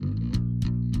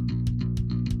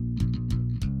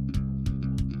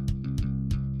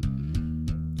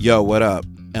Yo, what up?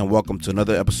 And welcome to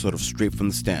another episode of Straight from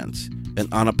the Stands, an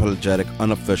unapologetic,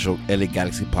 unofficial LA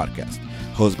Galaxy podcast,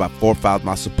 hosted by four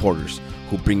Foulmouth supporters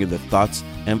who bring you their thoughts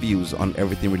and views on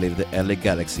everything related to LA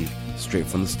Galaxy, straight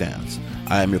from the stands.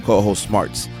 I am your co-host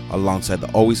Smarts, alongside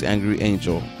the always angry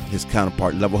Angel, his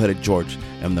counterpart level-headed George,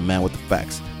 and the man with the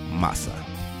facts, Masa.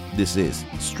 This is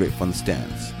Straight from the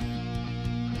Stands.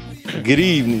 Good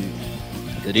evening.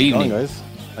 Good evening, guys.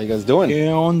 How you guys doing? ¿Qué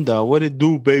onda? What it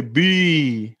do,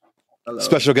 baby? Hello.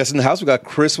 Special guest in the house. We got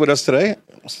Chris with us today,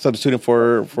 substituting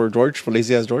for George, for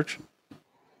lazy ass George.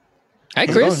 Hi,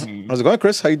 Chris. How's it going,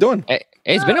 Chris? How you doing? Hey,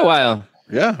 it's been a while.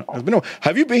 Yeah, it's been.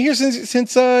 Have you been here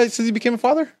since you became a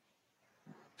father?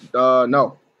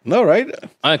 No. No, right?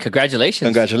 Congratulations.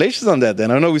 Congratulations on that.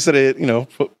 Then I know we said it,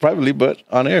 privately, but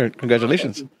on air.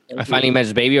 Congratulations. I finally met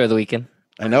his baby over the weekend.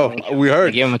 I know. We heard.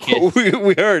 I gave him a kiss.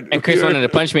 we heard. And Chris wanted to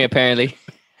punch me, apparently.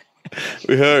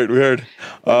 We heard.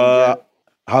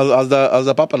 How's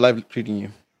the Papa life treating you?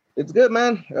 It's good,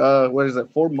 man. What is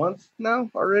it? 4 months now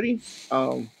already.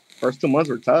 First 2 months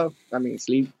were tough. I mean,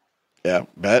 sleep. Yeah,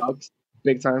 bet.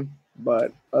 Big time.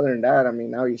 But other than that, I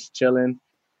mean, now he's chilling.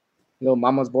 Little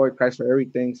mama's boy cries for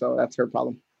everything, so that's her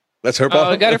problem. That's her problem.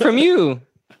 Oh, I got it from you.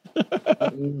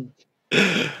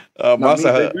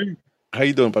 Masa, how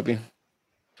you doing, puppy?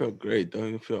 Felt great, though.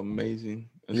 It felt amazing.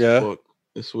 Yeah.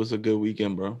 This was a good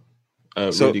weekend, bro.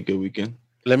 Really good weekend.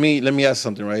 Let me ask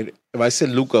something, right? If I said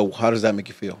Luka, how does that make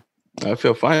you feel? I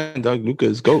feel fine, dog. Luka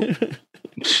is GOAT.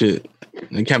 Shit.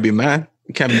 You can't be mad.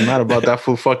 You can't be mad about that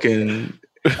fool fucking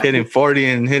hitting 40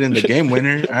 and hitting the game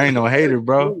winner. I ain't no hater,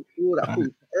 bro.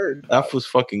 That was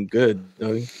fucking good,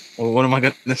 dog. Well, what am I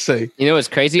gonna say? You know what's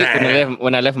crazy?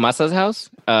 When I left Masa's house,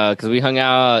 because we hung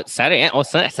out Saturday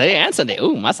and Sunday.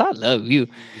 Ooh, Masa, I love you.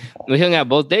 We hung out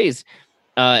both days.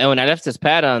 And when I left this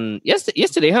pad on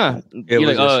yesterday, huh?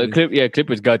 You're like,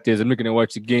 Clippers got this. I'm not gonna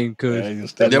watch the game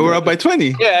because they were up by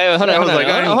 20. Yeah, hold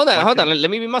on. Let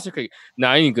me be Master Creek.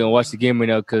 Nah, I ain't gonna watch the game right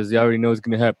now because I already know what's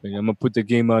gonna happen. I'm gonna put the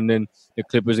game on, then the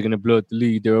Clippers are gonna blow up the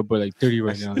lead. They're up by like 30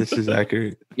 right now. This is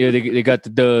accurate. Yeah, they got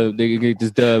the dub. They get this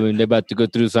dub, and they're about to go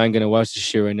through. So I ain't gonna watch this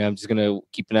shit right now. I'm just gonna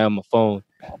keep an eye on my phone.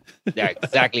 Yeah,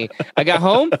 exactly. I got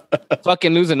home,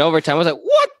 fucking losing overtime. I was like,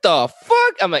 what the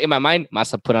fuck? I'm like, in my mind,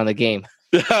 Masa put on the game.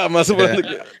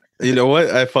 You know what?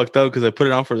 I fucked up because I put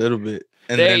it on for a little bit.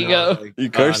 And there you go. Like, you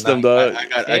cursed them, dog.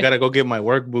 I gotta go get my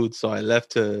work boots, so I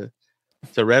left to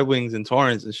Red Wings in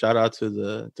Torrance. And shout out to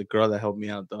the girl that helped me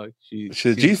out, dog. She's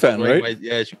a G fan, right?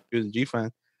 Yeah, she was a G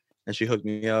fan, and she hooked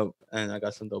me up, and I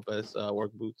got some dope ass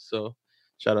work boots. So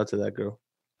shout out to that girl.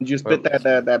 Did you spit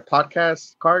that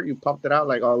podcast card? You popped it out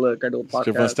like, oh look, I do a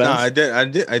podcast. No,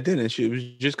 I didn't. She was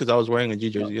just because I was wearing a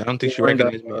G jersey. I don't think she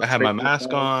recognized me. I had my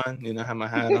mask on, I had my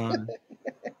hat on.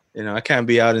 I can't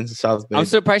be out in South Bay. I'm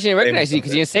surprised she didn't recognize you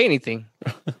because you didn't say anything.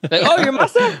 Like, oh, you're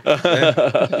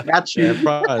Masa. Got you. Yeah,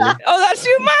 probably. Oh, that's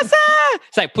you, Masa.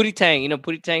 It's like Pootie Tang. You know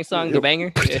Pootie Tang song, the banger.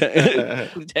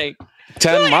 Pootie Tang.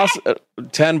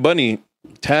 Tan Bunny.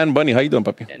 How you doing,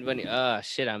 puppy? Tan Bunny.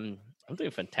 Shit, I'm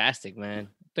doing fantastic, man.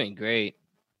 Doing great.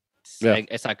 Yeah.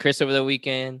 I saw Chris over the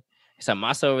weekend. I saw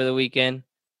Masa over the weekend.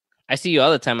 I see you all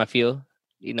the time, I feel.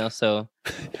 So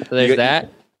there's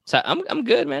that. So I'm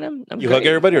good, man. I'm You great. hug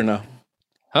everybody or no?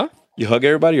 Huh? You hug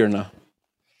everybody or no?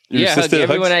 Yeah, hug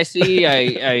everyone I see.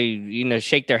 I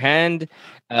shake their hand.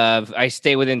 I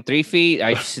stay within 3 feet.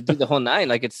 I just do the whole nine.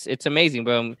 Like it's amazing,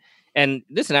 bro. And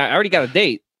listen, I already got a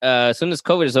date. As soon as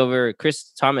COVID is over,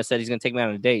 Chris Thomas said he's gonna take me on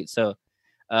a date. So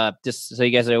just so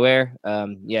you guys are aware,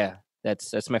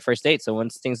 that's my first date. So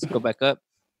once things go back up,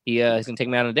 he's gonna take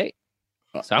me on a date.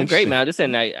 So I'm great, man.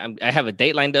 Listen, I have a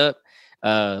date lined up.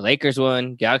 Lakers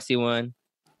won, Galaxy won,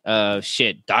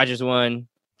 Dodgers won.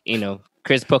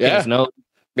 Chris poking his nose.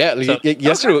 Yeah,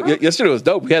 yesterday was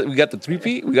dope. We got the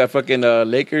 3-peat. We got fucking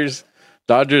Lakers,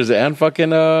 Dodgers, and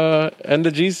fucking and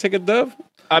the G's take a dub.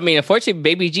 I mean, unfortunately,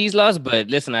 Baby G's lost, but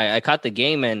listen, I caught the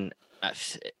game and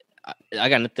I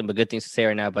got nothing but good things to say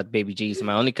right now about Baby G's.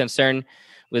 My only concern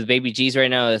with Baby G's right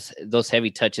now is those heavy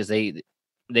touches. They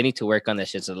need to work on that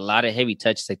shit. It's a lot of heavy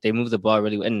touches. Like they move the ball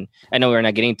really well. And I know we're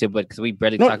not getting into it, but because we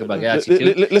barely talk about Galaxy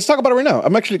too. Let's talk about it right now.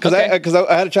 I'm actually because I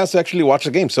had a chance to actually watch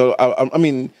the game. So I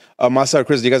mean, Masa or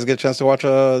Chris, do you guys get a chance to watch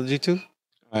G2?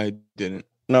 I didn't.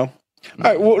 No. All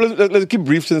right. Well, let's keep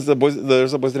brief since the boys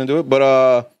didn't do it.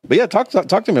 But yeah, talk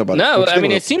to me about it. No, I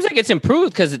mean, it seems like it's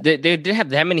improved because they didn't have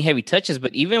that many heavy touches.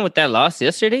 But even with that loss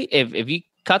yesterday, if you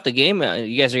caught the game,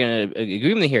 you guys are gonna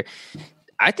agree with me here.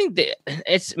 I think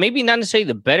it's maybe not necessarily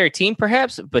the better team,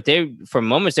 perhaps, but for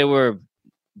moments they were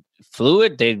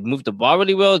fluid. They moved the ball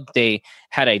really well. They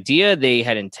had idea. They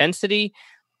had intensity.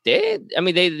 they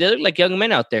look like young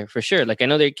men out there for sure. Like I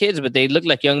know they're kids, but they look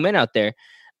like young men out there.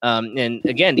 And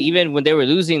again, even when they were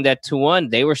losing that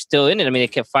 2-1, they were still in it. I mean, they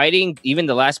kept fighting. Even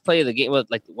the last play of the game, well,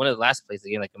 like one of the last plays of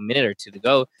the game, like a minute or two to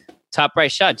go, top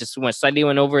right shot just slightly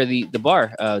went over the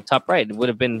bar. Top right, it would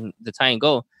have been the tying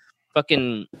goal.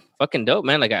 Fucking dope,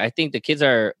 man. Like I think the kids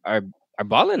are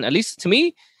balling. At least to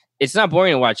me, it's not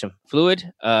boring to watch them.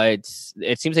 Fluid.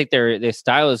 It seems like their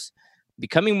style is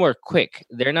becoming more quick.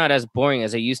 They're not as boring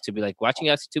as they used to be. Like watching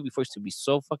Galaxy 2 before used to be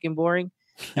so fucking boring,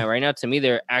 and right now to me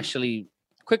they're actually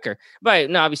quicker. But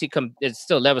no, obviously it's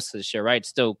still levels to the show, right? It's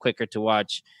still quicker to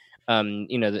watch.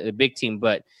 The big team,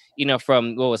 but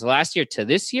from what was last year to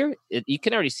this year, you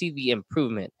can already see the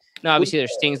improvement. Now, obviously,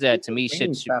 there's things that to me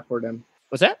should staff for them.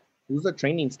 What's that? Who's the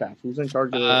training staff? Who's in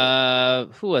charge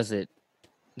of who was it?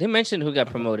 They mentioned who got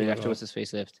promoted after what's his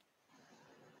face left.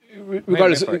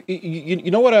 Regardless,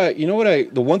 you know what I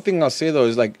the one thing I'll say though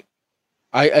is like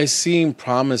I seen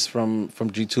promise from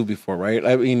G2 before, right?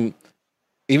 I mean,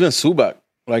 even Subak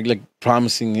like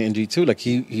promising in G2, like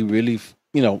he really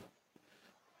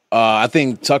I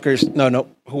think Tucker's no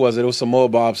who was it? It was Samoa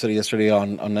Bob said yesterday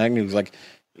on Agnew. He was like,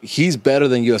 he's better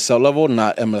than USL level,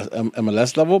 not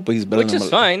MLS level, but he's better. Which than is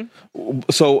fine.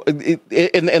 So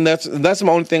and that's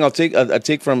my only thing I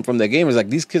take from that game is like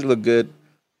these kids look good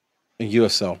in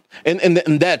USL, and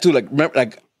that too. Like remember,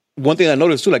 like one thing I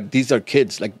noticed too, like these are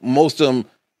kids. Like most of them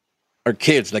are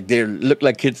kids. Like they look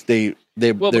like kids. They're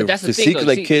that's physique the thing,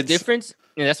 like kids. The difference.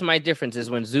 Yeah, that's my difference is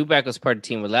when Zubak was part of the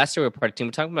team. With last year, we were part of the team.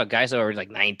 We're talking about guys that were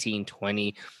like 19,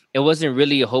 20. It wasn't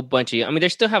really a whole bunch of. I mean, they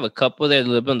still have a couple that are a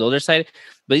little bit on the older side,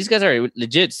 but these guys are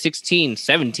legit 16,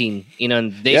 17.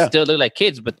 And they still look like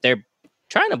kids, but they're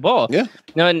trying to ball. Yeah.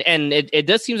 And it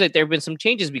does seem like there have been some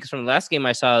changes because from the last game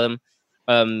I saw them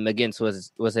against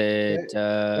was it?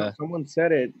 Someone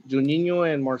said it.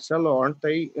 Juninho and Marcelo, aren't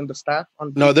they in the staff?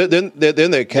 No, they're in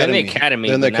the academy.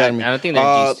 They're in the academy. I don't think they're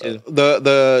G2.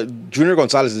 The Junior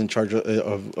Gonzalez is in charge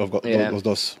of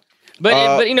those.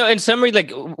 But in summary,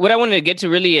 like what I wanted to get to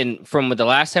really, and from the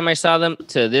last time I saw them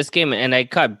to this game, and I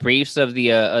caught briefs of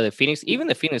the Phoenix, even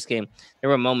the Phoenix game, there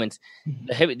were moments.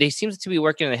 They seem to be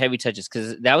working on the heavy touches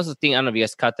because that was the thing. I don't know if you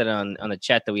guys caught that on the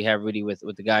chat that we have really with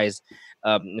the guys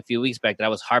a few weeks back. That I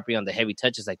was harping on the heavy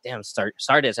touches. Like, damn,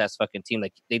 Sardes ass fucking team.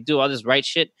 Like they do all this right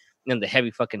shit and then the heavy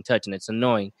fucking touch, and it's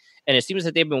annoying. And it seems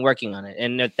that they've been working on it.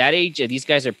 And at that age, if these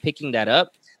guys are picking that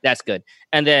up, that's good.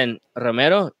 And then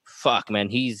Romero, fuck man,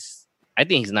 I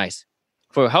think he's nice.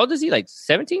 For how old is he? Like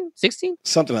 17, 16?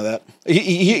 Something like that.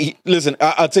 He listen,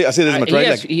 I say this much,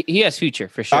 right? He has future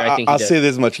for sure. I think I'll say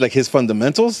this much, like his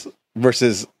fundamentals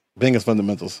versus Benga's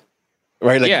fundamentals.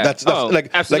 Right? Like that's like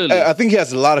absolutely. Like I think he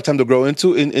has a lot of time to grow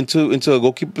into a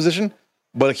goalkeeper position,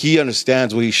 but he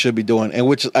understands what he should be doing, and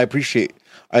which I appreciate.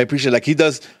 Like he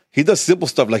does simple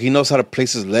stuff. Like he knows how to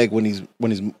place his leg when he's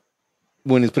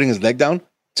putting his leg down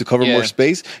to cover more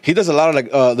space. He does a lot of like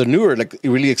the newer, like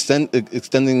really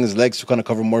extending his legs to kind of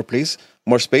cover more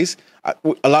space. A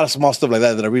lot of small stuff like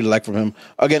that I really like from him.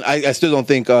 Again, I still don't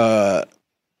think I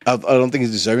don't think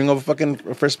he's deserving of a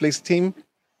fucking first place team.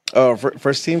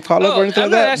 First team call up or anything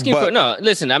like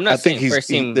that. I'm not saying first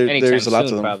team anytime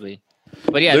soon, probably.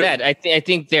 But yeah, I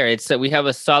think it's we have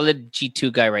a solid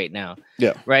G2 guy right now.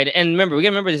 Yeah. Right. And remember, we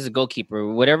gotta remember this is a goalkeeper.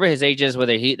 Whatever his age is,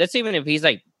 that's even if he's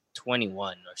like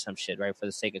 21 or some shit, right? For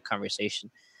the sake of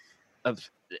conversation,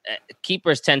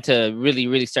 keepers tend to really,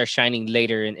 really start shining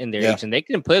later in their age, and they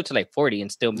can play up to like 40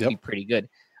 and still be pretty good.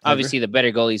 Obviously, the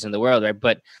better goalies in the world, right?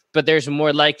 But there's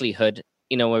more likelihood,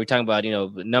 when we're talking about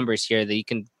numbers here, that you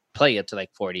can play up to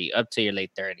like 40, up to your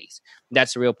late 30s.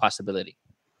 That's a real possibility.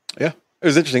 Yeah, it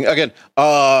was interesting. Again,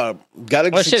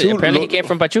 Galaxy 2. Apparently, he came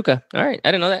from Pachuca. All right,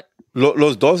 I didn't know that.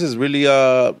 Los Dos is really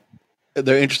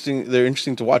they're interesting. They're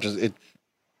interesting to watch.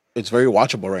 It's very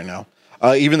watchable right now.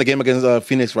 Even the game against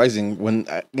Phoenix Rising, when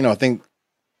I think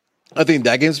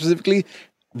that game specifically,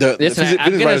 the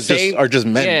Phoenix Rising are just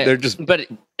men. Yeah, they're just. But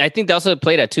I think they also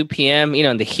played at 2 p.m.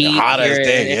 In the heat. Hot as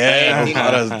day,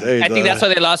 hot as day. I think that's why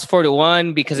they lost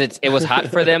 4-1 because it was hot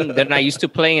for them. They're not used to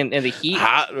playing in the heat.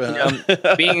 Hot,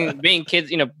 being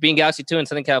kids, being Galaxy 2 in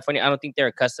Southern California, I don't think they're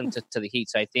accustomed to the heat.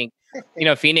 So I think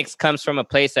Phoenix comes from a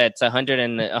place that's 100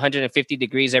 and 150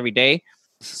 degrees every day.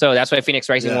 So that's why Phoenix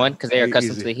Rising won because they are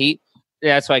accustomed to the heat.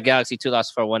 That's why Galaxy 2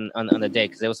 lost 4-1 on the day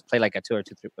because it was played like at 2 or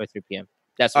 3 p.m.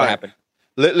 That's what happened.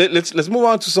 Let's move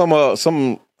on to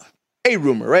some a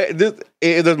rumor, right?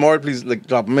 If there's more, please like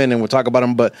drop them in and we'll talk about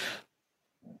them. But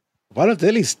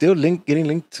Balotelli still getting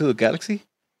linked to the Galaxy.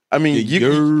 I mean,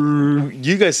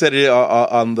 you guys said it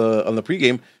on the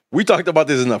pregame. We talked about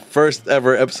this in the first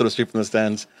ever episode of Straight from the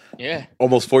Stands. Yeah,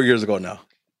 almost 4 years ago now.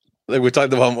 Like we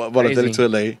talked about Balotelli to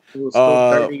LA. He was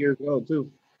 30 years old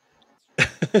too.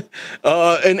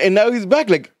 And now he's back.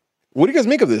 Like, what do you guys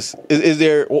make of this? Is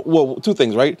there two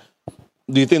things, right?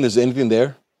 Do you think there's anything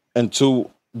there? And two,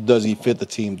 does he fit the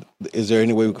team? Is there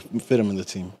any way we can fit him in the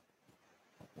team?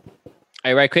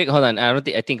 Hey, right quick, hold on. I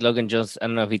think Logan Jones, I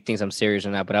don't know if he thinks I'm serious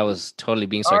or not, but I was totally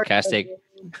being sarcastic.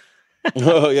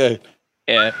 Oh yeah.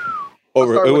 Yeah.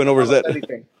 It went over his head.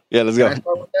 Yeah, let's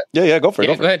go. Yeah, go for it.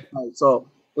 Go ahead. Right, so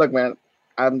look, man,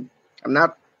 I'm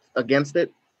not against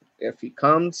it. If he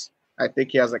comes, I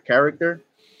think he has a character.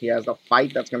 He has a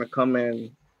fight that's gonna come and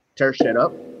tear shit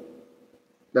up.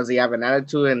 Does he have an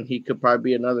attitude? And he could probably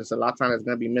be another Zlatan that's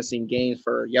gonna be missing games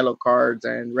for yellow cards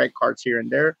and red cards here and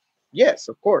there. Yes,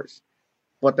 of course.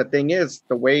 But the thing is,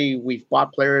 the way we've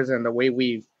bought players and the way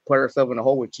we've put ourselves in a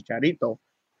hole with Chicharito,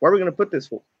 where are we gonna put this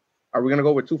for? Are we gonna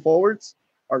go with two forwards?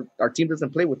 Our team doesn't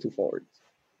play with two forwards.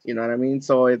 You know what I mean?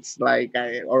 So it's like,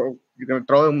 or you're gonna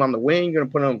throw him on the wing, you're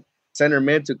gonna put him center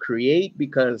mid to create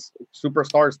because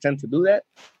superstars tend to do that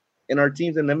in our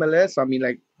teams in MLS. I mean,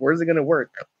 like, where's it going to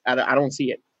work? I don't see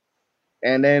it.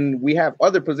 And then we have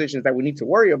other positions that we need to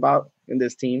worry about in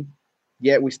this team,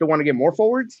 yet we still want to get more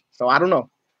forwards. So I don't know.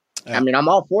 Yeah. I mean, I'm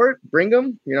all for it. Bring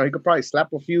him. You know, he could probably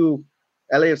slap a few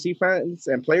LAFC fans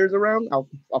and players around. I'll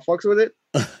fucks with it.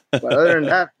 But other than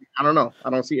that, I don't know. I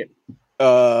don't see it.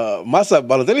 Masa,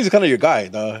 Balotelli's kind of your guy,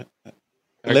 dog.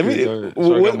 Let me.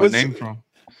 Where's my name from?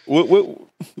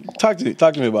 Talk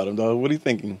to me about him, dog. What are you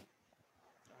thinking?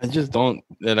 I just don't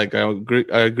like. I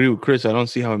agree with Chris. I don't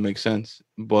see how it makes sense.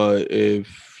 But if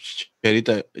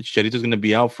Chicharito's gonna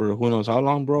be out for who knows how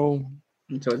long, bro.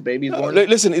 Until his baby's born.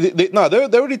 Listen, they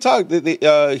already talked.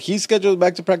 He's scheduled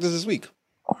back to practice this week,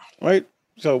 right?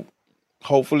 So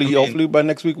hopefully by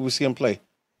next week we'll see him play.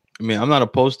 I mean, I'm not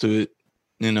opposed to it,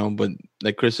 you know, but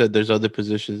like Chris said, there's other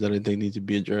positions that I think need to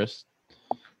be addressed.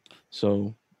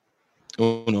 So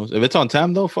who knows? If it's on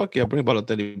time though, fuck yeah, bring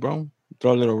Balotelli, bro.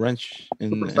 Throw a little wrench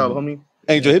in. Homie.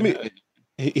 Angel,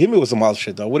 hit me with some wild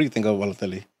shit though. What do you think of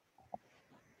Balotelli?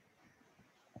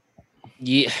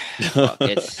 Yeah,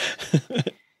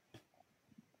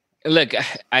 look,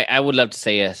 I would love to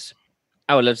say yes.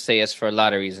 I would love to say yes for a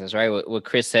lot of reasons, right? What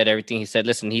Chris said, everything he said.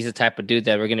 Listen, he's the type of dude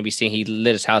that we're gonna be seeing. He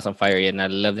lit his house on fire, and I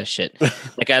love that shit.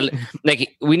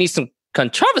 Like we need some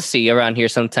controversy around here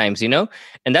sometimes, you know,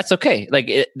 and that's okay.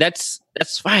 Like that's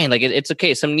fine. Like it's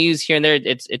okay. Some news here and there,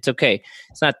 it's okay.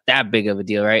 It's not that big of a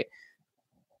deal, right?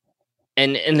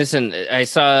 And listen, I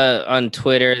saw on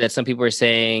Twitter that some people were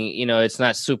saying, you know, it's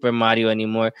not Super Mario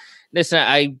anymore. Listen,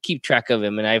 I keep track of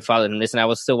him and I follow him. Listen, I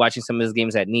was still watching some of his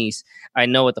games at Nice. I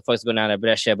know what the fuck's going on at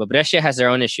Brescia, but Brescia has their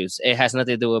own issues. It has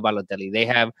nothing to do with Balotelli. They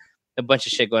have a bunch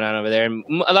of shit going on over there. And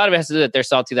a lot of it has to do that they're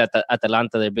salty that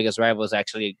Atalanta, their biggest rival, is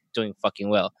actually doing fucking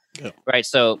well. Yeah. Right?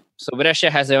 So Brescia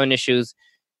has their own issues.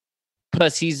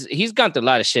 Plus, he's gone through a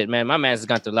lot of shit, man. My man's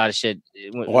gone through a lot of shit.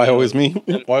 Why always me?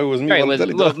 Why always me? Right,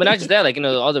 but not just that, like, you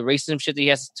know, all the racism shit that he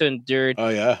has to endure. Oh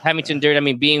yeah, having to endure. I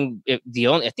mean, being the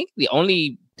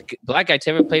only black guy to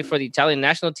ever play for the Italian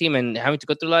national team and having to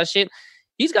go through a lot of shit.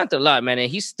 He's gone through a lot, man, and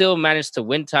he still managed to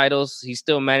win titles. He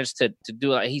still managed to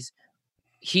do a lot.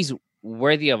 He's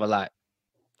worthy of a lot.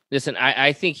 Listen,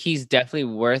 I think he's definitely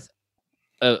worth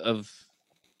a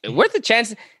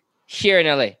chance here in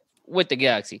LA with the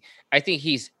Galaxy. I think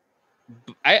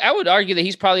I would argue that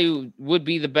he's probably would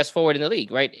be the best forward in the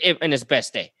league, right? In his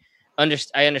best day. I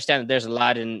understand that there's a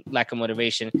lot in lack of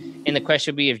motivation. And the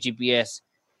question would be if GBS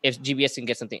can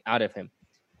get something out of him.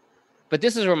 But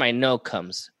this is where my no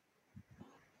comes.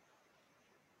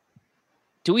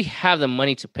 Do we have the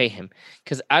money to pay him?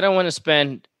 Because I don't want to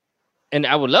spend, and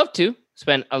I would love to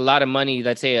spend a lot of money,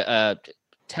 let's say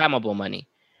tamable money,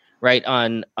 right,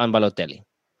 on Balotelli,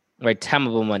 right,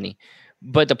 tamable money.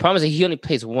 But the problem is that he only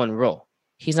plays one role.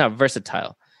 He's not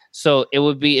versatile. So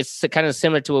it's kind of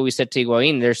similar to what we said to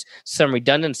Higuain. There's some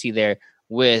redundancy there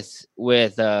with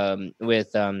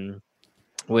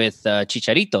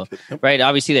Chicharito, right?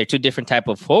 Obviously, they're two different type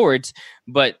of forwards,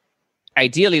 but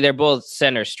ideally, they're both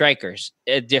center strikers,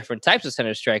 different types of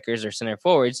center strikers or center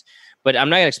forwards. But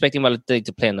I'm not expecting Balotelli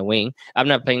to play on the wing. I'm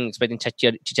not expecting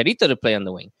Chicharito to play on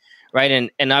the wing, right?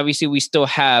 And obviously, we still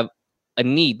have a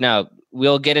need. Now,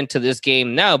 we'll get into this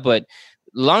game now, but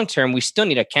long term, we still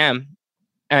need a cam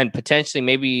and potentially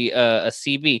maybe a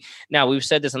CB. Now, we've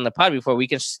said this on the pod before. We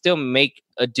can still make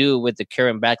a do with the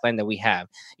current backline that we have.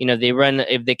 You know,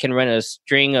 if they can run a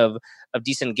string of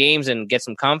decent games and get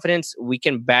some confidence, we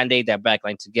can band-aid that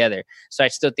backline together. So I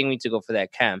still think we need to go for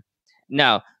that cam.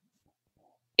 Now,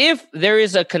 if there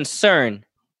is a concern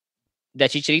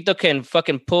that Chicharito can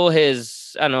fucking pull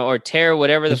his, I don't know, or tear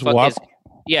whatever the fuck is.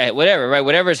 Yeah, whatever, right?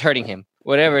 Whatever is hurting him.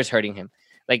 whatever is hurting him.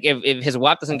 Like if his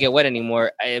WAP doesn't get wet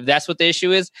anymore, if that's what the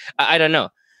issue is, I don't know,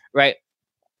 right?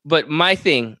 But my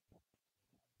thing,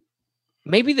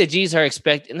 maybe the G's are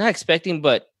not expecting,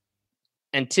 but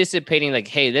anticipating, like,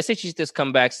 hey, let's say Chichitos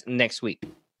comes back next week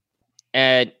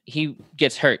and he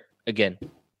gets hurt again.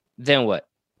 Then what?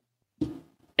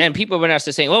 And people were not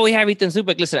just saying, well, we have Ethan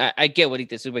Zubak. Listen, I get what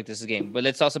Ethan Zubak this game, but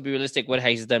let's also be realistic what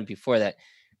he's done before that.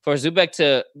 For Zubak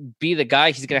to be the guy,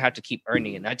 he's going to have to keep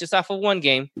earning it. Not just off of one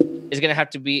game. It's going to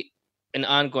have to be an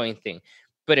ongoing thing.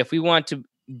 But if we want to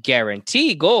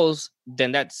guarantee goals,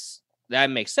 then that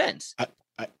makes sense.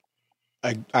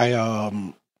 I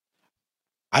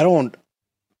don't.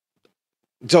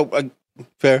 So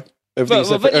fair.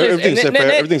 Everything's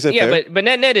fair. Yeah, but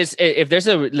net is, if there's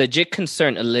a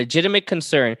legitimate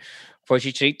concern for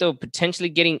Chicharito potentially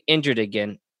getting injured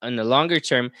again in the longer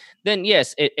term, then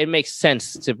yes, it makes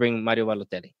sense to bring Mario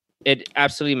Balotelli. It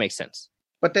absolutely makes sense.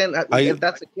 But then, if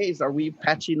that's the case, are we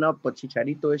patching up a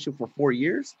Chicharito issue for 4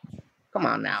 years? Come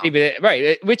on now.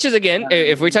 Right. Which is, again,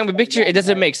 if we're talking about picture, it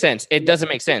doesn't make sense. It doesn't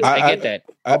make sense. I get that.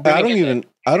 I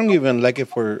don't even like it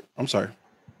for. I'm sorry.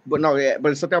 But no, yeah,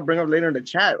 but it's something I'll bring up later in the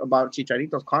chat about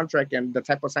Chicharito's contract and the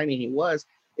type of signing he was.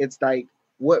 It's like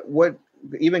what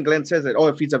even Glenn says that,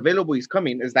 if he's available, he's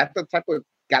coming. Is that the type of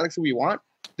Galaxy we want?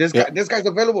 This guy's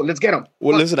available. Let's get him.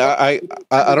 Well, listen, I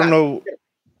don't know.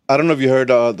 I don't know if you heard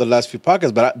the last few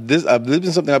podcasts, but this has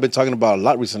been something I've been talking about a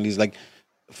lot recently. Is like,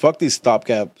 fuck these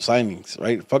stopgap signings,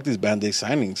 right? Fuck these band-aid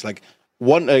signings. Like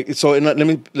let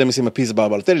me say my piece about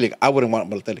Balotelli. Like, I wouldn't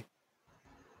want Balotelli.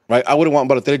 Right, I wouldn't want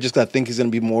Balotelli just because I think he's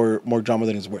going to be more drama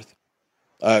than he's worth.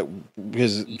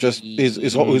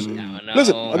 His whole. Listen,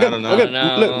 again,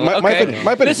 my opinion.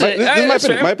 This is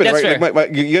my opinion. Right,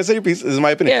 like you guys say your piece. This is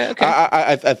my opinion. Yeah, okay.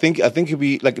 I think he'd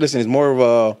be like. Listen, it's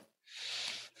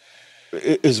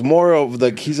more of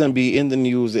like he's going to be in the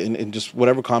news and just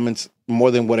whatever comments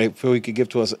more than what I feel he could give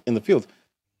to us in the field.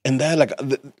 And that like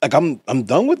I'm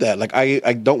done with that. Like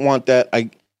I don't want that.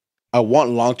 I want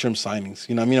long-term signings.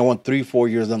 You know what I mean? I want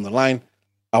 3-4 years down the line.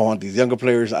 I want these younger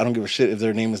players. I don't give a shit if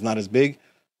their name is not as big.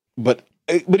 But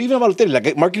even Balotelli,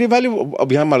 like marketing value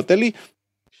behind Balotelli,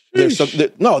 there's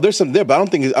some there, but I don't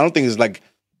think it's like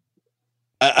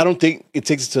I don't think it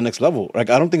takes it to the next level. Like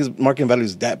I don't think his marketing value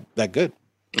is that good.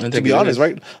 To be honest,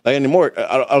 right? Like anymore,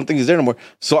 I don't think he's there anymore.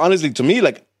 So honestly, to me,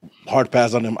 like hard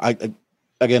pass on him.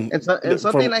 Again, and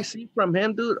something I see from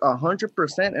him, dude,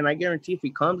 100%, and I guarantee if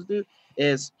he comes, dude,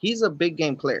 is he's a big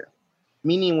game player.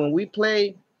 Meaning when we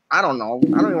play, I don't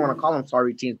even want to call them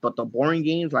sorry teams, but the boring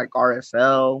games like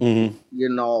RSL,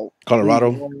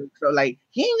 Colorado. So like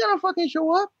he ain't gonna fucking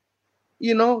show up.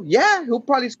 Yeah, he'll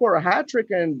probably score a hat trick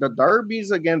in the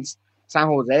derbies against San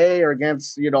Jose or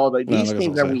against these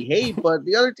teams that we hate. But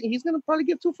the other thing, he's gonna probably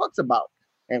give 2 fucks about,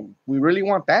 and we really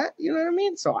want that. You know what I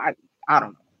mean? So I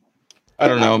don't know. I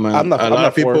don't know, man. A lot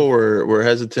of people were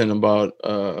hesitant about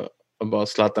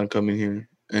Zlatan coming here,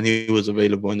 and he was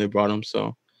available, and they brought him.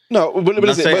 So no, but I'm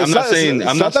not saying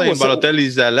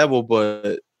Balotelli's that level,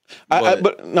 but I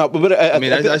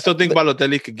still think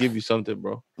Balotelli could give you something,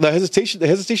 bro. The hesitation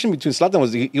between Zlatan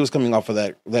was he was coming off of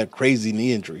that crazy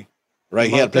knee injury, right?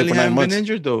 He had played for 9 months. Been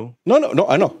injured though. No,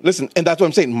 I know. Listen, and that's what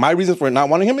I'm saying. My reason for not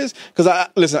wanting him is because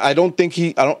I don't think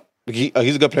he's a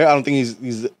good player. I don't think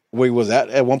he's where he was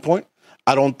at one point.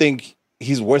 I don't think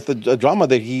he's worth the drama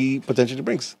that he potentially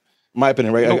brings. My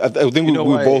opinion, right? I think we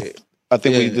both. I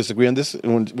think we disagree on this,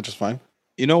 which is fine.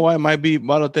 You know why it might be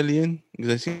Balotelli in?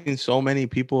 Because I've seen so many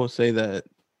people say that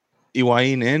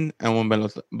Higuaín in, and when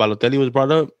Balotelli was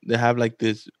brought up, they have like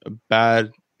this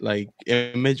bad like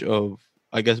image of,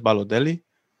 I guess, Balotelli,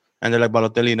 and they're like,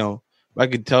 Balotelli, no. I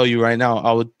could tell you right now,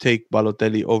 I would take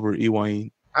Balotelli over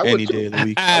Higuaín any day of the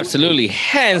week. Absolutely,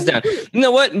 hands down. You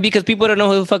know what? Because people don't know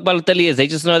who the fuck Balotelli is. They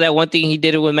just know that one thing he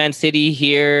did it with Man City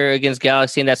here against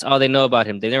Galaxy, and that's all they know about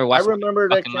him. They never watched. I remember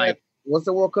that. What's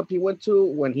the World Cup he went to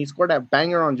when he scored that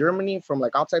banger on Germany from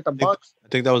like outside the box? I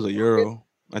think that was a Euro.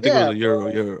 It was a Euro.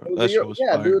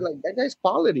 Yeah, dude, like that guy's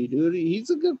quality, dude. He's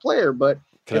a good player, but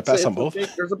can I pass on both?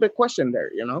 There's a big question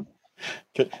there,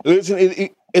 Listen,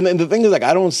 and the thing is, like,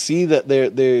 I don't see that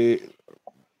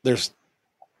there's.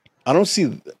 I don't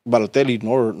see Balotelli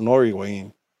nor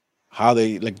Higuaín how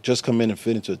they like just come in and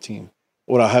fit into a team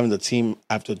without having the team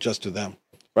have to adjust to them,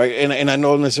 right? And I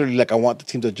know necessarily like I want the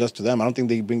team to adjust to them. I don't think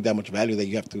they bring that much value that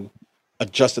you have to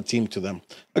adjust the team to them.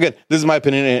 Again, this is my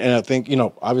opinion, and I think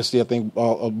obviously I think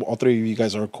all three of you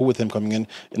guys are cool with him coming in,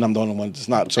 and I'm the only one that's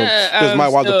not. So there's my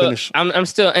wild finish. I'm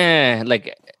still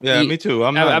like. Yeah, me too.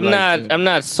 I'm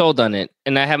not sold on it,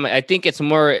 and I think it's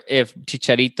more if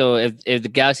Chicharito, if the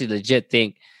Galaxy legit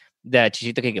think that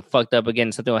Chicharito can get fucked up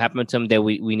again, something will happen to him, that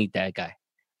we need that guy.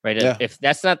 right? Yeah. If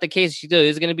that's not the case, he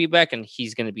is going to be back and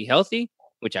he's going to be healthy,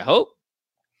 which I hope.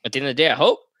 At the end of the day, I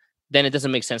hope. Then it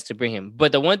doesn't make sense to bring him.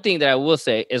 But the one thing that I will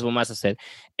say is what Masa said.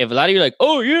 If a lot of you are like,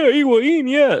 oh, yeah, Higuain,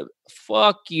 yeah.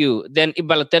 Fuck you. Then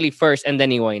Balotelli first and then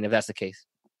Higuain, if that's the case.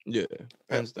 Yeah,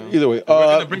 hands down. Either way. If we're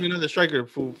going to bring another striker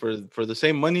for the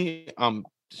same money,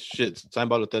 sign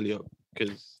Balotelli up.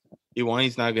 Because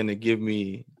Higuain's not going to give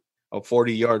me a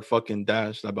 40-yard fucking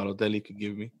dash that Balotelli could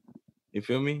give me. You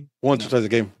feel me? Once or twice a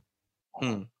game.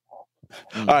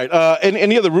 All right.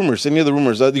 Any other rumors? Do you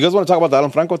guys want to talk about the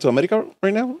Alan Franco to America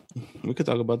right now? We could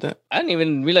talk about that. I didn't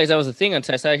even realize that was a thing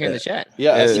until I started here in the chat.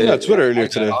 Yeah, I seen that on Twitter earlier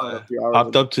today.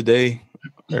 Popped up today,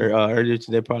 or earlier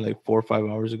today, probably like 4 or 5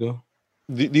 hours ago.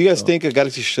 Do you guys think a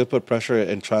Galaxy should put pressure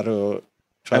and try to?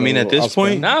 At this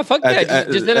point, nah, fuck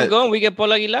that. Just let him go and we get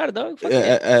Paul Aguilar, dog.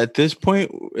 At this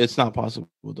point, it's not possible,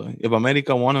 dog. If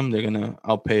America want him, they're gonna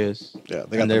outpay us. Yeah,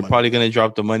 they're probably gonna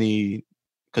drop the money.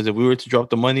 Because if we were to drop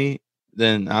the money,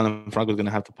 then Alan Franco is going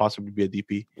to have to possibly be a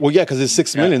DP. Well, yeah, because it's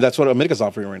 $6 million. That's what America's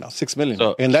offering right now, $6 million.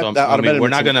 So, we're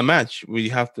not going to match. We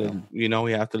have to, we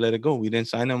have to let it go. We didn't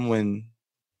sign him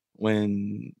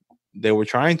when they were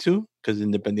trying to, because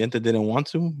Independiente didn't want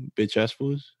to. Bitch ass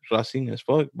fools, Racing as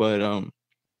fuck. But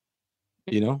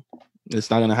it's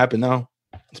not going to happen now,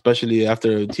 especially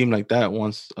after a team like that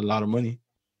wants a lot of money.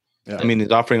 Yeah. I mean, he's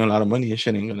offering a lot of money. It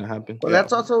shit ain't gonna happen. Well,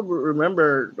 that's also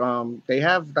remember they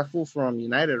have that fool from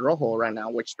United Rojo right now,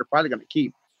 which they're probably gonna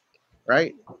keep.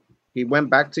 Right? He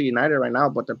went back to United right now,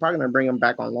 but they're probably gonna bring him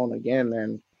back on loan again,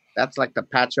 and that's like the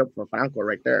patch up for Franco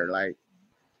right there. Like,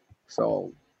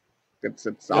 so it's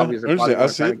obvious they're probably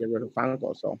trying to get rid of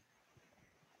Franco. So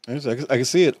I can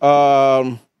see it.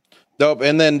 Dope.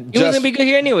 And then he was gonna be good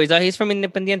here anyways. He's from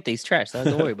Independiente. He's trash.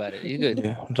 Don't worry about it. He's good.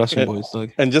 Yeah, Racing boys.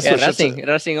 And just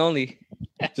Racing only.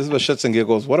 Just for shits and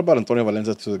giggles. What about Antonio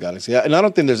Valencia to the Galaxy? Yeah, and I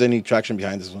don't think there's any traction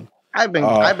behind this one. I've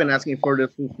been asking for this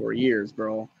for years,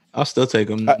 bro. I'll still take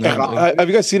him. Have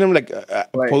you guys seen him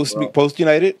post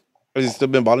United? Or has he still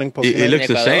been balling post United? He looks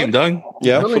the same, Doug.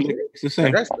 Yeah, it's the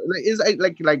same. It's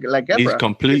like Ebra. He's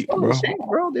complete, bro.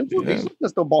 Bro, they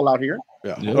still ball out here.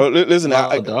 Yeah. Listen,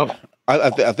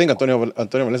 I think Antonio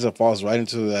Valencia falls right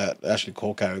into that Ashley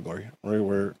Cole category, right,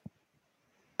 where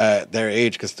at their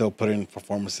age could still put in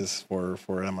performances for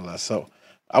MLS. So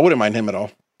I wouldn't mind him at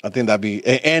all. I think that'd be,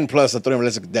 and plus Antonio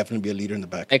Valencia could definitely be a leader in the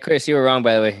back. Hey Chris, you were wrong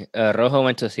by the way. Rojo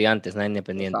went to Estudiantes, not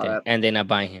Independiente, and they're not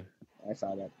buying him. I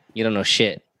saw that. You don't know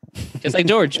shit. Just like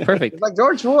George, perfect. Just like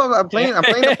George, I'm playing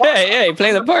the part. Yeah, you're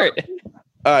playing the part.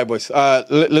 All right, boys.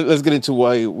 Let's get into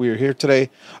why we're here today.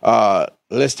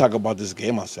 Let's talk about this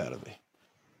game on Saturday.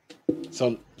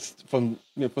 So from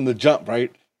the jump,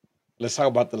 right? Let's talk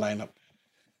about the lineup.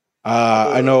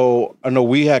 I know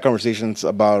we had conversations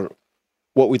about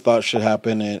what we thought should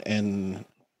happen and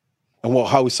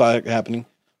how we saw it happening.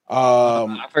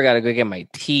 I forgot to go get my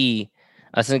tea.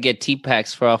 I was gonna get tea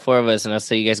packs for all four of us, and I'll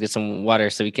say you guys get some water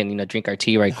so we can drink our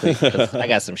tea right quick. I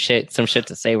got some shit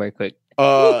to say right quick.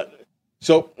 So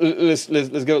let's get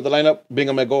with the lineup.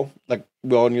 Bingham at goal, like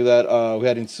we all knew that. We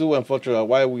had Insu and Fletcher.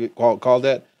 Why we called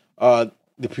that?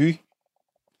 Dupuis.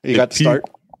 He got the start.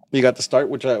 He got the start,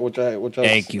 which I was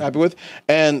happy with,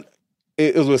 and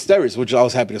it was with Steres, which I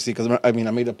was happy to see because I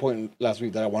made a point last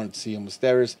week that I wanted to see him with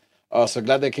Steres. So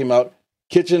glad they came out.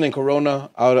 Kitchen and Corona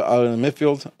out in the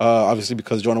midfield, obviously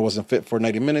because Jonah wasn't fit for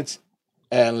 90 minutes,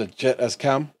 and Legit as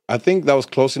Cam. I think that was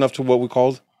close enough to what we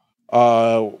called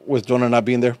with Jonah not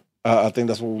being there. I think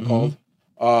that's what we called.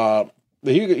 But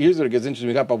here's what it gets interesting.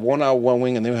 We got one out, one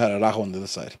wing, and then we had Araujo on the other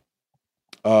side.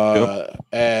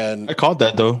 And I called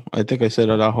that though. I think I said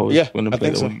Araujo was going to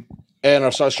play the wing. And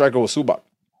our striker was Subak.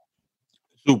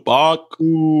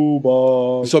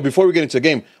 Subak. So before we get into the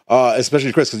game,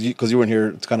 especially Chris, because you weren't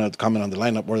here to kind of comment on the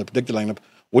lineup or the predicted lineup,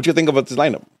 what do you think about this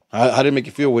lineup? How did it make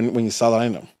you feel when you saw the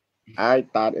lineup? I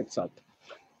thought it sucked.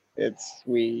 It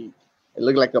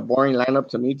looked like a boring lineup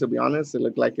to me, to be honest. It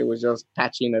looked like it was just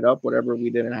patching it up, whatever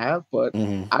we didn't have. But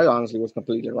I honestly was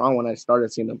completely wrong when I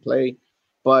started seeing them play.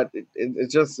 But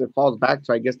it falls back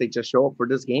to, I guess they just show up for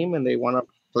this game and they want to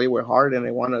play with heart and they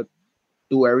want to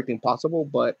do everything possible.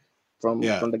 But from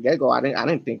the get-go, I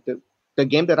didn't think that the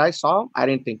game that I saw, I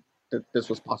didn't think that this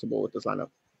was possible with this lineup.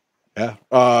 Yeah.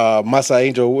 Masa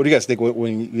Angel, what do you guys think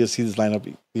when you see this lineup?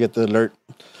 You get the alert.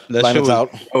 That shit was out,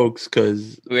 folks,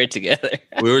 because we were together.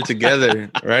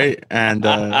 Right? And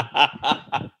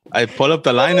I pull up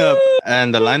the lineup,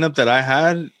 and the lineup that I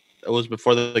had was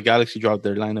before the Galaxy dropped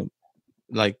their lineup,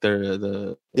 like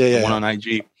the one on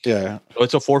IG. Yeah. So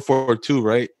it's a 4-4-2,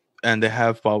 right? And they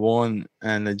have Pavon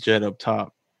and the Jet up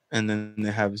top. And then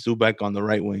they have Zubak on the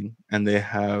right wing. And they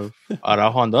have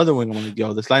Araujo on the other wing. I'm like,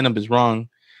 yo, this lineup is wrong.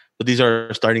 but these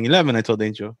are starting 11. I told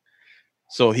Angel.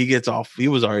 So he gets off. He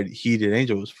was already heated.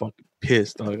 Angel was fucking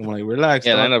pissed. Dog. I'm like, relax.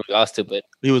 Yeah, I know I was stupid.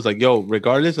 He was like, yo,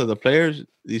 regardless of the players,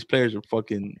 these players are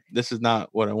fucking. This is not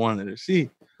what I wanted to see.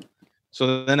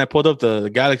 So then I pulled up the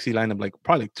Galaxy lineup like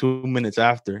probably 2 minutes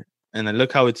after, and I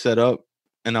look how it's set up,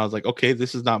 and I was like, okay,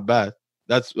 this is not bad.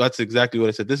 That's exactly what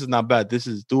I said. This is not bad. This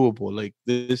is doable. Like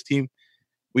this team,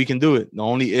 we can do it. The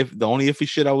only iffy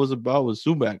shit I was about was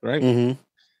Zubak, right? Mm-hmm.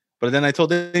 But then I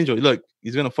told Angel, look,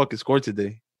 he's gonna fucking score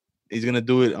today. He's gonna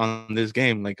do it on this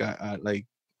game. Like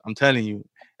I'm telling you.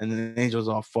 And then Angel's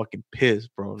all fucking pissed,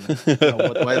 bro. Like,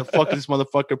 why the fuck is this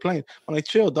motherfucker playing? I'm like,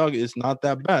 chill, dog. It's not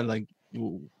that bad. Like,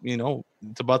 you know,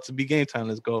 it's about to be game time.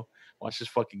 Let's go watch this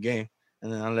fucking game.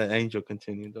 And then I let Angel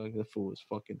continue, dog. The fool was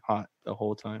fucking hot the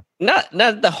whole time. Not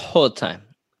the whole time.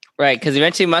 Right, because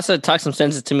eventually Masa talked some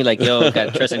sense to me, like, "Yo, got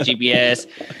to trust in GPS,"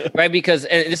 right? Because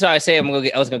and this is why I say I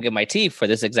was gonna get my tea for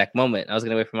this exact moment. I was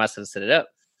gonna wait for Masa to set it up,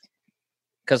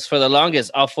 because for the longest,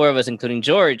 all four of us, including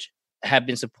George, have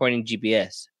been supporting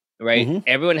GBS. Right,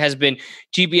 everyone has been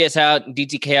GBS out,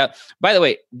 DTK out. By the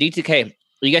way, DTK,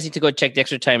 you guys need to go check the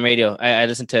Extra Time Radio. I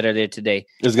listened to it earlier today.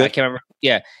 It's good. I can't remember.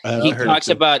 Yeah, he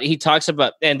talks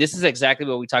about, and this is exactly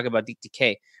what we talk about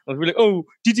DTK. When we're like, oh,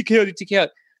 DTK out, DTK out.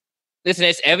 Listen,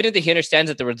 it's evident that he understands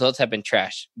that the results have been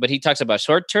trash, but he talks about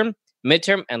short term,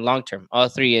 midterm, and long term, all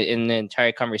three in the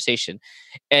entire conversation.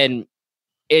 And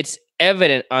it's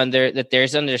evident on there that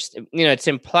there's it's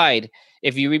implied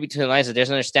if you read between the lines that there's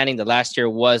understanding that last year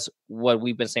was what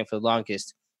we've been saying for the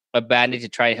longest, a bandit to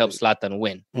try to help Zlatan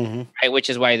win, right? Which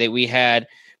is why we had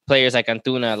players like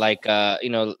Antuna, like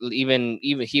even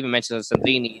he even mentioned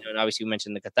Sandrini, and obviously we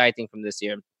mentioned the Katai thing from this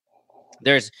year.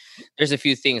 There's a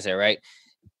few things there, right?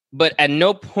 But at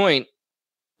no point,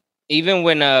 even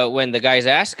when the guys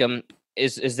ask him,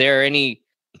 is there any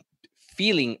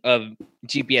feeling of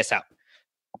GPS out,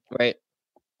 right?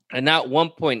 And not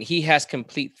one point he has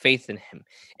complete faith in him,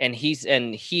 and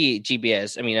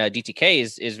GBS. I mean,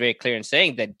 DTK is very clear in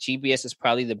saying that GBS is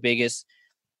probably the biggest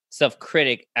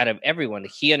self-critic out of everyone.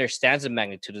 He understands the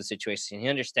magnitude of the situation. He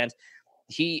understands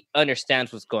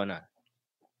what's going on.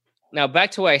 Now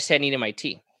back to why I said I needed my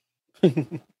tea.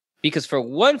 Because for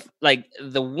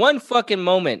the one fucking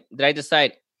moment that I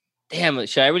decide, damn,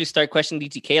 should I really start questioning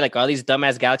DTK? Like, all these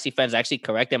dumbass Galaxy fans actually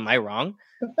correct? Am I wrong?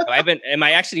 Am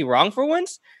I actually wrong for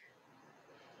once?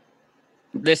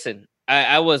 Listen,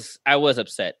 I was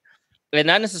upset, and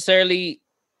not necessarily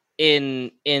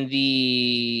in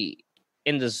the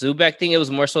Zubak thing. It was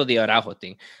more so the Araujo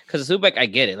thing. Because Zubak, I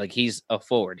get it. Like, he's a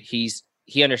forward. He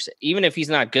understands, even if he's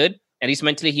not good, at least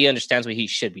mentally he understands what he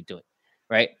should be doing,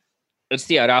 right? It's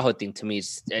the Araujo thing to me.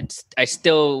 I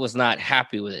still was not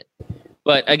happy with it.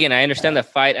 But again, I understand the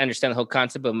fight. I understand the whole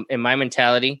concept. But in my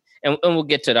mentality, and we'll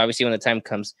get to it obviously when the time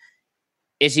comes,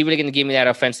 is he really going to give me that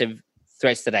offensive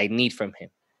threats that I need from him?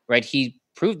 Right? He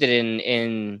proved it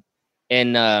in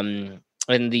the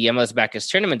MLS Bacchus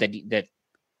tournament that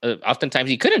oftentimes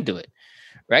he couldn't do it.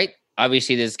 Right?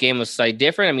 Obviously, this game was slightly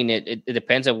different. I mean, it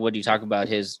depends on what you talk about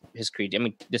his creed. I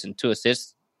mean, listen, 2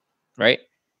 assists, right?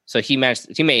 So he made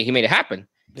it happen.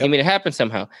 Yep. He made it happen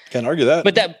somehow. Can't argue that.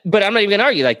 But I'm not even gonna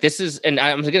argue. Like, this is, and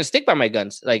I'm gonna stick by my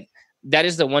guns. Like, that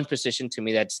is the one position to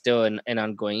me that's still an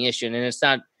ongoing issue, and it's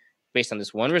not based on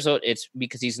this one result. It's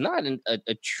because he's not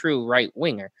a true right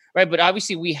winger, right? But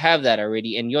obviously we have that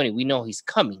already. And Yoni, we know he's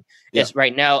coming. Yeah. It's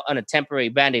right now on a temporary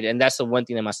band-aid, and that's the one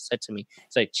thing that must have said to me.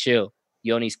 It's like, chill,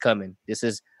 Yoni's coming. This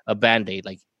is a band-aid.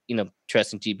 Like,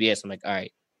 trusting GBS. I'm like, all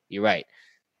right, you're right.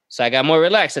 So I got more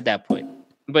relaxed at that point.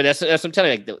 But that's what I'm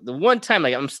telling you. Like, the one time,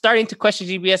 like, I'm starting to question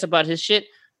GBS about his shit.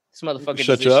 This motherfucker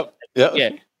shut you up.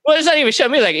 Yeah. Well, it's not even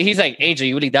shut me. Like, he's like, Angel,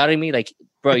 you really doubting me? Like,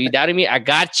 bro, you doubting me? I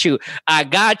got you.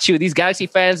 These Galaxy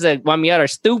fans that want me out are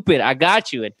stupid. I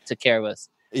got you. It took care of us.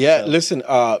 Yeah. So. Listen,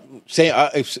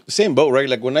 same boat, right?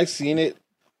 Like, when I seen it,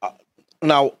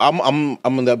 now I'm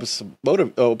on the opposite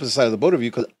side of the boat of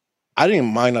you, because I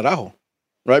didn't mind Araujo,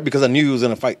 right? Because I knew he was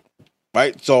in a fight,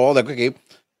 right? So I was like, okay.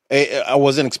 I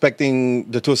wasn't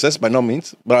expecting the 2 assists by no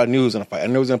means, but I knew he was going to fight. I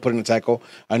knew he was going to put in a tackle.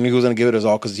 I knew he was going to give it his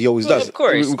all, because he always does. Of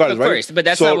course. Right? But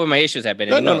that's not where my issues have been.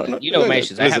 No, my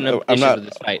issues. I have no issues with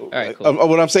this fight. All right, cool.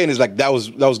 What I'm saying is, like, that was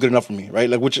good enough for me, right?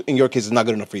 Like, which in your case is not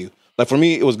good enough for you. Like, for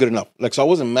me, it was good enough. Like, so I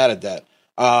wasn't mad at that.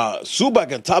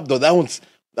 Zubak on top, though, that was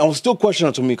still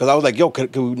questionable to me, because I was like, yo, can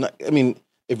we not, I mean,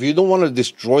 if you don't want to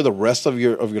destroy the rest of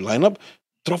your lineup,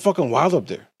 throw fucking Wild up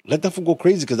there. Let that fool go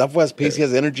crazy, because that fool has pace, he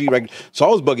has energy. Right? So I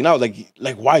was bugging out,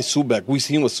 like why Zubak? We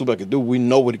seen what Zubak could do. We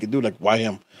know what he could do. Like, why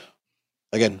him?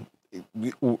 Again,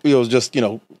 it was just,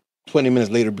 20 minutes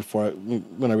later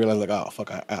when I realized, like, oh,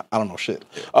 fuck, I don't know shit.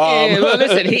 Well,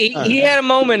 listen, he had a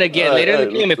moment again later in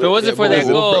the game. If it wasn't for that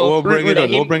goal, we'll bring it up.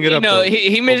 We'll bring it up. No,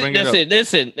 he missed.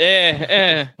 Listen.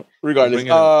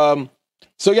 Regardless.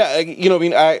 So, yeah, I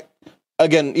mean,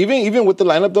 again, even with the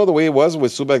lineup, though, the way it was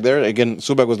with Subak there, again,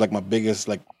 Subak was, like, my biggest,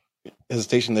 like,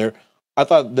 hesitation there. I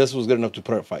thought this was good enough to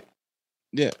put up a fight.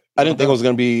 Yeah. I didn't think it was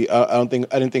going to be, I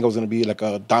didn't think it was going to be, like,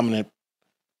 a dominant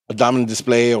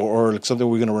display or like something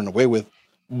we're going to run away with.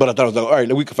 But I thought it was like, all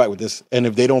right, we can fight with this. And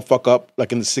if they don't fuck up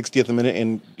like in the 60th minute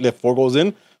and let 4 goals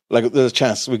in, like there's a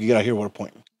chance we could get out here with a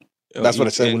point. That's what I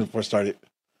said when it first started.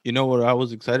 You know what I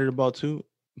was excited about too?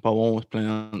 Pavon was playing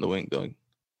on the wing, dog.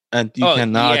 And you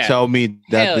cannot tell me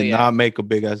that did not make a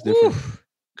big ass difference.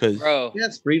 Because he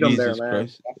has freedom there, man.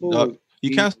 Dog,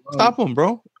 you can't stop him,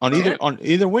 bro. On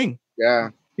either wing. Yeah.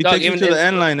 He takes you to the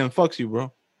end line and fucks you,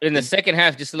 bro. In the second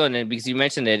half, just alone, because you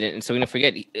mentioned it, and so we don't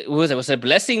forget, was it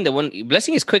Blessing?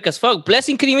 Blessing is quick as fuck.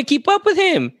 Blessing couldn't even keep up with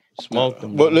him. Smoked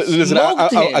him. But listen,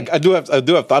 I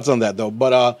do have thoughts on that though.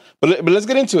 But let's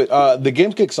get into it. The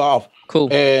game kicks off.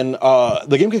 Cool. And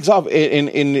the game kicks off, and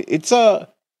it's a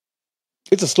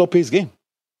slow paced game,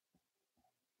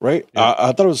 right? Yeah.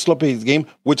 I thought it was a slow paced game,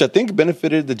 which I think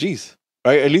benefited the G's,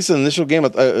 right? At least in the initial game,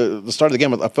 at the start of the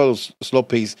game, I felt it was slow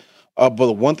paced. But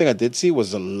the one thing I did see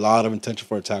was a lot of intention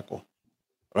for a tackle,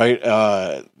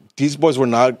 right? These boys were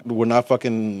not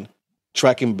fucking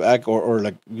tracking back or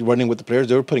like running with the players.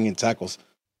 They were putting in tackles,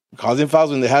 causing fouls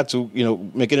when they had to,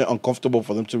 making it uncomfortable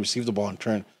for them to receive the ball and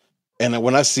turn. And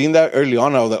when I seen that early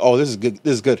on, I was like, oh, this is good.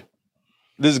 This is good.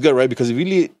 This is good, right? Because if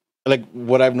you like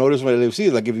what I've noticed when LAFC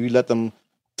is like if you let them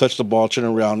touch the ball, turn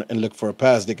around and look for a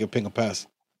pass, they can ping a pass.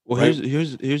 Well, right?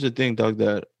 here's the thing, Doug,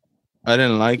 that I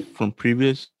didn't like from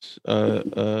previous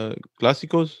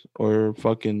clásicos or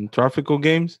fucking Tráfico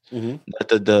games. Mm-hmm.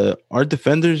 That our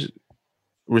defenders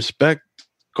respect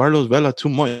Carlos Vela too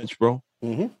much, bro.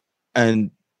 Mm-hmm.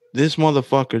 And this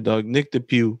motherfucker, dog, Nick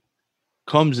DePuy,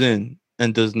 comes in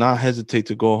and does not hesitate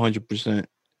to go 100%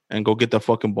 and go get the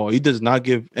fucking ball. He does not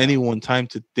give anyone time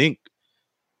to think.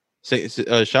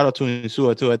 Shout out to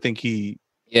Insua too. I think he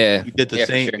did the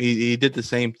same. Sure. He did the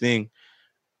same thing.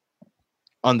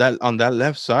 On that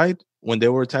left side, when they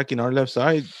were attacking our left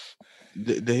side,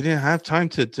 they didn't have time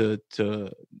to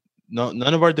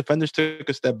none of our defenders took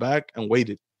a step back and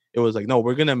waited. It was like, no,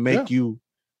 we're gonna make you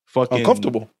fucking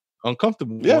uncomfortable.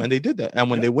 Yeah. And they did that.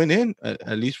 And when they went in,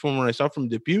 at least from when I saw from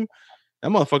DePuy, that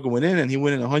motherfucker went in and he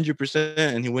went in 100%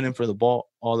 and he went in for the ball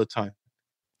all the time.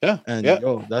 Yeah. And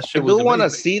that shit I do want to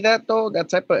see that though, that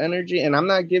type of energy. And I'm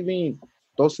not giving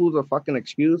those fools a fucking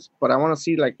excuse, but I want to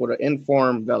see like with an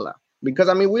informed Vela. Because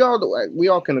I mean, we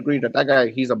all can agree that guy,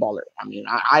 he's a baller. I mean,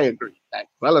 I agree that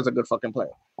Vela's a good fucking player.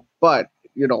 But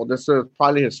this is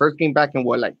probably his first game back in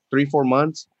like 3-4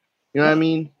 months. You know what I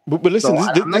mean? But listen, hold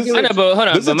on.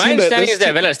 But my understanding is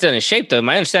that Vela's still in shape, though.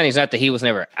 My understanding is not that he was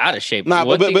never out of shape. Nah,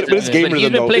 but it's game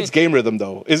rhythm, though. It's game rhythm,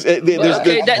 though.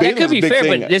 That could be fair,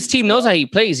 but this team knows how he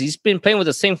plays. He's been playing with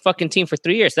the same fucking team for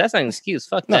 3 years. So that's not an excuse.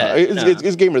 Fuck that.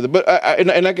 It's game rhythm. But I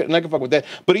can fuck with that.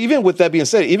 But even with that being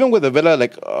said, even with a Vela,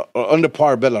 like under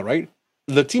par Vela, right?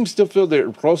 The team still feel their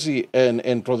Rossi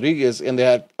and Rodriguez, and they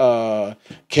had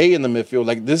K in the midfield.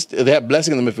 Like this, they had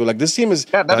Blessing in the midfield. Like this team is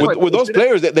with those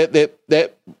players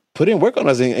that put in work on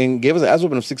us and gave us an ass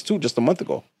whooping of 6-2 just a month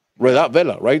ago without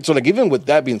Vela, right? So like even with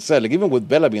that being said, like even with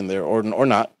Vela being there or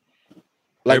not,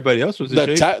 like everybody else was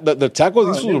the tackle.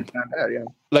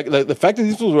 Like the fact that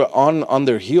these fools were on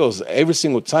their heels every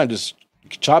single time, just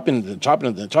chopping them.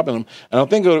 And I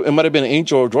think it might have been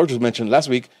Angel or George was mentioned last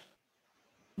week.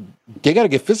 They got to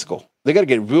get physical. They got to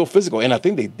get real physical, and I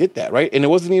think they did that, right? And it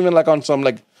wasn't even like on some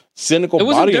like cynical. It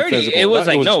wasn't dirty. Physical. It was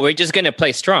no, we're just gonna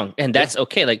play strong, and that's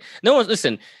okay. Like no one,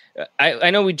 listen.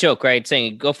 I know we joke, right?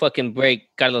 Saying go fucking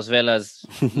break Carlos Vela's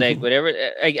leg, whatever.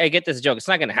 I get this joke. It's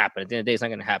not gonna happen. At the end of the day, it's not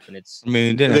gonna happen. It's. I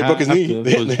mean, it didn't they broke his knee.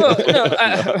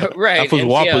 Right. That was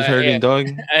Whopper's hurting, dog.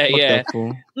 Yeah.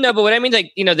 No, but what I mean,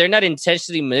 like they're not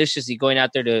intentionally, maliciously going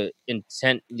out there to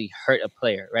intently hurt a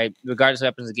player, right? Regardless of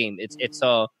what happens in the game,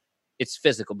 it's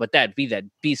physical. But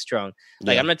be strong.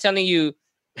 Like I'm not telling you.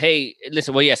 Hey,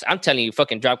 listen. Well, yes, I'm telling you,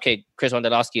 fucking dropkick Chris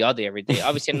Wondolowski all day, every day.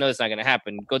 Obviously, I know it's not gonna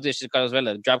happen. Go dish to Carlos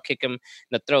Vela, dropkick him in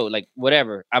the throat, like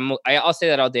whatever. I'll say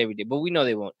that all day, every day. But we know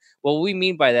they won't. What we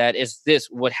mean by that is this: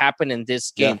 what happened in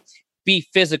this game. Yeah. Be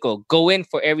physical. Go in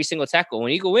for every single tackle.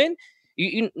 When you go in,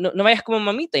 you no vayas como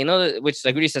mamita. Which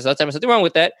like Rudy says all the time. There's nothing wrong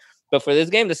with that. But for this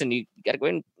game, listen, you gotta go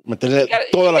in.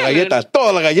 Toda la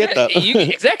galleta.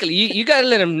 Exactly. You gotta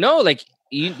let them know, like.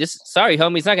 Sorry,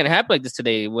 homie, it's not gonna happen like this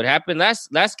today. What happened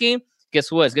last game,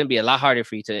 guess what? It's going to be a lot harder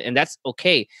for you to, and that's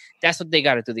okay. That's what they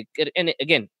got to do. And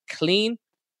again, clean.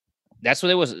 That's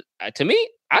what it was. To me,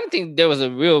 I don't think there was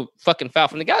a real fucking foul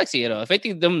from the Galaxy at all. If I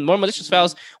think the more malicious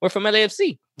fouls were from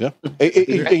LAFC. Yeah.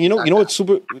 You know what's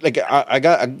super, like, I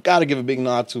got to give a big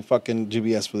nod to fucking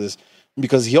GBS for this,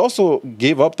 because he also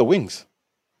gave up the wings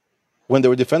when they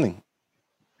were defending.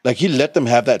 Like, he let them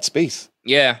have that space.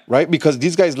 Yeah. Right? Because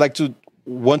these guys like to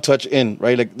one touch in,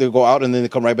 right? Like, they go out and then they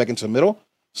come right back into the middle.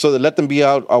 So they let them be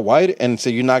out wide and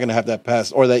say, you're not going to have that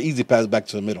pass or that easy pass back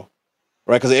to the middle.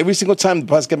 Right? Because every single time the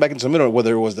pass came back into the middle,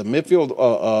 whether it was the midfield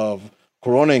of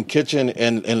Corona and Kitchen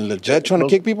and Leggett trying to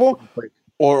kick people,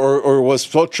 or was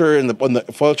Fulcher and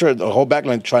the whole back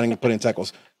line trying to put in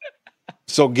tackles.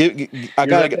 So I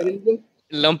got to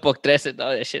Lumpok 13,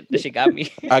 that shit got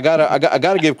me. I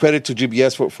gotta give credit to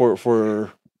GBS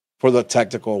for the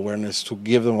tactical awareness to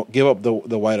give up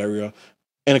the wide area,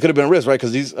 and it could have been a risk, right?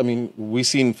 Because we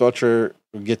seen Felcher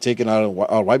get taken out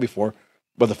wide before,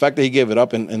 but the fact that he gave it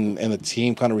up and the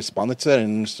team kind of responded to that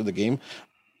and understood the game,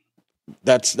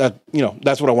 that's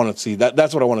what I want to see.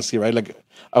 That's what I want to see, right? Like,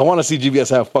 I want to see GBS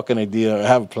have a fucking idea,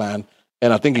 have a plan.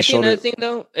 And I think he showed another thing,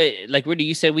 though, like Rudy,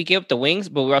 you said, we gave up the wings,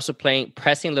 but we're also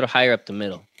pressing a little higher up the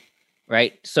middle,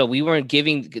 right? So we weren't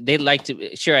giving. They like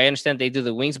to. Sure, I understand they do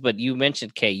the wings, but you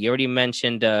mentioned K. You already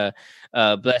mentioned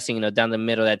Blessing, down the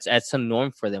middle. That's a norm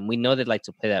for them. We know they like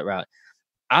to play that route.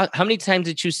 How many times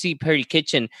did you see Perry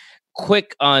Kitchen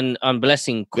quick on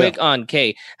Blessing, quick on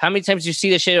K? How many times did you see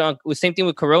the shit on? Same thing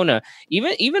with Corona.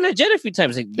 Even at Jet a few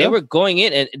times, they were going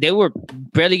in and they were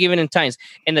barely giving in times.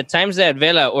 And the times that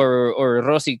Vela or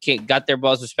Rossi got their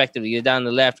balls respectively, either down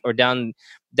the left or down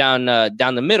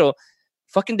the middle,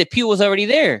 fucking DePuy was already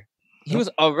there. He was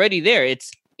already there.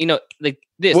 It's like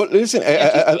this. Well, listen,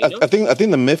 I think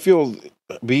the midfield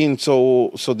being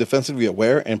so defensively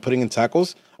aware and putting in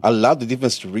tackles allowed the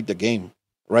defense to read the game.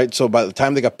 Right, so by the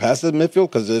time they got past the midfield,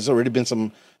 because there's already been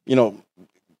some,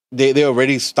 they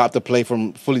already stopped the play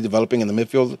from fully developing in the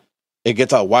midfield. It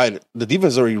gets out wide. The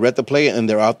defense already read the play, and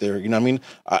they're out there. You know what I mean?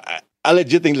 I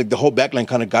legit think like the whole backline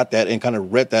kind of got that and kind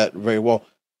of read that very well.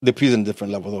 DePuy's in a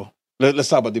different level, though. Let's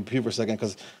talk about DePuy for a second,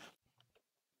 because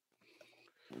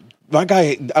my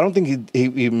guy, I don't think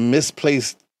he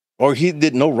misplaced or he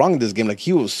did no wrong in this game. Like,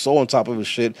 he was so on top of his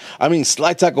shit. I mean,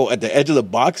 slide tackle at the edge of the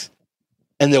box.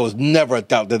 And there was never a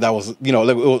doubt that was, like,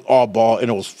 it was all ball and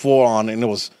it was full on and it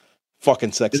was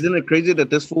fucking sexy. Isn't it crazy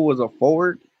that this fool was a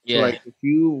forward? Yeah. So, like,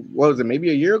 what was it, maybe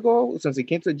a year ago since he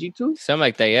came to G2? Something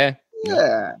like that, yeah.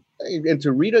 Yeah. And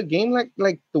to read a game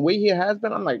like the way he has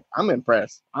been, I'm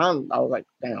impressed. I was like,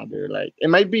 damn, dude. Like,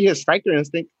 it might be his striker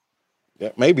instinct.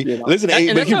 Yeah, maybe. Listen, but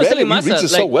he reads it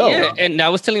so well. Yeah, and I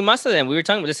was telling Massa then, we were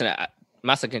talking about, listen,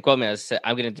 Massa can quote me. I said,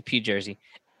 I'm getting the DePuy jersey.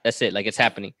 That's it. Like, it's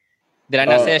happening. Did I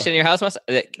not say that shit in your house, Massa?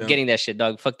 Getting that shit,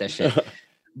 dog. Fuck that shit.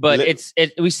 But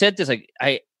we said this, like,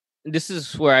 this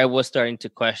is where I was starting to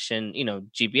question,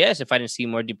 GBS. If I didn't see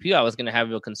more DePuy, I was going to have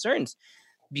real concerns.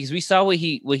 Because we saw what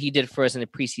he did for us in the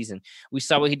preseason. We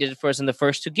saw what he did for us in the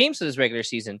first 2 games of this regular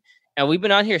season. And we've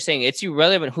been on here saying it's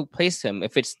irrelevant who plays him,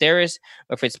 if it's Steres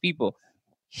or if it's people.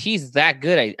 He's that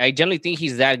good. I generally think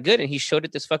he's that good, and he showed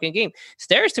it this fucking game.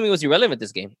 Steres to me was irrelevant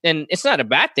this game. And it's not a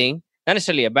bad thing. Not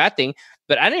necessarily a bad thing,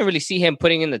 but I didn't really see him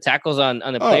putting in the tackles on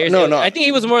the players. No. I think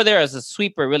he was more there as a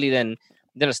sweeper, really, than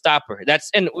a stopper.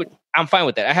 And I'm fine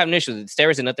with that. I have no issue with it.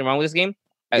 Steres, nothing wrong with this game.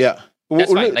 Yeah.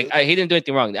 That's fine. Like, he didn't do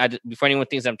anything wrong. Before anyone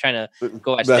thinks I'm trying to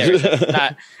go at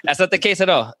Steres, that's not the case at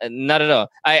all. Not at all.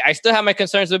 I still have my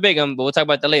concerns with Bigham, but we'll talk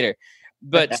about that later.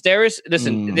 But Steres,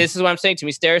 listen, this is what I'm saying. To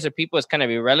me, Steres or people is kind of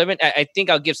irrelevant. I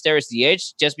think I'll give Steres the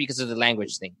edge just because of the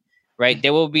language thing. Right,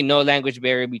 there will be no language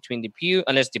barrier between DePuy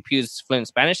unless DePuy is fluent in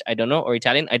Spanish. I don't know, or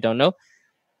Italian. I don't know.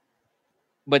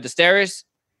 But the Steres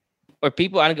or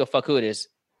people, I don't give a fuck who it is.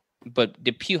 But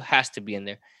DePuy has to be in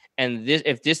there. And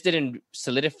if this didn't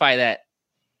solidify that,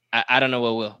 I don't know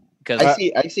what will. Because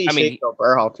I see shades of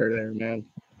Berhalter there, man.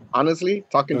 Honestly,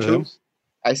 talking truth,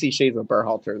 I see shades of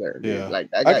Berhalter there. Dude. Yeah,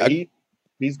 like that guy,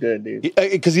 he's good, dude.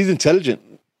 Because he's intelligent.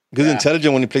 Because he's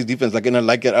intelligent when he plays defense. Like, and I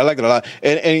like it a lot.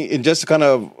 And just to kind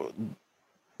of,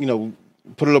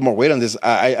 put a little more weight on this,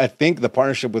 I think the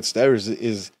partnership with Steres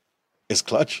is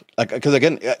clutch. Like, because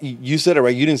again, you said it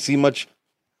right. You didn't see much.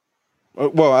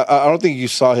 Well, I don't think you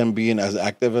saw him being as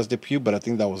active as DePuy, but I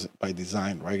think that was by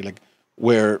design, right? Like,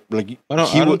 where like I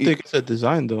don't think it's a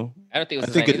design though. I don't think.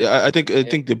 I think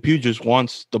DePuy just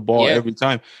wants the ball every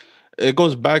time. It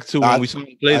goes back to when we saw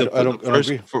him play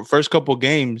the first couple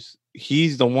games.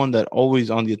 He's the one that always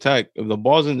on the attack. If the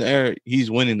ball's in the air, he's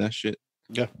winning that shit.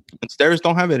 Yeah, and Steris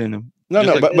don't have it in him.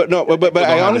 But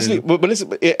I honestly, but listen.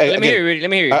 Let me hear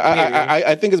you.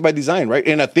 I think it's by design, right?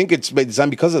 And I think it's by design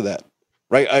because of that,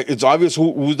 right? It's obvious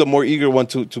who's the more eager one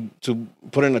to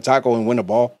put in a tackle and win a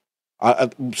ball.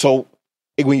 So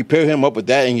when you pair him up with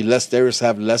that, and you let Steris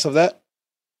have less of that,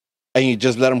 and you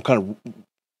just let him kind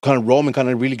of roam and kind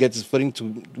of really get his footing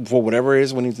for whatever it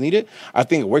is when he's needed, I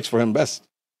think it works for him best.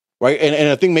 Right, and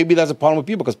I think maybe that's a problem with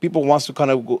people because people wants to kind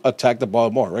of attack the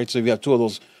ball more, right? So if you have two of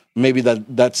those, maybe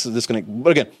that's disconnect. But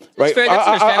again, right?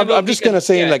 I'm just gonna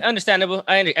say understandable.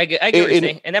 I get what you're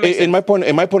saying, and that makes sense. In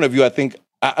my point of view, I think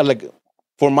I like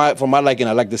for my liking,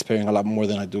 I like this pairing a lot more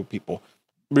than I do people.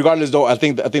 Regardless, though, I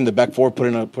think the back four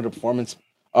put a performance.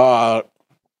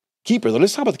 Keeper though,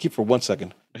 let's talk about the keeper for 1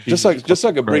 second, just so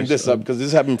I can bring this up because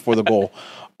this happened before the goal.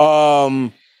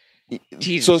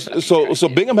 So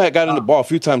Bingham had gotten the ball a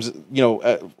few times,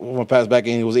 from a pass back,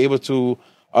 and he was able to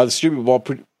distribute the ball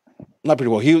not pretty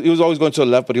well. He was always going to the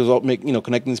left, but he was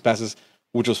connecting these passes,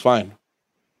 which was fine.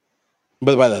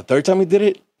 But by the third time he did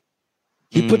it,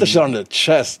 he put the shot on the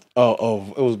chest of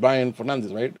it was Brian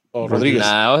Fernandez, right? Or Rodriguez.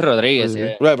 Nah, it was Rodriguez,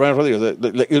 yeah. Right, Brian Rodriguez.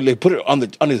 They put it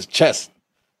on his chest.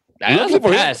 That was a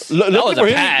pass. That was a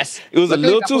pass. It was a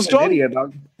little too strong.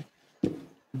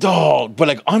 Dog, but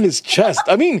like on his chest.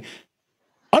 I mean,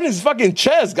 on his fucking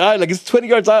chest, guy. Like it's 20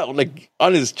 yards out, like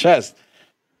on his chest.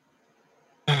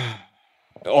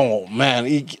 Oh man,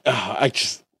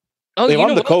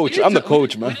 I'm the coach. I'm the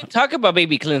coach, man. Talk about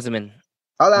baby Klinsmann.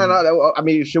 I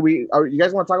mean, should we? You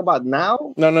guys want to talk about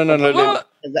now? No. We're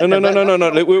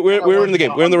in the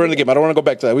game. We're in the game. I don't want to go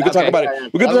back to that. We can talk about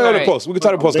it. We can talk about it post. We can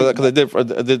talk about it post because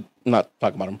I did not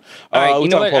talk about him. All right, you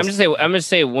know what? I'm just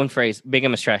say one phrase.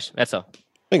 Bingham is trash. That's all.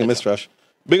 Bingham is trash.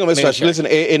 Listen,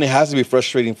 and it has to be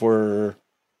frustrating for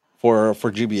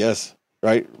GBS,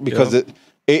 right? Because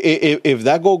if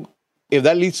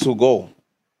that leads to a goal,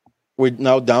 we're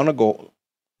now down a goal,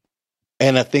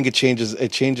 and I think it changes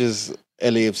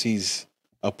LAFC's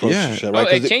approach to shit,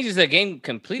 right? It changes the game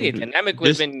completely. The dynamic would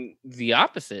have been the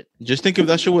opposite. Just think if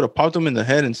that shit would have popped him in the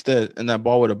head instead, and that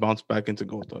ball would have bounced back into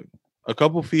goal, dog. A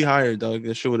couple feet higher, dog.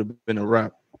 That shit would have been a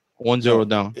wrap. 1-0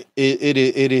 down. It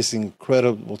is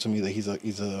incredible to me that he's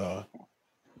a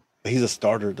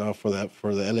starter, dog, for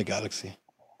the LA Galaxy.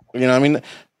 You know what I mean?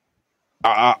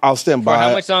 I'll stand by. For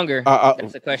how much longer?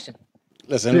 That's the question.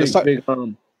 Listen, let's talk.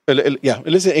 Listen,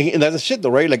 and that's the shit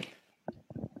though, right? Like,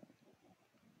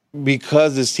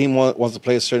 because this team wants to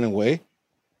play a certain way,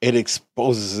 it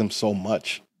exposes him so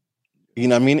much. You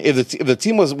know what I mean? If the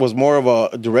team was more of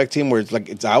a direct team where it's like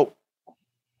it's out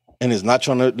and is not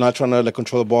trying to like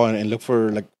control the ball and look for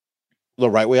like the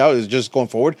right way out, is just going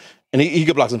forward, and he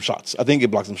could block some shots. I think he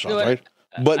blocked some shots, right?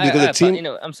 But because the team,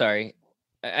 I'm sorry,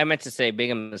 I meant to say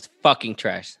Bingham is fucking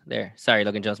trash. There, sorry,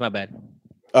 Logan Jones, my bad.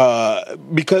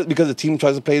 Because the team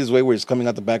tries to play this way where it's coming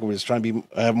out the back, where it's trying to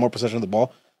have more possession of the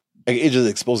ball, it just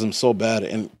exposes him so bad,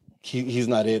 and he's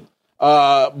not it.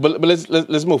 But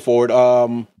let's move forward.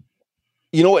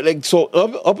 You know what? Like, so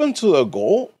up until the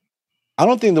goal, I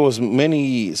don't think there was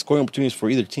many scoring opportunities for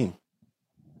either team.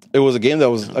 It was a game that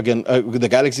was, again, the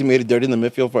Galaxy made it dirty in the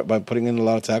midfield by putting in a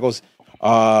lot of tackles,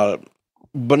 but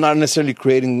not necessarily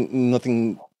creating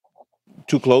nothing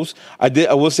too close. I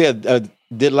will say I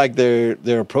did like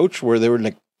their approach where they were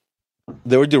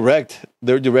direct.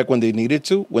 They were direct when they needed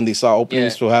to, when they saw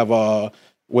openings to have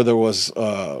whether it was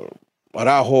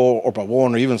Araujo or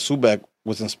Pavon or even Subek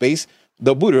was in space.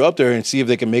 They'll boot her up there and see if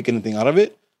they can make anything out of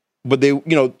it. But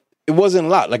it wasn't a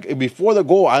lot. Like before the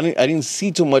goal, I didn't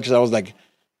see too much. I was like,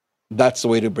 that's the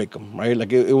way to break them, right?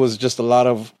 Like it was just a lot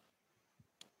of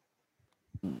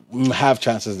half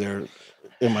chances there,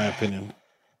 in my opinion.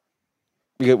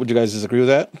 Would you guys disagree with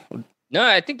that? No,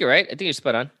 I think you're right. I think you're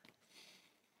spot on.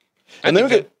 And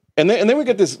then we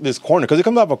get this corner, because it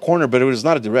comes off a corner, but it was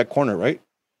not a direct corner, right?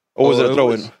 Or was it a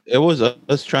throw in? It was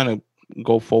us trying to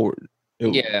go forward.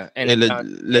 Legit. Shout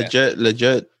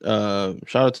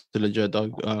out to Legit,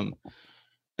 dog.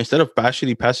 Instead of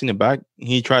actually passing it back,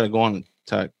 he tried to go on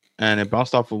attack, and it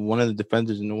bounced off of one of the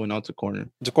defenders and it went out to corner.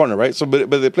 It's a corner, right? So, but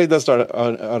they played that start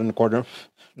out in the corner.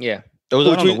 Yeah, it was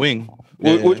on the wing,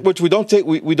 which we don't take.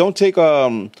 We don't take. I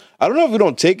don't know if we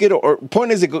don't take it, or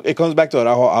point is it comes back to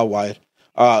Araujo out wide.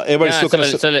 Everybody's still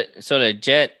so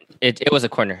Legit. It was a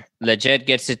corner. Legit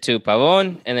gets it to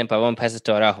Pavon, and then Pavon passes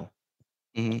to Araujo.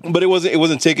 Mm-hmm. But it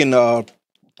wasn't taken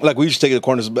like we used to take the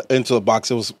corners into the box.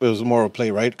 It was more of a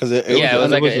play, right? Because it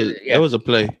was a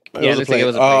play.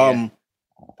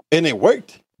 And it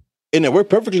worked. And it worked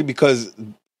perfectly because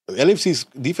LAFC's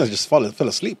defense just fell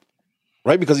asleep,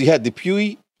 right? Because you had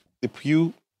Depew,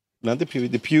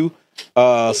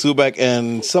 Subak,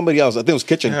 and somebody else. I think it was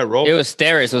Kitchen. Yeah, it was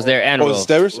Steris was there and Rolf.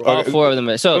 Steris? All four of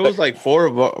them. So it was like four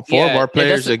of our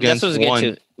players against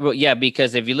one. Well, yeah,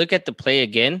 because if you look at the play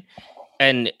again,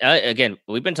 and again,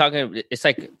 we've been talking. It's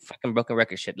like fucking broken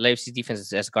record shit. LAFC's defense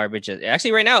is as garbage.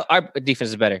 Actually, right now our defense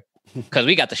is better because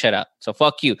we got the shutout. So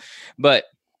fuck you. But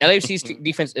LAFC's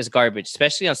defense is garbage,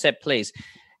 especially on set plays.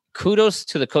 Kudos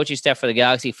to the coaching staff for the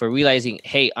Galaxy for realizing,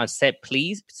 hey, on set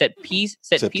pieces,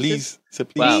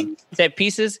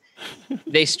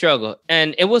 they struggle.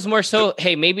 And it was more so,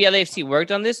 hey, maybe LAFC worked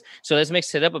on this, so let's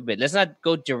mix it up a bit. Let's not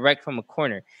go direct from a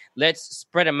corner. Let's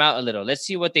spread them out a little. Let's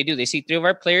see what they do. They see three of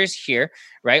our players here,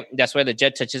 right? That's why the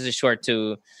Jet touches it short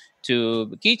to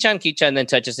Kichan then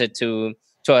touches it to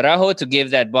Araujo to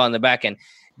give that ball in the back end.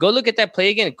 Go look at that play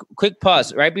again. Quick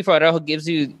pause. Right before Araujo gives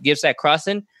that cross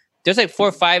in, there's like 4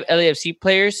 or 5 LAFC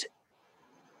players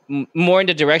more in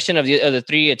the direction of the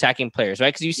 3 attacking players,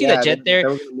 right? Because you see that Jet there. They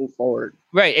were going to move forward.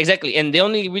 Right, exactly. And they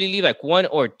only really leave like 1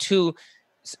 or 2,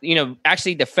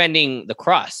 actually defending the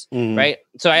cross, right?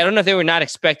 So I don't know if they were not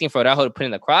expecting for Araujo to put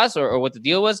in the cross or what the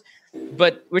deal was.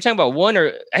 But we're talking about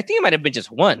I think it might have been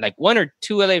just 1. Like 1 or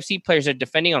 2 LAFC players are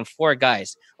defending on 4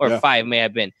 guys, or 5 may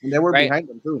have been. And they were behind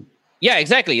them too. Yeah,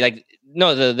 exactly. Like,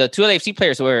 no, the 2 LAFC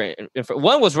players were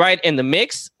one was right in the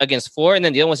mix against 4, and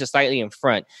then the other was just slightly in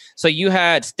front. So you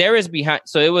had Steris behind.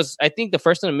 So it was, I think, the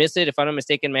first one to miss it, if I'm not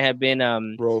mistaken, may have been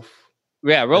Rolf.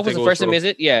 Yeah, Rolf was the first to miss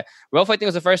it. Yeah, Rolf, I think,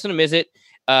 was the first one to miss it.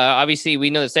 Obviously,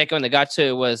 we know the second one that got to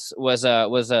it was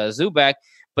Zubak,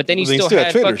 but then you still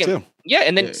had fucking too. Yeah,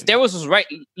 and then Steris was right.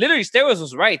 Literally, Steris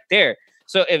was right there.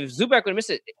 So if Zubak would have missed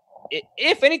it,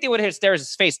 if anything, would have hit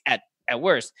Steris' face at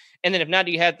worst. And then if not,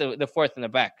 you had the fourth in the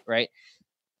back, right?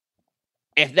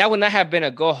 If that would not have been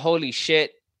a goal, holy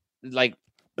shit! Like,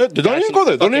 don't even go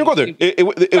there. Don't even go there. It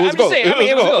was a goal.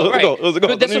 It was a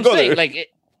goal. That's what I'm saying. Like,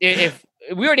 if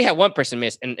we already had one person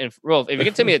miss, and Rolf, if you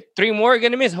can tell me that 3 more are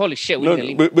gonna miss, holy shit,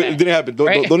 it didn't happen.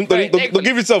 Don't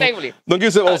give yourself. Don't give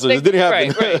yourself also. It didn't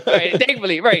happen. Right.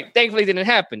 Thankfully, it didn't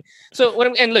happen. So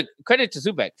and look, credit to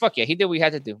Zubak. Fuck yeah, he did what he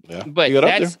had to do. Yeah. But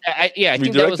that's I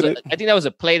think that was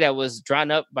a play that was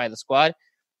drawn up by the squad.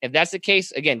 If that's the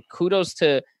case, again, kudos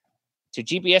to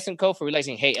GPS and co for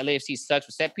realizing, hey, LAFC sucks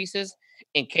with set pieces.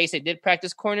 In case they did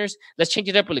practice corners, let's change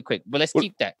it up really quick. But let's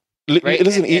keep that. Right?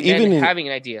 Listen, even having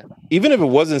an idea, even if it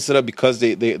wasn't set up because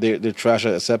they're trash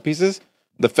at set pieces,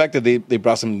 the fact that they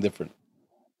brought something different,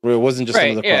 where it wasn't just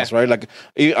another cross, right? Like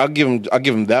I'll give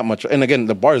them that much. And again,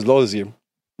 the bar is low this year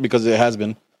because it has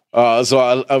been.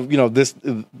 So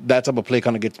that type of play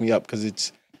kind of gets me up because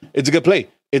it's a good play.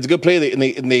 It's a good play,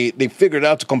 and they figured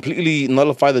out to completely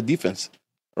nullify the defense,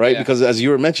 right? Yeah. Because as you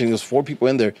were mentioning, there's 4 people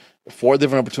in there, 4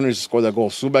 different opportunities to score that goal.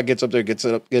 Subak gets up there, gets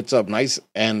up nice,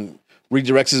 and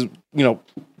redirects his,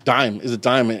 dime,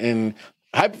 and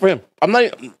happy for him. I'm not,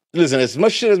 listen, as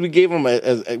much shit as we gave him,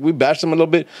 as we bashed him a little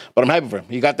bit, but I'm happy for him.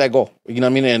 He got that goal. You know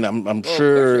what I mean? And I'm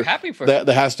sure happy for that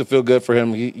has to feel good for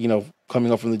him. He,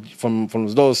 coming up from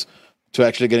los dos to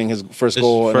actually getting his first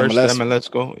goal in MLS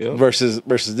goal, yeah. versus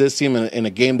this team in a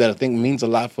game that I think means a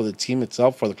lot for the team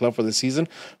itself, for the club, for the season.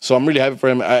 So I'm really happy for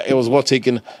him. It was well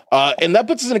taken. And that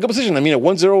puts us in a good position. I mean, at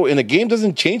 1-0 in a game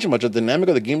doesn't change much. The dynamic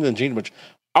of the game doesn't change much.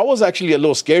 I was actually a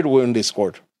little scared when they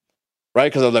scored,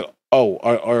 right? Because I was like,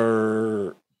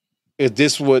 oh, is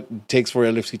this what it takes for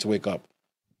LFC to wake up,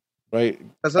 right?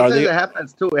 Sometimes it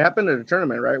happens too. It happened in the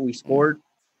tournament, right? We scored.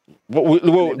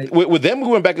 With them, we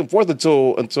went back and forth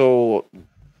until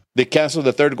they canceled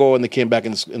the third goal and they came back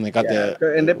and they got that.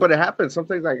 But it happens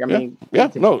sometimes. Like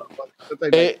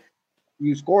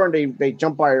you score and they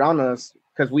jump right on us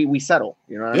because we settle.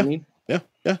 You know what I mean? Yeah.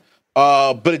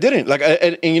 But it didn't. Like,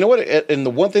 and you know what? And the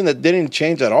one thing that didn't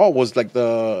change at all was like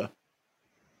the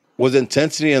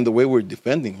intensity and the way we're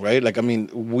defending. Right? Like, I mean,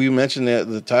 we mentioned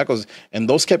the tackles, and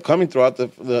those kept coming throughout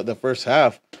the first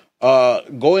half.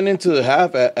 Going into the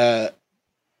half at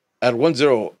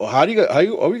 1-0, how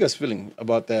are you guys feeling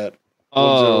about that? 1-0?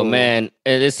 Oh man,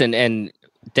 listen, and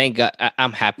thank God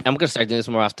I'm happy. I'm gonna start doing this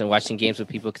more often, watching games with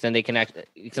people, because then they can actually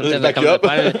sometimes like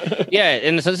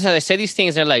and sometimes I say these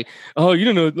things, they're like, "Oh, you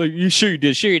don't know, like you sure you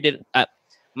did."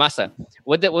 Masa,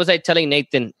 what was I telling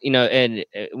Nathan?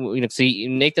 See,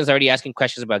 Nathan's already asking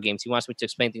questions about games. He wants me to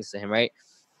explain things to him, right?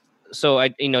 So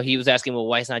he was asking, well,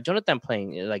 why is not Jonathan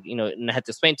playing? Like, and I had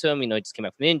to explain to him, he just came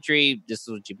back from an injury. This is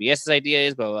what GBS's idea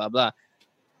is, blah, blah, blah.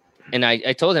 And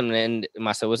I told him, and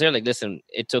Masa was there, like, listen,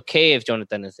 it's okay if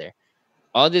Jonathan is there.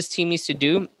 All this team needs to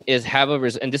do is have a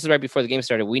result. And this is right before the game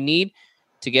started. We need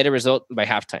to get a result by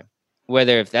halftime.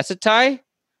 Whether if that's a tie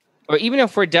or even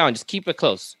if we're down, just keep it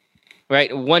close,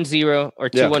 right? 1-0 or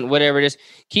 2-1, whatever it is.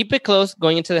 Keep it close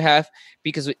going into the half,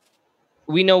 because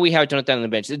we know we have Jonathan on the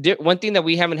bench. One thing that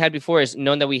we haven't had before is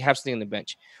known that we have something on the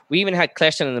bench. We even had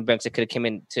Kljestan on the bench that could have come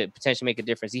in to potentially make a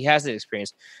difference. He has that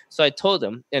experience. So I told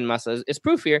him, and Masa, it's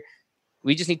proof here.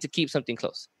 We just need to keep something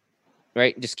close,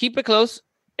 right? Just keep it close,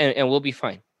 and we'll be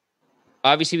fine.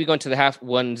 Obviously, we go into the half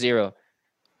 1-0.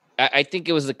 I think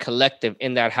it was the collective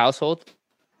in that household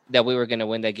that we were going to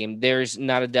win that game. There's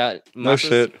not a doubt. No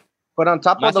shit. But on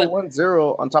top of the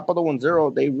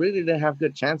 1-0, they really didn't have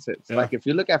good chances. Yeah. Like if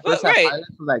you look at first half highlights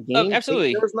of that game,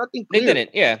 absolutely, there was nothing clear. They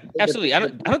didn't. Yeah, absolutely. I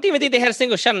don't even think they had a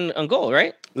single shot on goal.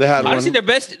 Right? They had honestly one.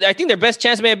 I think their best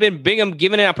chance may have been Bingham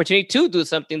given an opportunity to do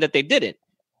something that they didn't.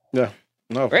 Yeah,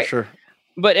 no, for sure.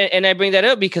 But and I bring that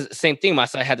up because same thing.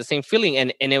 Masa had the same feeling,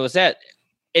 and it was that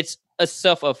it's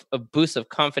a boost of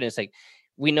confidence. Like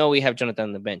we know we have Jonathan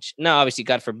on the bench. Now, obviously,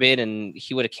 God forbid, and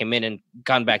he would have came in and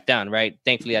gone back down, right?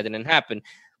 Thankfully, that didn't happen.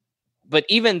 But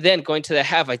even then, going to the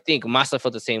half, I think Masa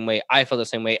felt the same way. I felt the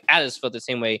same way. Alice felt the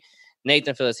same way.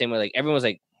 Nathan felt the same way. Like everyone was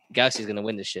like, Galaxy's going to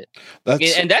win this shit.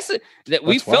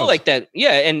 We felt like that.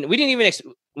 Yeah, and we didn't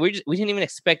even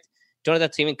expect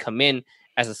Jonathan to even come in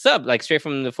as a sub, like straight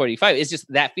from the 45. It's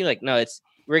just that feeling like, no,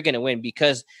 we're going to win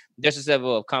because there's this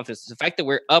level of confidence. The fact that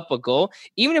we're up a goal,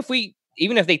 even if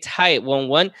they tie it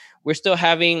 1-1, we're still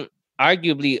having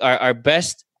arguably our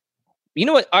best. You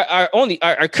know what?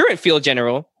 Our current field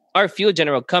general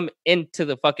come into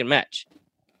the fucking match.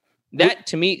 That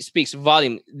to me speaks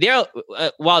volume.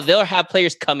 While they'll have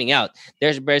players coming out,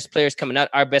 there's best players coming out.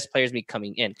 Our best players be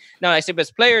coming in. Now, I say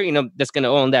best player, that's going to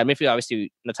own that midfield. Obviously, I'm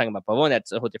not talking about Pavon.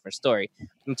 That's a whole different story.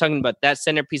 I'm talking about that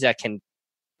centerpiece that can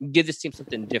give this team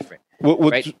something different.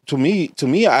 Right? To me,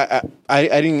 I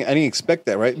didn't expect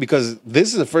that, right? Because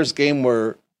this is the first game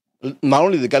where not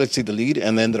only the Galaxy the lead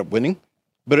and they ended up winning,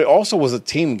 but it also was a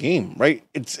team game, right?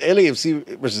 It's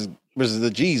LAFC versus the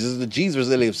G's. This is the G's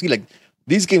versus LAFC. Like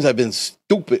these games have been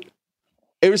stupid.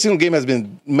 Every single game has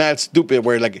been mad stupid.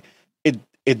 Where like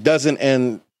it doesn't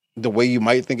end the way you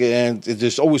might think it ends.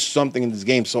 There's always something in this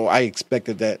game. So I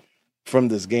expected that from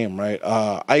this game, right?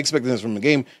 I expected this from the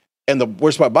game. And the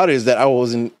worst part about it is that I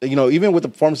wasn't, even with the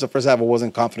performance of the first half, I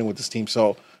wasn't confident with this team.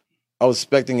 So I was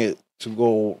expecting it to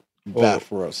go bad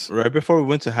for us. Right before we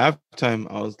went to halftime,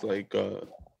 I was like,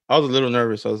 I was a little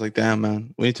nervous. I was like, damn,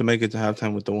 man, we need to make it to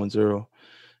halftime with the 1-0.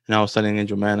 And I was telling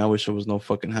Angel, man, I wish there was no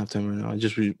fucking halftime right now. I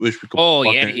just wish we could. Oh,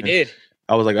 yeah, he did.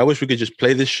 I was like, I wish we could just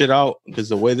play this shit out because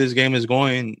the way this game is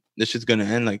going, this shit's going to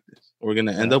end like this. We're going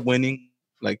to end up winning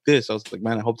like this. I was like,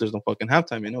 man, I hope there's no fucking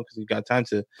halftime, because you got time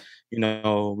to,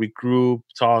 regroup,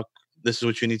 talk. This is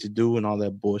what you need to do and all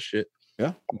that bullshit.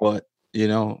 Yeah. But,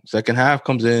 second half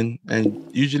comes in and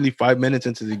usually 5 minutes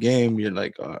into the game, you're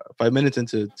like, 5 minutes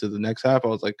into the next half, I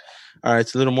was like, all right,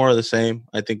 it's a little more of the same.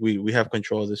 I think we have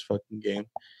control of this fucking game.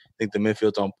 I think the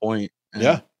midfield's on point.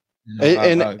 And,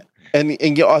 I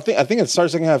think it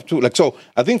starts second half too. Like, so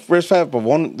I think first half of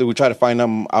one, we try to find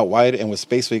them out wide and with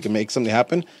space so you can make something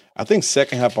happen. I think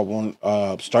second half of one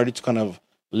started to kind of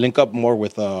link up more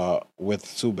with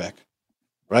Subek.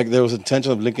 Right, there was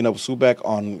intention of linking up with Subek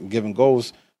on giving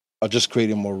goals, just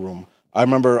creating more room. I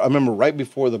remember right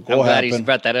before the goal happened. He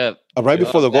brought that up. Right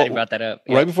before the goal, he brought that up.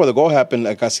 Yeah. Right before the goal happened,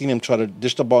 like I seen him try to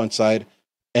dish the ball inside,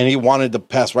 and he wanted to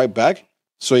pass right back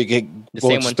so he could go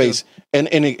into space. And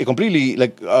it completely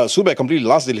Subek completely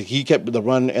lost it. Like, he kept the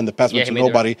run and the pass went to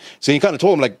nobody. So he kind of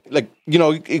told him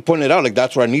he pointed it out like,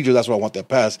 that's where I need you. That's where I want that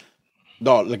pass.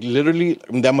 Dog, like literally,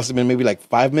 that must have been maybe like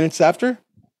 5 minutes after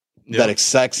that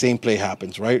exact same play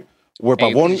happens, right? Where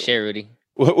Pavon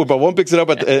picks it up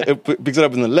picks it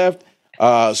up in the left.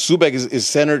 Subek is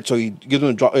centered, so he gives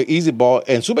him an easy ball,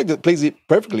 and Subek plays it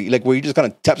perfectly, like where he just kind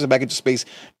of taps it back into space,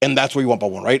 and that's where you want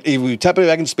Pavon, right? If you tap it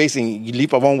back into space and you leave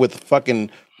Pavon with fucking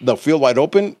the field wide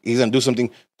open, he's gonna do something.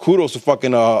 Kudos to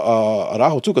fucking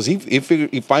Araujo too, because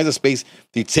he finds a space,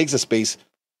 he takes a space.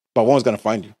 Pavon's gonna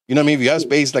find you. You know what I mean? If you have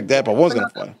space like that, Pavon's gonna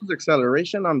find you.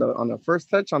 Acceleration on the first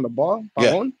touch on the ball,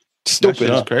 Pavon. Yeah. Stupid.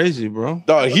 That's crazy, bro.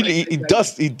 Dog, he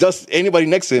does anybody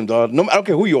next to him, dog. No, I don't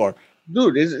care who you are.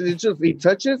 Dude, it's just he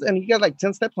touches and he got like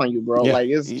 10 steps on you, bro. Yeah. Like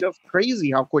it's just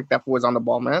crazy how quick that was on the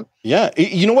ball, man. Yeah,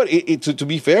 you know what? To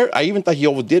be fair, I even thought he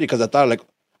overdid it because I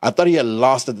thought he had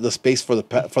lost the space for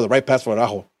the right pass for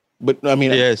Araujo. But I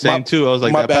mean, yeah, same too. I was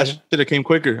like, that pass should have came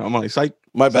quicker. I'm like, psych.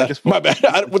 My bad.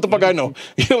 What the fuck I know?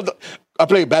 I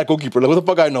play bad goalkeeper. Like, what the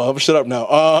fuck I know? I'm shut up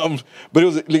now.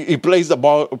 But he plays the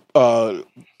ball to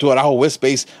Araujo with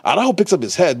space. Araujo picks up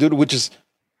his head, dude, which is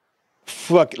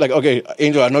fuck. Like, okay,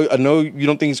 Angel, I know you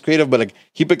don't think he's creative, but like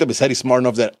he picked up his head. He's smart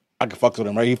enough that I can fuck with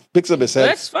him, right? He picks up his head.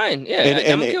 That's fine. Yeah,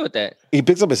 I'm okay with that. He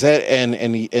picks up his head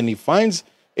and he finds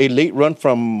a late run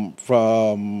from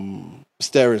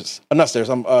Steres. Not Steres.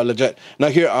 I'm Lletget. Now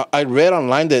here, I read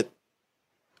online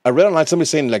somebody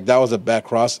saying like that was a bad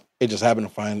cross. It just happened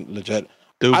to find Lletget.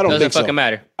 Dude, I don't think so. Fucking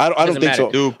matter. I don't think so.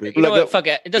 Stupid. You know what? Fuck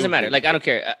it. It doesn't matter. Like I don't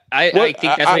care. I think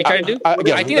that's what he tried to do. I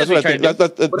think that's what he tried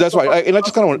to do. That's why. And I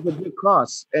just kind of want a good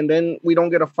cross, and then we don't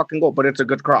get a fucking goal, but it's a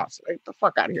good cross. Like the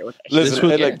fuck out of here with that.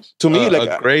 Listen, like to me,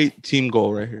 like a great team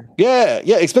goal right here. Yeah,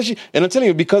 especially, and I'm telling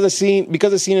you because I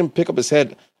seen him pick up his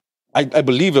head. I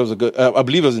believe it was a good. I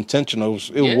believe it was intentional.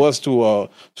 It was to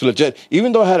Lletget,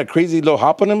 even though I had a crazy little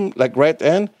hop on him, like right at the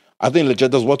end. I think Lletget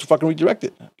does well to fucking redirect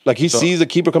it. Like he sees the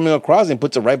keeper coming across and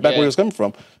puts it right back where he was coming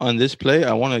from. On this play,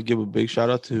 I want to give a big shout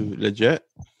out to Lletget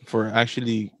for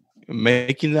actually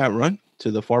making that run to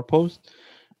the far post,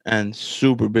 and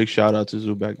super big shout out to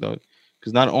Zubak, dog.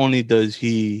 Because not only does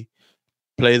he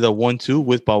play the 1-2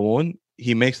 with Pavon,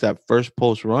 he makes that first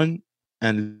post run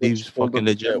and leaves fucking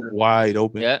Lletget wide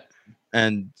open. Yeah.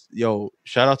 And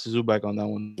shout out to Zubak on that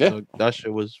one. Yeah, that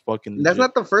shit was fucking legit. That's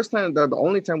not the first time. The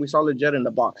only time we saw Lletget in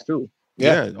the box too.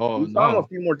 Yeah. Oh, we saw him a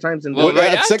few more times in. Well,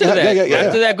 right after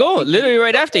that goal, literally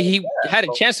right after he had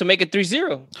a chance to make it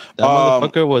 3-0. That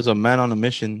motherfucker was a man on a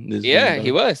mission.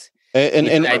 He was. And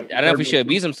I don't know if we should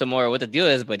abuse him some more or what the deal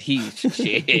is, but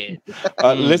shit.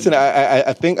 Listen,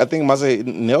 I think Maze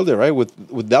nailed it right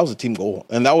with that was a team goal,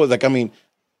 and that was like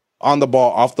on the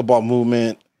ball, off the ball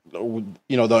movement.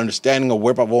 The understanding of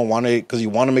where Pavon wanted it, because you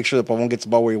want to make sure that Pavon gets the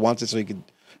ball where he wants it so he could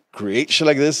create shit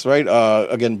like this, right?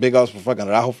 Again, big ups for fucking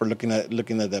Araujo for looking at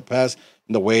that pass,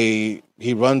 the way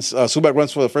he runs. Zubak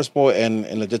runs for the first ball and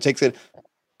Lletget takes it.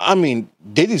 I mean,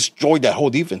 they destroyed that whole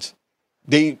defense.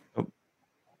 They,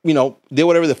 did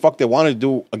whatever the fuck they wanted to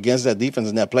do against that defense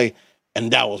in that play,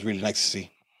 and that was really nice to see.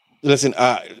 Listen,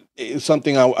 it's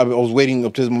something I was waiting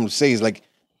up to this moment to say is like,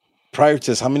 prior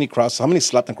to this, how many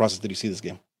Zlatan crosses did you see this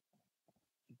game?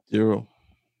 0.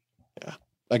 Yeah.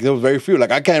 Like there was very few.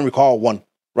 Like I can't recall one.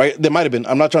 Right? There might have been.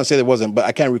 I'm not trying to say there wasn't, but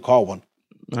I can't recall one.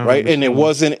 Right? And it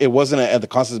wasn't at the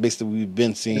constant base that we've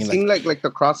been seeing. It seemed like the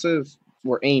crosses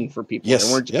were aimed for people. Yes.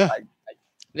 They weren't just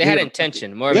they had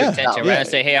intention, more of intention. Rather than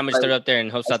say, hey, I'm gonna start up there and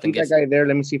hope something gets that guy there.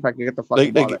 Let me see if I can get the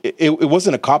fucking ball. It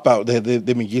wasn't a cop out that they've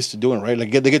been used to doing, right?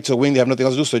 Like they get to a wing, they have nothing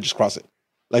else to do, so they just cross it.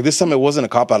 Like this time it wasn't a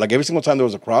cop out. Like every single time there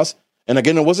was a cross. And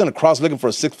again, it wasn't a cross looking for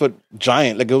a 6-foot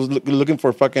giant. Like it was looking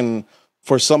for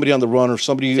somebody on the run or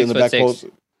somebody in the back post.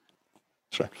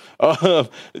 Sure.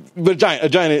 But a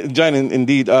giant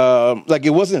indeed. Like it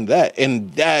wasn't that.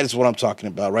 And that is what I'm talking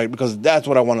about, right? Because that's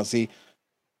what I want to see.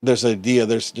 There's an idea.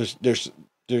 There's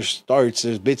starts.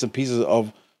 There's bits and pieces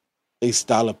of a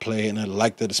style of play. And I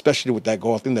like that, especially with that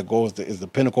goal. I think that goal is the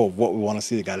pinnacle of what we want to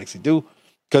see the Galaxy do.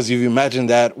 Because if you imagine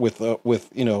that with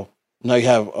now you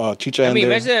have Chicha. I mean,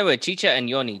 imagine that with Chicha and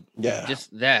Yoni. Yeah,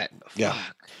 just that. Yeah,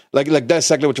 fuck. Like that's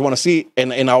exactly what you want to see,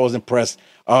 and I was impressed.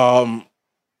 And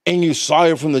you saw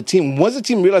it from the team. Once the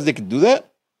team realized they could do that,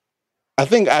 I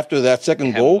think after that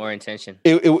second goal, more intention.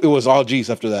 It was all G's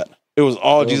after that. It was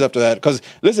all G's after that. Because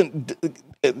listen,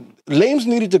 Lames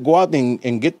needed to go out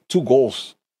and get 2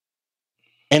 goals,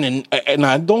 and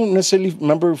I don't necessarily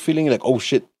remember feeling like oh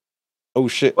shit.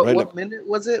 But right? What minute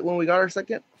was it when we got our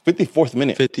second? 54th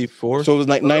minute. 54. So it was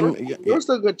like 9. It was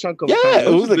a good chunk of time. Yeah,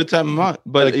 it was a good time. But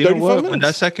like you know what? When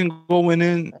that second goal went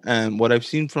in, and what I've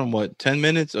seen from 10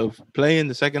 minutes of play in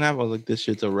the second half, I was like, this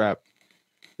shit's a wrap.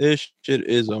 This shit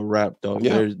is a wrap, dog.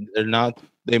 Yeah. They're not.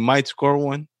 They might score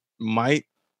one,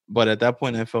 but at that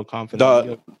point, I felt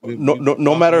confident.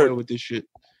 No matter with this shit.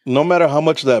 No matter how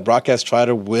much that broadcast tried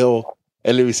to will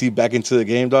LAFC back into the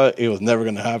game, dog, it was never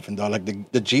gonna happen, dog.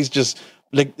 Like the G's just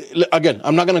like again.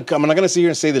 I'm not gonna sit here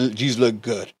and say the G's look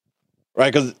good,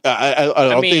 right? Because I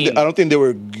don't think they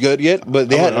were good yet, but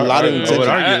they had a lot of intention.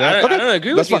 I don't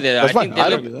agree with you there. I think they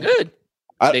look good.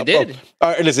 They did.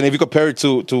 All right, listen. If you compare it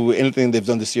to anything they've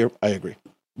done this year, I agree.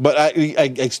 But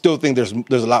I still think there's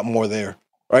a lot more there,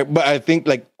 right? But I think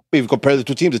like if you compare the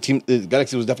two teams, the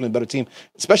Galaxy was definitely a better team,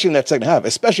 especially in that second half,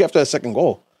 especially after that second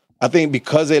goal. I think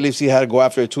because the LAFC had to go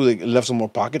after it too, they left some more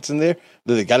pockets in there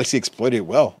that the Galaxy exploited it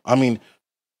well. I mean,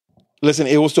 listen,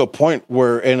 it was to a point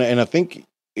where, and I think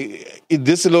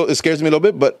it scares me a little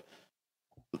bit, but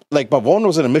like Pavon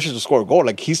was in a mission to score a goal.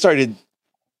 Like he started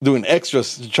doing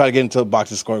extras to try to get into the box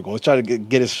to score a goal. Try to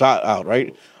get his shot out,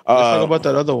 right? Let's talk about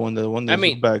that other one, the one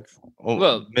that back.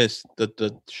 Missed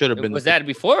that should have been. Was that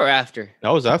before or after? That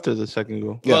was after the second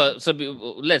goal. Yeah. Well, so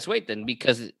let's wait then,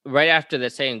 because right after the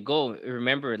second goal,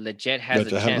 remember, Lletget has a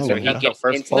chance where he gets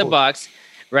into the box.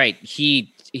 Right,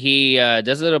 he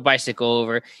does a little bicycle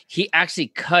over. He actually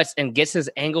cuts and gets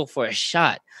his angle for a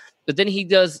shot, but then he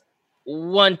does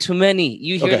one too many.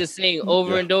 You hear the saying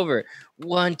over and over,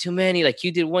 one too many. Like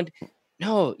you did one.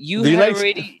 No, you had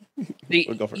already.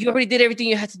 You already did everything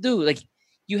you had to do. Like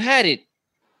you had it.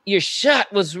 Your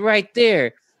shot was right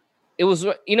there. It was.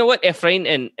 You know what, Efrain,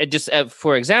 and just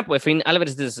for example, Efrain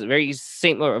Alvarez did this very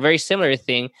similar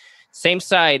thing, same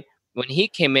side when he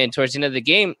came in towards the end of the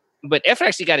game. But Efrain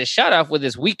actually got his shot off with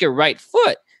his weaker right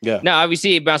foot. Yeah. Now,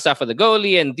 obviously, it bounced off of the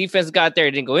goalie, and defense got there.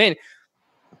 It didn't go in.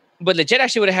 But Lletget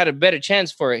actually would have had a better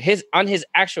chance for his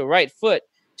actual right foot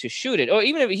to shoot it. Or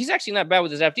even if he's actually not bad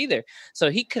with his left either.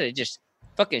 So he could have just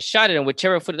fucking shot it on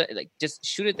whichever foot, like just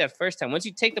shoot it that first time. Once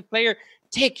you take the player,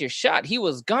 take your shot. He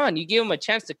was gone. You gave him a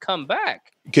chance to come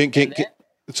back.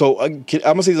 So I'm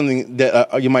gonna say something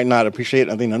that you might not appreciate.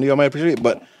 I think none of y'all might appreciate it,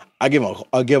 but I'll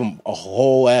give him a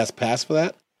whole ass pass for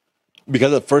that.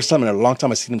 Because the first time in a long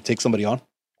time I seen him take somebody on.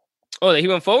 Oh, he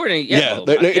went forward and he had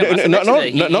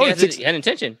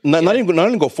intention. Not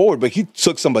even go forward, but he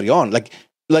took somebody on, like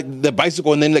the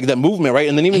bicycle, and then like that movement, right?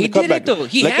 And then even he the cutback. Did it though.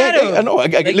 He like, had him. I know.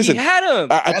 Listen, he had him.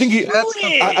 I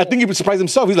think he surprised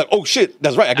himself. He's like, "Oh shit,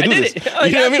 that's right. I can do this." Oh,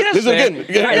 you know what I mean? Listen again.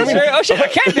 Oh shit, I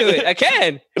can do it. I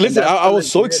can. Listen, I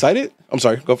was so excited. I'm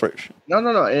sorry. Go for it.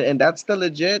 No, and that's the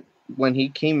legit. When he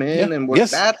came in and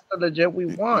that's the Lletget we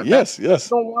want. Yes. We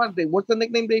don't want what's the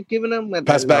nickname they've given him?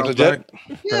 Pass back Lletget.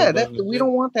 Yeah, we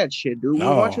don't want that shit, dude. No.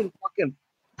 We want you to fucking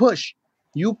push.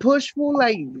 You push, fool,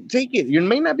 like take it. You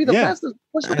may not be the fastest.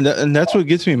 And that's what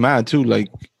gets me mad too. Like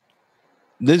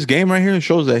this game right here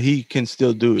shows that he can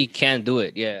still do it. He can do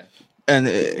it, yeah. And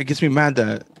it gets me mad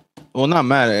that, well, not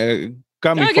mad. It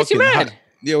got me fucking mad.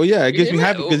 Yeah, well, yeah, it gets me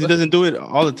happy because he doesn't do it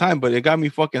all the time. But it got me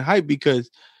fucking hyped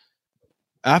because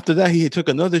after that, he took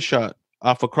another shot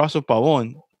off across of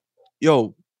Pavon.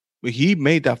 Yo, he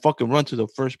made that fucking run to the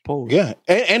first post. Yeah,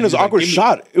 and it was an awkward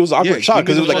shot. It was an awkward shot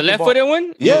because it was like a left-footed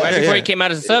one. Yeah, right before he came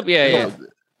out as a sub. Yeah.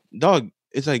 Dog,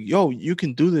 it's like, yo, you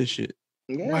can do this shit.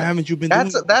 Yeah. Why haven't you been doing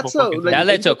it? That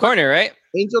led to a corner, right?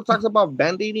 Angel talks about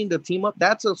band-aiding the team up.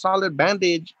 That's a solid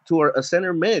bandage to a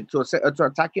center mid, to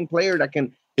attacking player that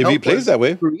can. If he plays that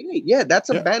way, yeah, that's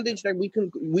a bandage that we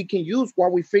can use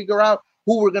while we figure out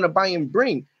who we're gonna buy and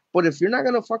bring. But if you're not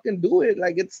gonna fucking do it,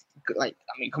 like it's like,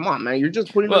 I mean, come on, man, you're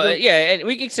just putting. Well, yeah, and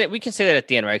we can say that at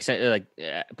the end, right? Like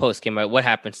post game, right? What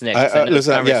happens next?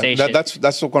 Listen,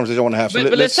 that's the conversation I want to have.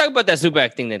 But let's talk about that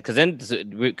Zubak thing then, because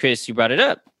then Chris, you brought it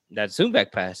up. That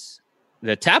Zubak pass,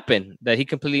 the tap in that he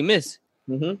completely missed.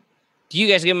 Mm-hmm. Do you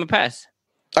guys give him a pass?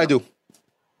 I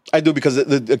do because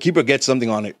the keeper gets something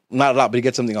on it. Not a lot, but he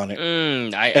gets something on it.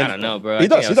 I don't know, bro. He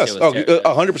does.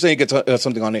 100% he gets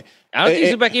something on it. I don't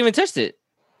think Zubak even touched it.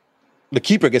 The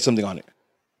keeper gets something on it.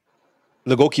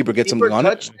 The goalkeeper gets something on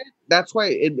it. That's why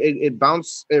it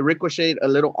bounced, it ricocheted a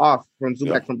little off from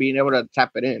Zubak from being able to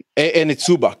tap it in. And it's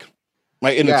Zubak,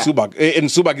 right? And it's Zubak. And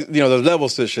Zubak, the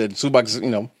levels to shit. Zubak's,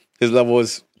 his level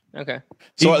is okay.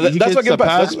 So he that's what gets the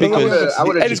pass because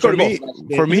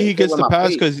for me he gets the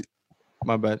pass because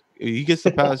my bad. He gets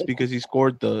the pass because he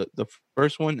scored the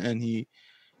first one and he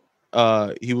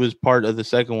was part of the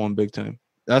second one big time.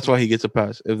 That's why he gets a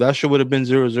pass. If that shit would have been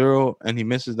 0-0 and he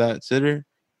misses that sitter,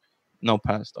 no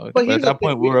pass, dog. But at that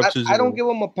point, we're up to 0. I don't give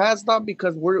him a pass, dog,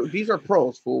 because these are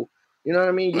pros, fool. You know what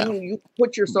I mean? You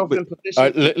put yourself in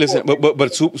position. Listen, but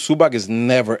Zubak is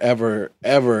never, ever,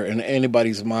 ever in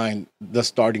anybody's mind the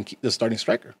starting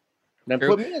striker. Then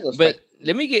put me as a striker. But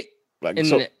let me get.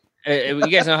 You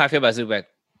guys know how I feel about Zubak,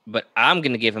 but I'm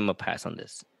gonna give him a pass on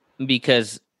this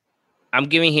because I'm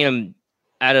giving him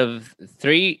out of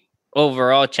 3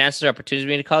 overall chances or opportunities,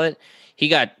 we need to call it. He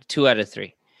got 2 out of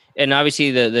 3, and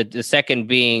obviously the second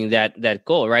being that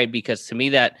goal, right? Because to me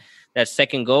that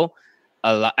second goal.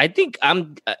 I think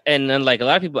and unlike a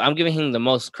lot of people, I'm giving him the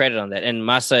most credit on that. And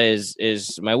Massa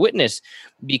is my witness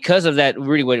because of that.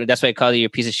 Really, that's why I call you a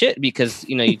piece of shit because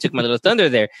you took my little thunder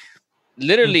there.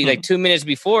 Literally, like 2 minutes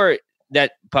before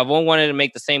that, Pavon wanted to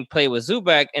make the same play with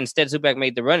Zubak. Instead, Zubak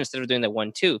made the run instead of doing the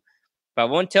 1-2.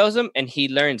 Pavon tells him, and he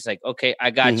learns like, okay,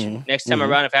 I got you. Next time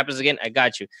around, if it happens again, I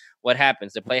got you. What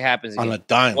happens? The play happens again. On a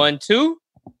dime. 1-2,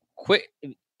 quick,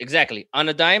 exactly on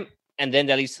a dime, and then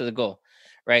that leads to the goal,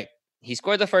 right? He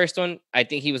scored the first one. I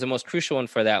think he was the most crucial one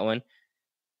for that one.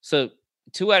 So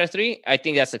 2 out of 3, I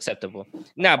think that's acceptable.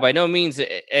 Now, by no means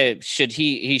should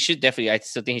he should definitely. I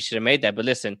still think he should have made that. But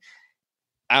listen,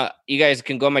 you guys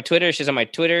can go on my Twitter. She's on my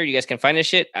Twitter. You guys can find this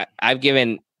shit. I've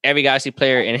given every Galaxy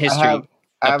player in history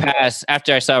a pass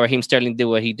after I saw Raheem Sterling do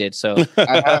what he did. So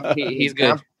he's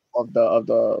good. Of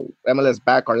the MLS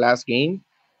back our last game,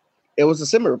 it was a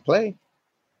similar play.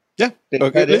 Yeah.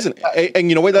 Okay. Listen, and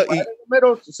you know what? In the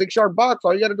middle, 6-yard box.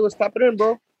 All you got to do is tap it in,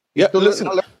 bro. Yeah. Listen.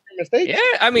 Yeah,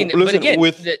 I mean, but again,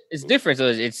 it's different. So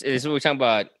it's what we're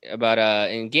talking about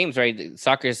in games, right?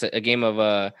 Soccer is a game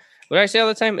of what I say all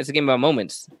the time, it's a game about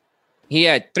moments. He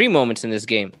had 3 moments in this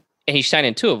game, and he shined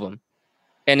in 2 of them.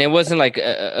 And it wasn't like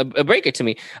a breaker to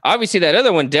me. Obviously, that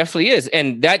other one definitely is.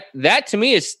 And that to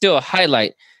me is still a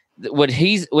highlight. What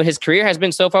his career has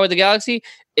been so far with the Galaxy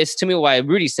is to me why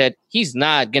Rudy said he's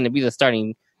not going to be the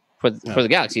starting for the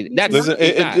Galaxy. That's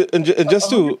and just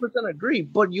to 100% agree,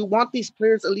 but you want these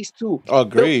players at least to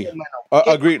agree.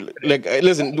 Agree. Like,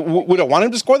 listen, would I want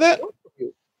him to score that?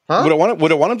 Huh? Would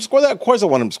I want him to score that? Of course I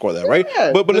want him to score that, right?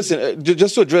 Yeah, but listen,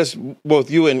 just to address both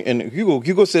you and Hugo.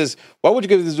 Hugo says, why would you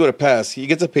give this dude a pass? He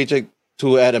gets a paycheck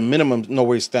to, at a minimum, know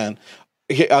where he stand.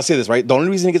 I'll say this, right? The only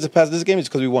reason he gets a pass this game is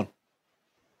because we won.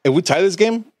 If we tie this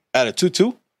game at a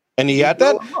 2-2, and he had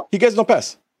that, he gets no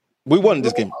pass. We won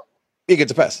this game. He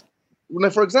gets a pass.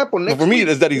 Like, for example, for me,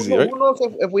 it's that easy, right? Who knows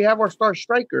if we have our star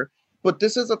striker? But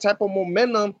this is a type of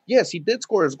momentum. Yes, he did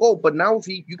score his goal, but now if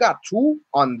you got 2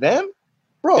 on them,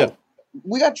 bro,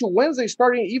 we got you Wednesday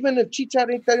starting. Even if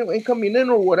Chichat ain't coming in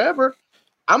or whatever,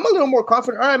 I'm a little more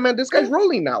confident. All right, man, this guy's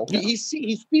rolling now. He's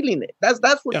feeling it. That's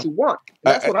what you want.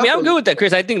 That's what I'm good with that,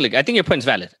 Chris. I think your point is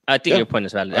valid. I think your point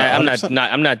is valid.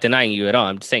 I'm not denying you at all.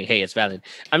 I'm just saying, hey, it's valid.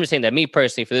 I'm just saying that me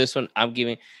personally for this one, I'm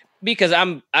giving because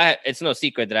it's no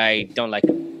secret that I don't like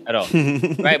him at all,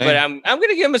 right? But I'm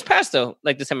gonna give him his pass though.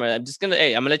 Like this time, I'm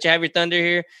gonna let you have your thunder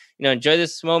here. Enjoy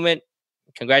this moment.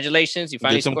 Congratulations, you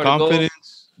finally scored a goal.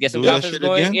 Get some confidence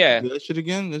going. Again. Yeah, do that shit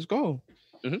again. Let's go.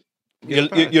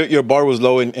 Mm-hmm. Your bar was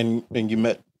low, and you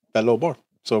met that low bar.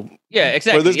 So yeah,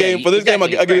 exactly. For this game, I'll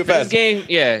give you a pass. For this game,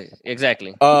 yeah,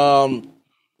 exactly.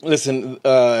 Listen,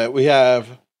 we have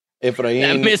Efrain.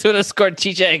 I miss would have scored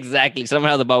Chicha exactly.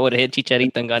 Somehow the ball would have hit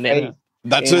Chicharito and gone in.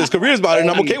 That's his career's about it,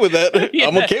 and I'm okay with that. Yeah.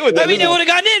 I'm okay with that. I mean, it would have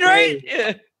gone in, right?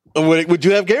 Yeah. Would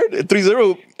you have Garrett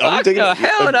 3-0?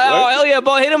 Hell no! Hell yeah!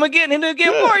 Ball hit him again. 4-0.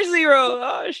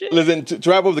 Oh shit! Listen, to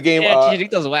wrap up the game,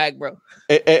 Chicharito's whack, bro.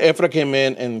 Efra came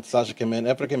in and Sasha came in.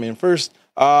 Efra came in first.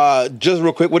 Just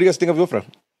real quick, what do you guys think of Efra?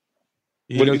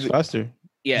 He looks faster.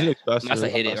 Yeah, he looks faster. Must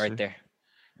have hit it right there.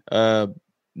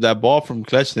 That ball from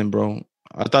Klechton, bro.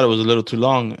 I thought it was a little too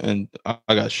long, and I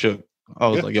got shook. I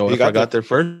was like, yo, if I got there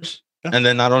first, and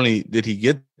then not only did he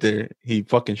get there, he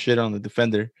fucking shit on the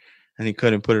defender. And he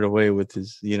couldn't put it away with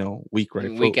his, weak right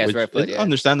foot. Weak ass right foot. It's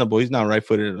understandable. He's not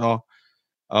right-footed at all.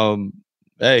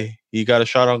 Hey, he got a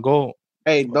shot on goal.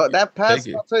 Hey, that pass.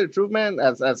 I'll tell you the truth, man.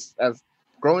 As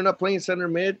growing up playing center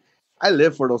mid, I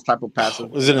live for those type of passes.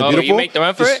 Isn't it beautiful? You make the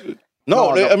run for it?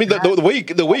 No, I mean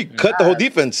the way he cut the whole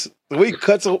defense, the way he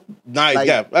cuts, nice. Like,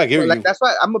 yeah, I hear you. That's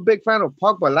why I'm a big fan of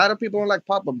Pogba. A lot of people don't like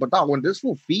Pogba, but dog, when this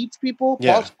fool feeds people,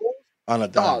 false goals, on a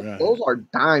dime, those are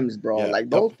dimes, bro. Yeah,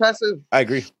 like those passes. I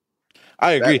agree.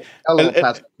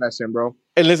 Passing, bro.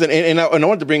 And listen, and I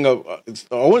wanted to bring up,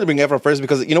 Efra first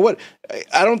because you know what?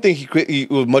 I don't think he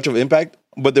was much of an impact,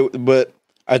 but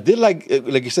I did like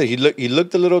you said, he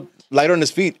looked a little lighter on his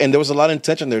feet, and there was a lot of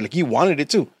intention there. Like he wanted it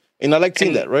too, and I like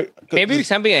seeing that, right? Maybe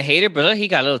because I'm being a hater, but he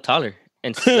got a little taller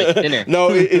and thinner. No,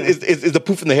 it's the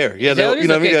poof in the hair. Yeah, you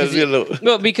know what I mean.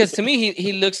 No, because to me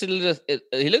he looks a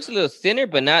little thinner,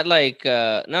 but not like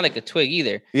a twig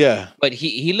either. Yeah, but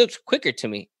he looks quicker to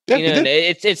me. Yeah, and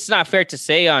it's not fair to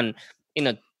say on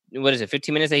what is it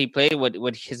 15 minutes that he played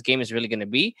what his game is really going to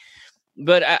be,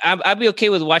 but I'd be okay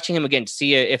with watching him again to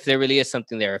see if there really is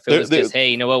something there. If it was just hey,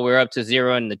 you know what, we're up to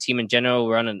 0 and the team in general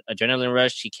we're on an adrenaline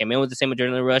rush. He came in with the same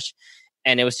adrenaline rush,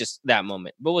 and it was just that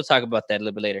moment. But we'll talk about that a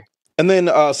little bit later. And then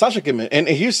Sasha came in, and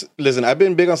listen, I've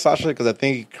been big on Sasha because I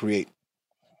think he create,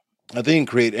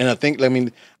 and I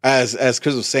think as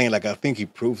Chris was saying, like I think he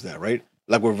proves that, right?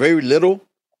 Like we're very little.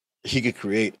 He could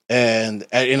create, and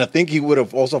I think he would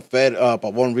have also fed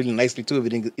Pavon really nicely too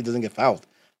if he doesn't get fouled.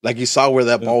 Like you saw where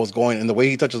that ball was going, and the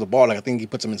way he touches the ball, like I think he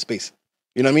puts him in space.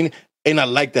 You know what I mean? And I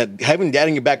like that having Dad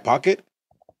in your back pocket,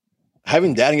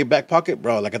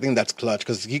 bro. Like I think that's clutch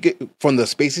because he get from the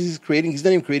spaces he's creating. He's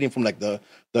not even creating from like the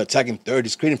attacking third.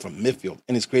 He's creating from midfield,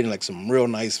 and he's creating like some real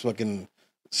nice fucking.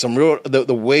 The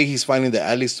way he's finding the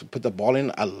alleys to put the ball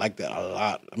in. I like that a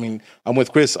lot. I mean, I'm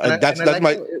with Chris. That's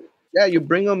my. Yeah, you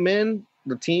bring them in.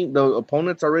 The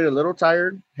opponent's already a little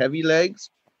tired, heavy legs,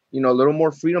 a little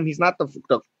more freedom. He's not the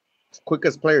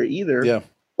quickest player either. Yeah.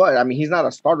 But, I mean, he's not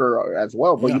a starter as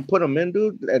well. But you put him in,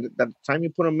 dude, at the time you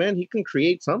put him in, he can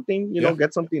create something,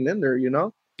 get something in there,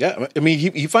 Yeah, I mean,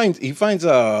 he finds we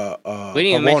didn't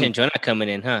even mention Jonah coming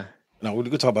in, huh? No, we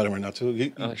could talk about him right now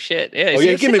too. Oh shit! Yeah.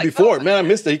 He came in before. Man, I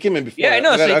missed it. He came in before. Yeah, I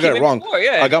know. I got it wrong. Before,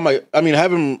 yeah.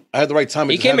 I had the right time.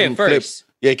 He came in first.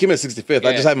 Yeah, he came in 65th. Yeah.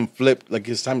 I just haven't flipped. Like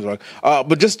his time's wrong.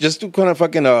 But just to kind of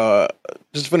fucking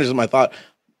just finish with my thought.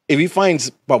 If he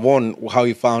finds Pavon how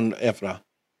he found Efra,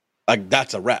 like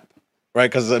that's a wrap, right?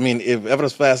 Because I mean, if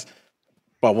Efra's fast,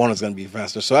 Pavon is going to be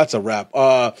faster. So that's a wrap.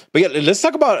 But yeah, let's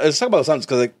talk about the Santos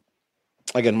because like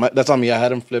again, that's on me. I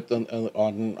had him flipped on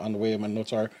the way my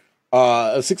notes are.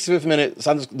 65th minute,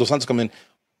 Dos Santos come in.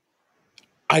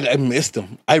 I missed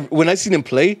him. When I seen him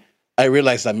play, I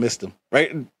realized I missed him.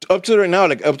 Right up to right now,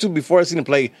 like up to before I seen him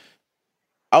play,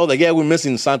 I was like, yeah, we're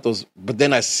missing Santos. But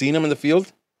then I seen him in the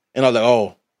field, and I was like,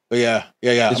 oh. But yeah.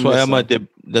 This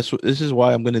is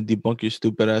why I'm gonna debunk your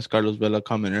stupid ass Carlos Vela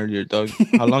comment earlier, dog.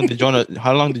 How long did Jonah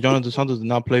Dos Santos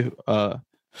not play before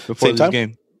same this time?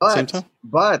 game? Same time.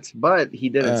 But he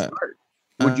didn't start.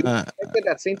 Would you expect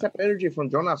that same type of energy from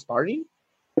Jonah starting?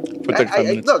 For 35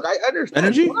 minutes. Look, I understand.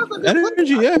 Energy,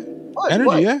 yeah.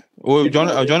 Well,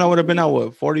 Jonah would have been at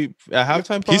what 40 at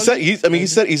halftime. Probably? He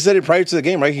said it prior to the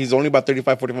game, right? He's only about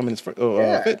 35-45 minutes fit.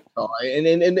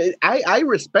 And I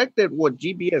respected what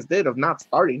GBS did of not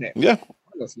starting it. Yeah,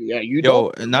 honestly, yeah.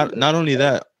 Not only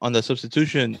that, on the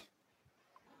substitution,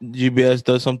 GBS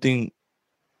does something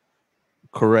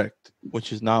correct,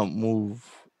 which is now move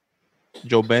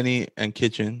Joe Benny and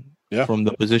Kitchen from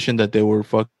the position that they were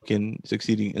fucking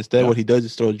succeeding. Instead, what he does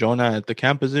is throw Jonah at the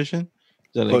cam position.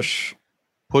 So like,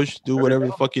 push, do whatever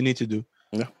the fuck you need to do.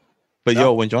 Yeah.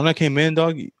 But when Jonah came in,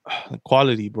 dog,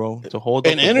 quality, bro, to hold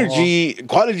up and energy,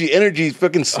 energy,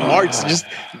 fucking smarts. Just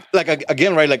like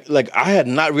again, right? Like I had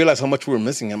not realized how much we were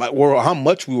missing him, or how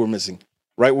much we were missing,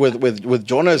 right? With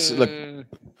Jonah's you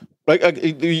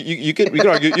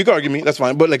can argue me, that's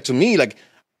fine. But like to me, like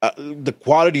the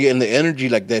quality and the energy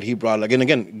like that he brought, like, and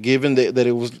again, given that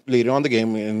it was later on in the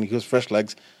game and he was fresh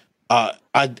legs, and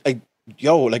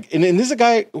this is a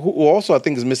guy who also I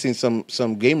think is missing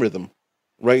some game rhythm.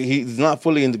 Right, he's not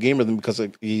fully in the game rhythm because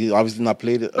he obviously not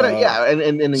played it. But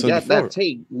and that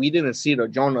take we didn't see the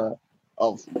Jonah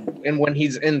and when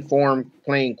he's in form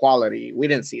playing quality, we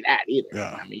didn't see that either.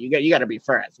 Yeah. I mean, you got to be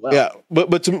fair as well. Yeah,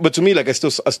 but to me, like I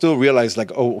still realized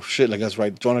like, oh shit, like that's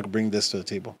right, Jonah could bring this to the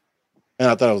table, and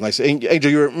I thought it was nice.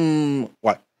 Angel, you're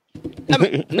what? I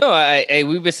mean, no,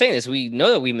 we've been saying this. We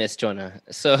know that we miss Jonah,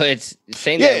 so it's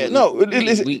saying that.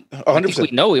 We 100%.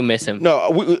 We know we miss him.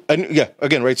 No,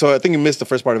 again, right. So I think you missed the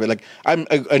first part of it. Like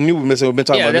I knew we missed him. We've been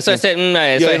talking about. That's what I said.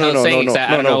 I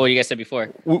don't know what you guys said before.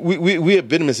 We have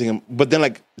been missing him, but then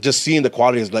like just seeing the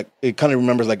qualities, like it kind of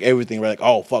remembers like everything. Right, like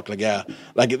oh fuck, like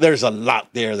like there's a lot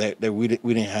there that we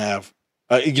didn't have.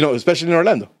 Especially in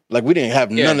Orlando, like we didn't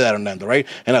have none of that in Orlando, right?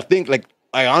 And I think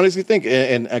I honestly think,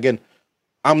 and again,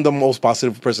 I'm the most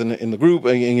positive person in the group,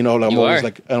 and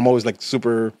I'm always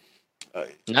super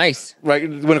nice, right?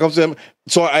 When it comes to him,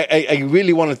 so I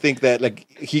really want to think that like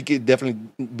he could definitely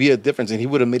be a difference, and he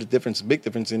would have made a big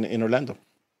difference in Orlando,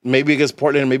 maybe against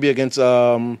Portland, maybe against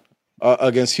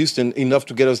Houston, enough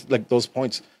to get us like those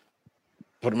points.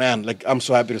 But man, like I'm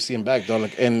so happy to see him back, though.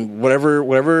 Like, and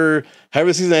however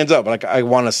the season ends up, like I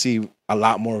want to see a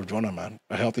lot more of Jonah, man.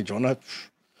 A healthy Jonah.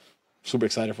 Super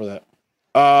excited for that.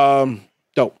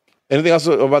 Dope. Anything else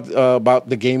about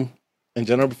the game in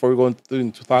general before we go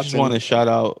into thoughts? I just want to shout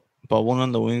out Pavon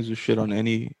on the wings who shit on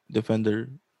any defenders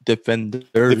in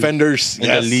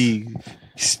the league.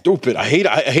 Stupid. I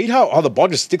hate how the ball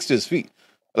just sticks to his feet.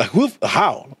 Like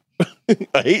how?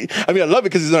 I love it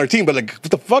because he's on our team, but like what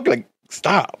the fuck? Like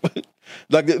stop.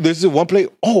 Like there's this one play.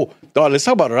 Oh, dog, let's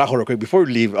talk about Araujo real quick before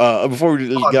we leave. Let's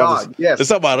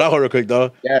talk about Araujo real quick,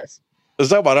 dog. Yes. Let's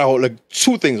talk about Araujo. Like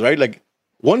two things, right? Like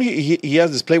one, he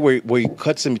has this play where he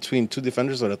cuts in between two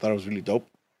defenders that I thought was really dope.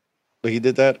 But he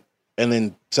did that. And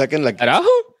then second, like Araujo?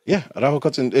 Yeah, Araujo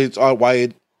cuts in. It's all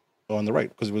wide on the right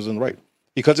because it was on the right.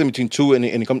 He cuts in between two and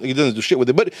he doesn't do shit with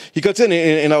it. But he cuts in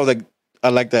and I was like, I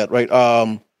like that, right?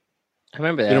 I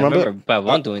remember that. I remember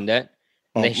Pavon doing that.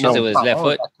 And he shoots it with his left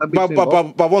foot.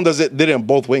 Pavon did it on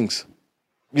both wings.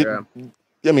 Yeah.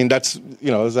 I mean, that's,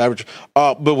 it's average.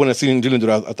 But when I seen Julian do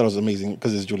that, I thought it was amazing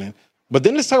because it's Julian. But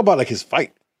then let's talk about like his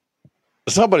fight.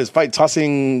 Let's talk about his fight,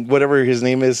 tossing whatever his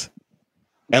name is,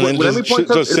 and then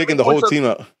just shaking the whole team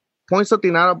up. Point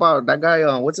something out about that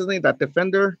guy. What's his name? That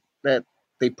defender that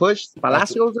they pushed.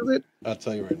 Palacios, is it? I'll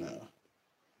tell you right now.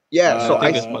 Yeah. So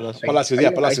Palacios. I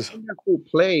seen that fool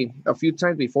play a few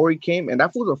times before he came, and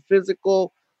that fool's a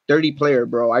physical, dirty player,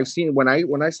 bro. I've seen when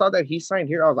I saw that he signed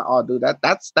here, I was like, oh, dude,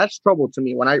 that's trouble to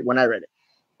me when I read it.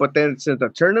 But then since the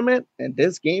tournament and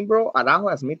this game, bro, Araujo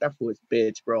has made that fool his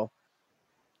bitch, bro.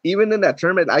 Even in that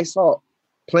tournament, I saw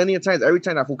plenty of times, every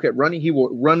time that fool kept running, he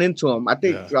would run into him. I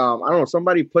think, I don't know,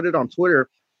 somebody put it on Twitter,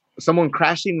 someone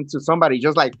crashing into somebody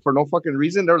just like for no fucking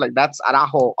reason. They're like, that's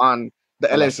Araujo on the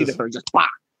LFC defender, just bah,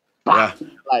 bah. Yeah.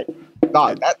 Like,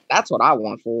 dog, that's what I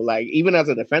want, fool. Like, even as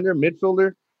a defender,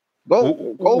 midfielder,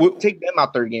 go take them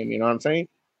out their game, you know what I'm saying?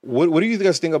 What do you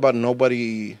guys think about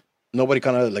nobody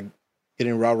kind of like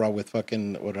hitting rah with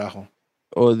fucking Araujo.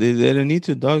 Oh, they didn't need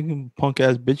to, dog. Punk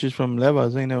ass bitches from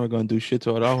Levas ain't never gonna do shit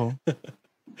to Araujo.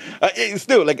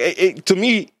 Still, like to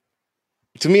me,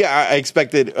 I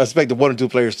expected one or two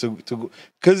players to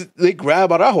because they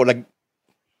grab Araujo, like,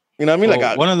 you know what I mean?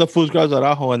 Like one of the fools grabs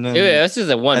Araujo, and then this is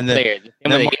a one player.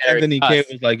 And then Anthony K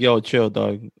was like, "Yo, chill,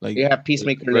 dog. Like, yeah,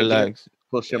 Peacemaker, relax,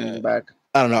 push him back."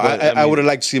 I don't know. I would have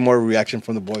liked to see more reaction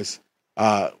from the boys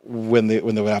when they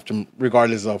went after him,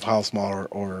 regardless of how small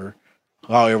or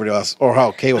how everybody else or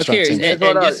how K was trying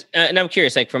to. And I'm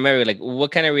curious, like from every, like,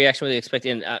 what kind of reaction were they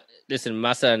expecting? Listen,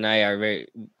 Masa and I are very.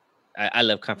 I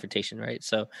love confrontation, right?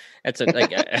 So that's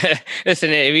like, listen,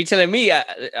 if you're telling me,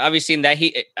 obviously in that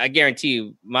heat, I guarantee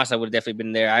you, Masa would have definitely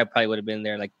been there. I probably would have been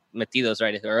there, like Metidos,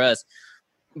 right, or us.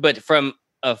 But from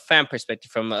a fan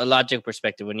perspective, from a logic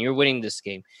perspective, when you're winning this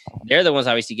game, they're the ones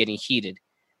obviously getting heated,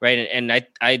 right? And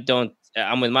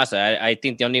I'm with Masa. I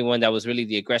think the only one that was really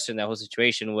the aggressor in that whole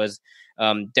situation was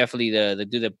definitely the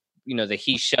dude that, the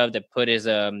he shoved that put his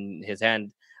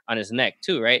hand on his neck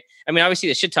too, right? I mean, obviously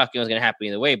the shit talking was gonna happen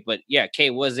either way, but yeah, K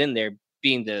was in there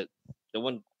being the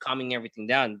one calming everything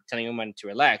down, telling everyone to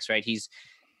relax, right?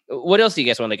 What else do you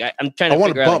guys want? Like, I'm trying to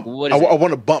figure out, like, what is I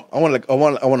want to bump. I want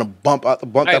to bump out the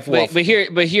bump right, that fool off.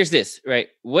 But here's this, right?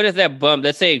 What if that bump?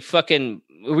 Let's say fucking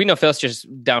we know Felster's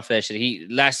down for that shit. He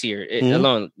last year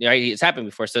alone, right? It's happened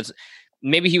before, so it's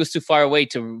maybe he was too far away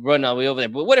to run all the way over there.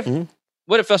 But what if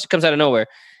Felster comes out of nowhere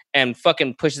and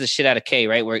fucking pushes the shit out of K,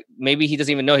 right? Where maybe he doesn't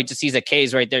even know, he just sees that K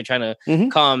is right there trying to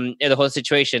calm the whole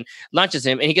situation, launches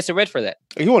him, and he gets a red for that.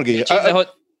 You want to get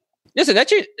listen, that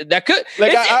could.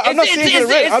 Like, I'm not saying get a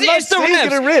red. I'm not saying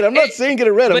get a red. I'm not saying get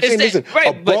a red. I'm saying listen,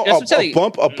 a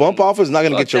bump off is not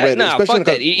going to get you red. No, fuck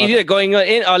that. You're either going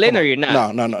all in or you're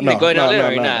not. No. Going all in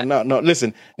or you're not. No.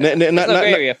 Listen,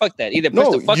 area. Fuck that. Either push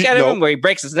the fuck out of him where he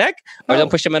breaks his neck, or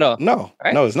don't push him at all. No,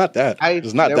 it's not that.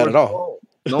 It's not that at all.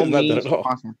 No means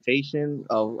confrontation.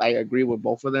 I agree with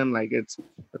both of them. Like, there's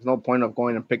no point of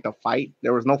going and pick a fight.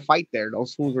 There was no fight there.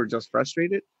 Those fools were just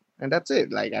frustrated, and that's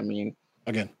it. Like, I mean,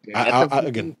 again,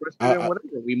 whatever.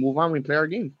 We move on. We play our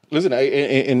game. Listen,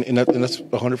 and that's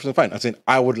 100% fine. I'm saying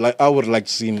I would like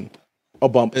to see a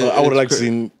bump. I would like to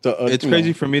see. It's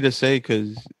crazy for me to say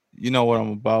because you know what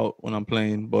I'm about when I'm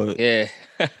playing, but yeah.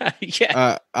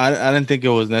 I didn't think it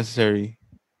was necessary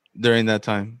during that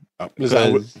time.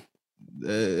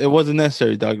 It wasn't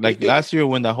necessary, dog. Like last year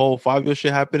when the whole Fabio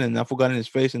shit happened and Nafo got in his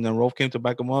face and then Rolf came to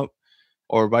back him up,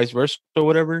 or vice versa or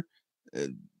whatever,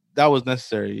 that was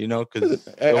necessary, because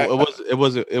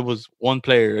it was one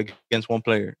player against one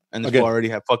player, and this already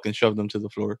had fucking shoved them to the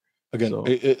floor. Again, so.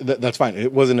 That's fine.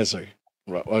 It wasn't necessary.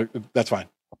 Right, that's fine.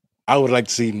 I would like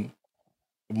to see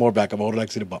more backup. I would like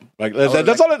to see the bump. Like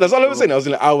that's all I was saying.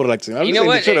 I would like to see it. You know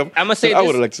what? I'm gonna say I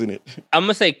would have liked to see it. I'm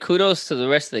gonna say kudos to the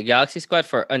rest of the Galaxy squad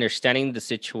for understanding the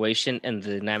situation and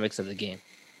the dynamics of the game.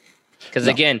 Because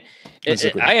again,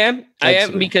 I am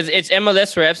because it's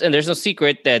MLS refs, and there's no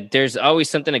secret that there's always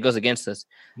something that goes against us.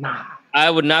 Nah,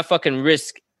 I would not fucking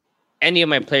risk any of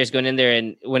my players going in there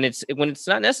and when it's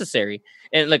not necessary.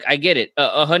 And look, I get it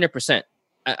 100%.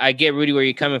 I get, Rudy, where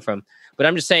you're coming from. But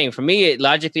I'm just saying, for me,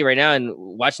 logically right now and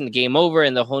watching the game over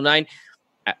and the whole nine,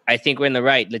 I think we're in the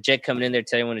right. Lejet coming in there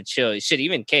telling everyone to chill. Shit,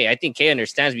 even K. I think K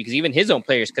understands because even his own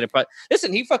players could have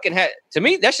listen, he fucking had, to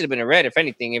me, that should have been a red, if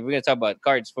anything, if we're going to talk about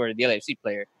cards for the LAFC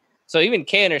player. So even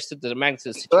K understood the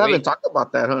magnitude of the situation. They haven't talked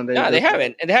about that, huh? No, they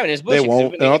haven't. And they haven't. It's bullshit. They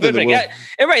won't.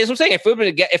 And right, that's what I'm saying.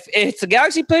 If it's a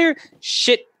Galaxy player,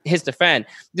 shit hits the fan.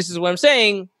 This is what I'm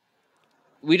saying.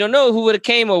 We don't know who would have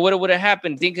came or what would have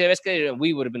happened. Think of escalated, and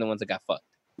we would have been the ones that got fucked.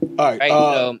 All right.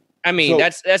 So, I mean,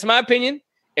 that's my opinion.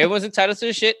 Everyone's entitled to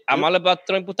the shit. I'm all about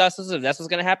throwing putazos. If that's what's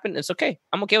gonna happen, it's okay.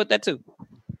 I'm okay with that too.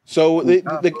 So,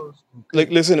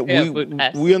 listen,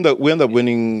 we end up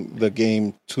winning the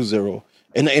game 2-0,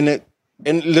 and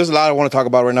there's a lot I want to talk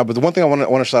about right now. But the one thing I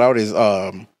want to shout out is,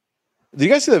 did you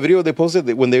guys see the video they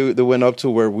posted when they went up to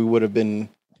where we would have been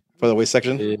for the away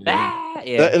section? Yeah.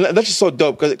 And that's just so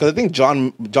dope because I think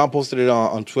John posted it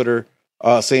on Twitter,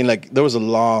 saying like there was a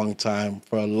long span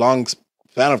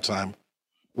of time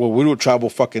where we would travel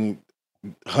fucking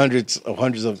hundreds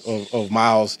of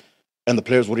miles, and the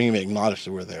players wouldn't even acknowledge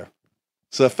that we're there.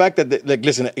 So the fact that, like,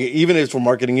 listen, even if it's for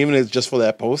marketing, even if it's just for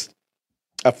that post,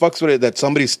 I fucks with it that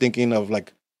somebody's thinking of,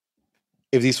 like,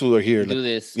 if these people are here, do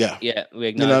this. Yeah, we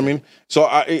acknowledge. You know what I mean? So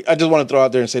I just want to throw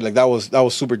out there and say, like, that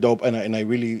was super dope, and I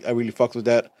really fucked with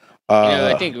that.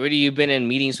 I think, Rudy, you've been in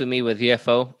meetings with me with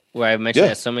VFO where I've mentioned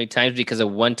that so many times because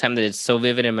of one time that it's so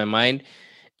vivid in my mind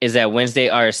is that Wednesday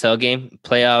RSL game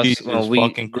playoffs. Jesus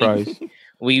fucking Christ.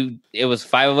 it was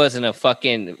 5 of us and a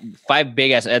fucking 5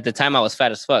 big ass. At the time, I was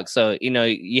fat as fuck. So,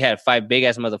 you had 5 big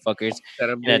ass motherfuckers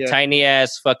and a tiny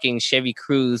ass fucking Chevy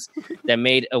Cruze that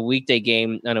made a weekday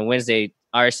game on a Wednesday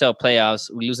RSL playoffs.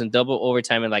 We losing double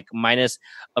overtime and like minus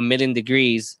a million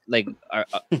degrees, like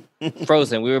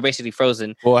frozen. We were basically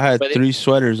frozen. Well, I had 3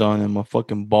 sweaters on and my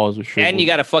fucking balls were shriveled. And you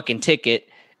got a fucking ticket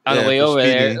on the way over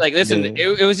there. Like, listen,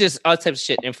 it was just all types of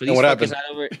shit. And for these fuckers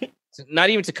not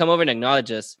even to come over and acknowledge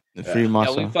us. The free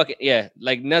muscle.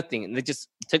 Like nothing. And they just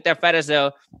took that fat as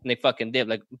L and they fucking did.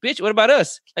 Like, bitch, what about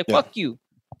us? Like, fuck you.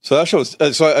 So that shows.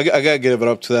 So I gotta give it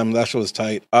up to them. That show was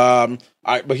tight. But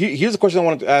here's the question I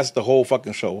wanted to ask the whole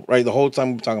fucking show. Right, the whole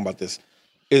time we're talking about this,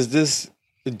 is this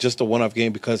just a one-off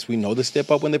game because we know they step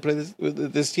up when they play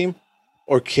this team,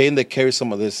 or can they carry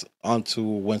some of this onto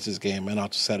Wednesday's game and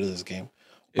onto Saturday's game?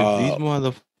 If these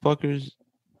motherfuckers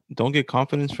don't get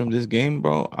confidence from this game,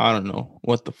 bro, I don't know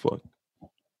what the fuck.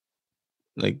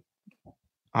 Like,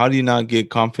 how do you not get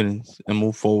confidence and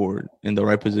move forward in the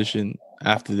right position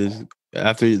after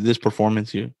this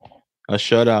performance here? A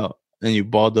shutout, and you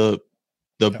balled up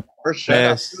the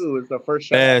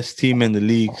best team in the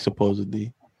league,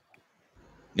 supposedly,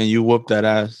 and you whooped that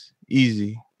ass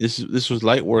easy. This was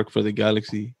light work for the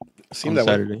Galaxy on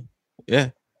Saturday. Way. Yeah.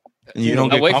 And you don't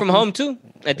get away from home too.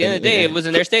 At the end of the day, it was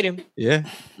in their stadium. Yeah.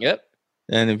 Yep.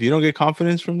 And if you don't get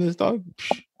confidence from this dog,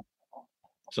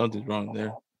 something's wrong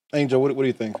there. Angel, what do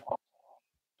you think?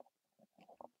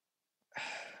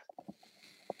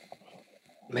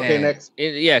 Man. Okay, next.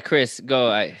 Chris,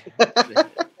 go.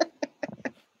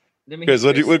 Chris,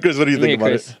 what do you think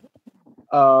about it?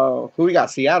 Who we got?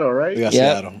 Seattle, right? We got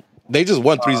Seattle. They just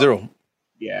won 3-0.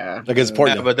 Yeah, against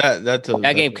Portland. But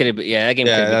that game could have been. Yeah, that game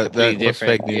could have been completely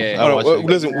different.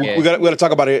 Listen, we got to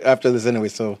talk about it after this anyway.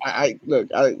 So I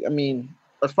mean,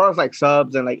 as far as like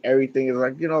subs and like everything is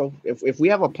like, if we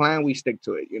have a plan, we stick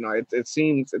to it. It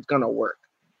seems it's gonna work.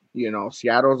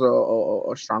 Seattle's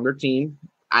a stronger team.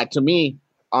 To me,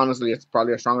 honestly, it's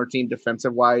probably a stronger team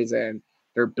defensive wise, and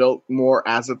they're built more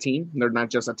as a team. They're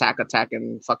not just attack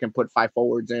and fucking put 5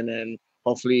 forwards in and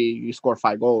hopefully you score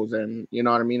 5 goals. And you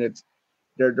know what I mean?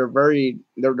 They're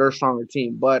a stronger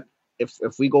team. But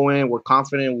if we go in, we're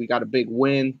confident, we got a big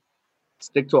win,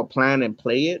 stick to a plan and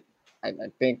play it. I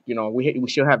think we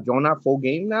should have Jonah full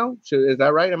game now. Is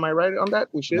that right? Am I right on that?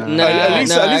 We should at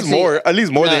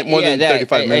least more than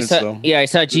 35 minutes. I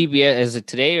saw GBS. Is it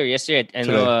today or yesterday? I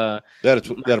know. They had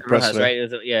a press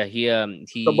right. He.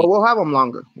 But we'll have him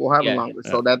longer.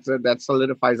 So that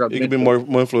solidifies our. He could be more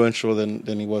influential than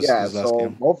he was his last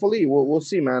game. Hopefully we'll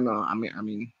see, man. I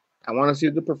mean, I want to see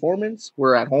a good performance.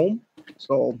 We're at home,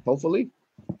 so hopefully.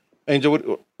 Angel,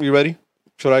 are you ready?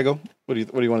 Should I go? What do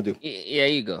you want to do? Yeah,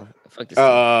 you go. Fuck this.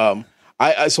 I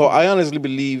honestly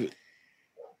believe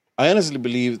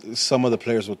some of the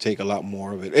players will take a lot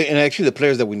more of it, and actually the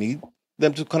players that we need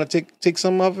them to kind of take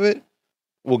some of it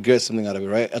will get something out of it,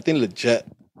 right? I think Lletget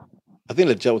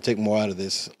will take more out of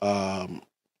this,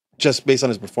 just based on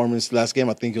his performance last game.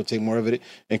 I think he'll take more of it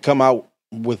and come out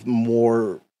with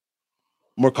more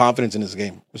confidence in his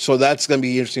game. So that's going to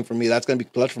be interesting for me. That's going to be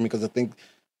clutch for me because I think,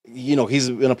 he's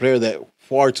been a player that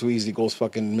far too easily goes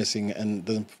fucking missing and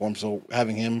doesn't perform. So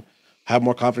having him have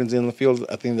more confidence in the field,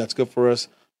 I think that's good for us.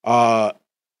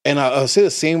 And I'll say the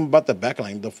same about the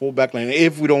backline, the full backline.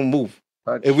 If we don't move,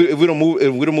 if we don't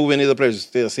move any of the players,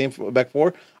 stay the same back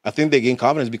 4, I think they gain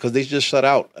confidence because they just shut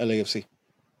out LAFC,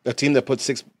 a team that put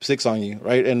six on you,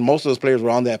 right? And most of those players were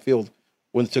on that field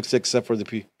when they took 6, except for the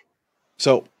P.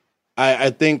 So I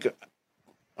think,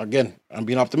 again, I'm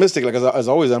being optimistic, like as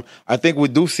always am. I think we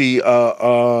do see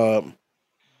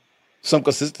some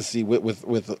consistency with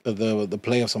the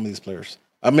play of some of these players.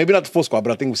 Maybe not the full squad,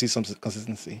 but I think we see some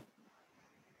consistency.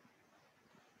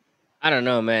 I don't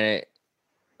know, man.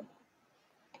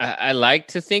 I like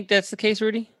to think that's the case,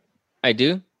 Rudy. I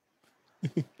do.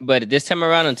 But this time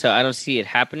around, until I don't see it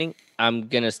happening, I'm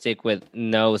going to stick with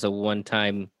no, it's a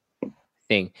one-time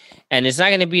thing. And it's not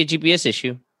going to be a GPS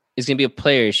issue. It's going to be a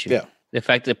player issue. Yeah. The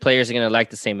fact that players are going to like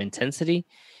the same intensity,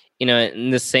 in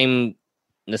the same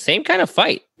kind of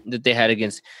fight that they had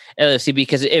against LAFC.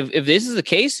 Because if this is the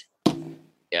case,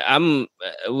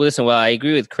 listen. Well, I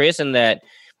agree with Chris in that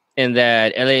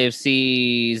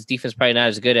LAFC's defense probably not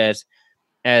as good as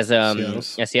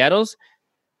Seattle's.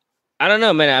 I don't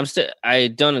know, man. I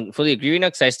don't fully agree with that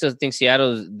because I still think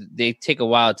Seattle, they take a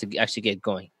while to actually get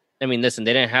going. I mean, listen,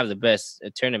 they didn't have the best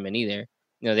tournament either.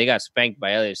 They got spanked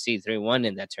by LAFC 3-1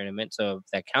 in that tournament, so if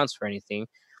that counts for anything.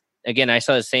 Again, I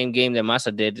saw the same game that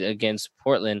Massa did against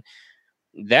Portland.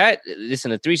 The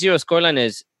 3-0 scoreline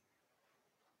is...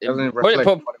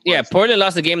 Portland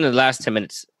lost the game in the last 10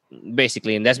 minutes.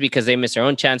 basically, and that's because they missed their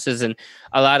own chances, and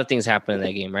a lot of things happen in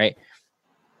that game, right?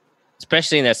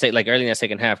 Especially in that early in that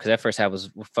second half, because that first half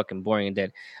was fucking boring and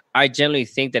dead. I generally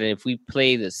think that if we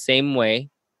play the same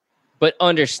way, but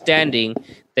understanding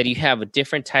that you have a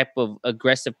different type of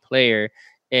aggressive player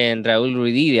in Raul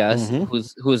Ruidíaz,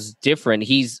 who's different,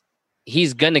 he's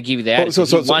gonna give you that. He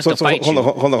wants to fight you.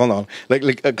 Hold on.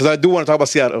 Like, because I do want to talk about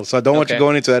Seattle, so I don't want you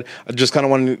going into that. I just kind of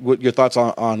want your thoughts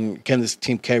on can this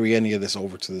team carry any of this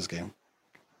over to this game?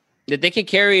 That they can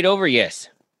carry it over, yes.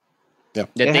 Yeah,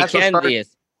 that they can, yes.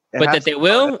 But that they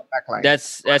will,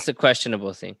 that's a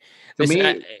questionable thing. To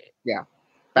me, yeah.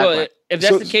 Well, if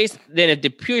that's the case, then if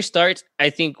Dupuis starts, I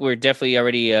think we're definitely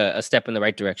already a step in the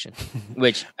right direction.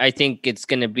 Which I think it's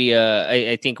going to be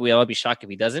I think we'll all be shocked if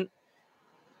he doesn't.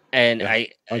 And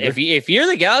if you're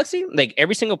the Galaxy, like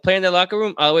every single player in the locker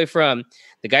room, all the way from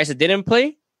the guys that didn't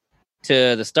play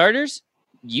to the starters,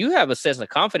 you have a sense of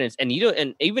confidence. And you don't.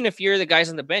 And even if you're the guys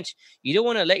on the bench, you don't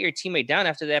want to let your teammate down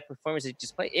after that performance that you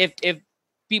just played. If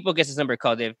People gets his number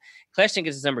called, if Kljestan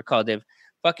gets his number called, if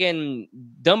fucking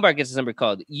Dunbar gets his number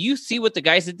called, you see what the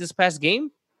guys did this past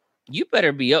game, you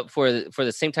better be up for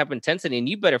the same type of intensity, and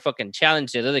you better fucking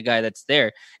challenge the other guy that's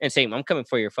there and say, I'm coming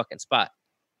for your fucking spot.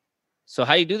 So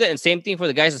how do you do that? And same thing for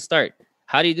the guys that start.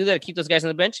 How do you do that to keep those guys on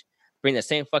the bench? Bring the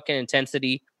same fucking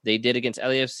intensity they did against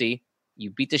LAFC. You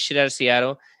beat the shit out of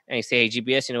Seattle, and you say, hey,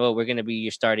 GBS, you know what? We're going to be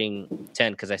your starting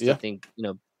 10 because I still think,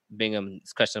 Bingham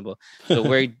is questionable. So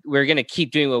we're gonna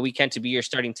keep doing what we can to be your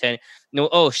starting 10. No,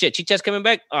 oh shit, Chicha's coming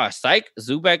back. Oh, psych.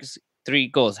 Zubak's 3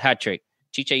 goals, hat trick.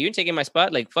 Chicha, you're taking my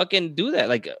spot. Like fucking do that.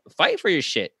 Like fight for your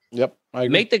shit. Yep. I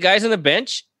agree. Make the guys on the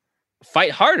bench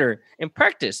fight harder in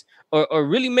practice, or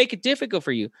really make it difficult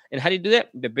for you. And how do you do that?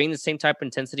 By bringing the same type of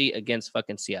intensity against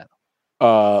fucking Seattle.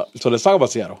 So let's talk about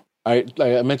Seattle. Like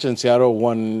I mentioned, Seattle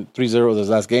won 3-0 this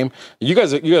last game. You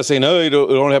guys say no, it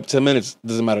only happened 10 minutes.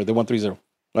 Doesn't matter. They won 3-0.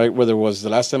 Right, whether it was the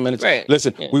last 10 minutes. Right.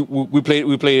 Listen, we played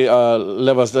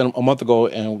Levas a month ago,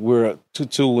 and we're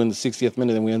 2-2 in the 60th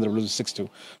minute, and we ended up losing 6-2.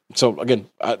 So again,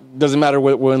 doesn't matter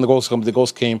when the goals come. The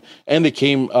goals came, and they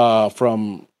came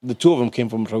from the 2 of them came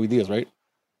from Ruidíaz, right?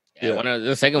 Yeah.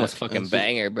 The second was fucking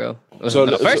banger, bro.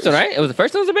 The first one, right? It was the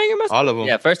first one was a banger, all of them.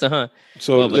 Yeah, first one, huh?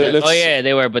 So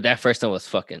they were, but that first one was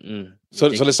fucking. So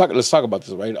let's talk about this,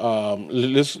 right?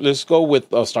 Let's go with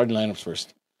starting lineups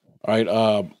first. All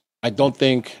right. I don't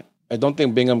think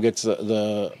Bingham gets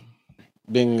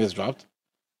Bingham gets dropped.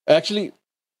 Actually,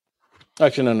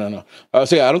 no.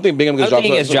 So yeah, I don't think Bingham gets dropped. I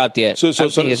don't think it's dropped yet. So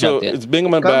it's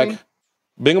Bingham in the back.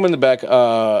 Bingham in the back.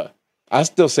 I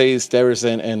still say Steres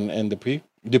and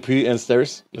Dupuis and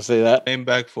Steres. Let's say that. Same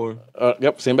back 4.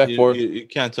 Yep, same back 4. You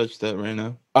can't touch that right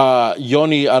now.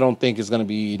 Yoni, I don't think is going to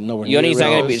be nowhere near. Yoni's not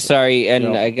going to be. Sorry,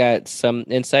 and I got some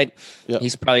insight. Yep.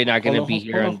 He's probably not going to be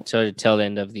here until the tail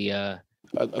end of the.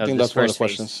 I think that's one of the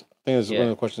questions. One of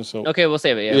the questions. So okay, we'll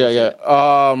save it.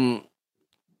 Yeah.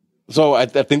 So I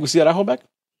think we see that at home back.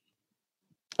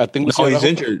 I think we. No, he's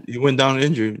injured. He went down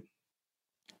injured.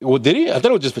 Well, did he? I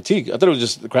thought it was just fatigue. I thought it was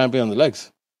just cramping on the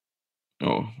legs.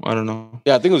 Oh, I don't know.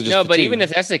 Yeah, I think it was just no. fatigue. But even if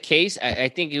that's the case, I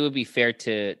think it would be fair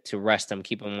to rest him,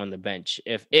 keep him on the bench.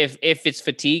 If it's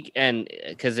fatigue, and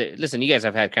because listen, you guys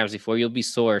have had cramps before, you'll be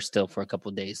sore still for a couple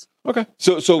of days. Okay,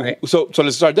 so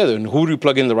let's start there. Then who do you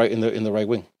plug in the right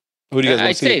wing? Who do you guys?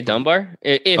 I'd say Dunbar.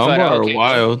 Dunbar or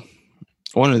Wild,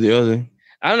 one or the other.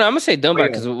 I don't know. I'm gonna say Dunbar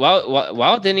because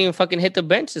Wild didn't even fucking hit the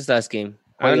bench this last game.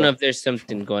 I don't know if there's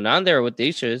something going on there or what the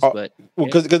issue is, but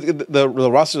because the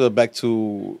rosters are back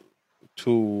to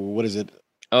what is it?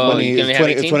 Oh, 20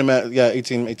 man,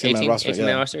 18 man roster. 18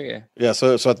 man roster, yeah.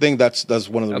 So I think that's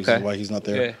one of the reasons why he's not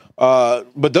there. Yeah.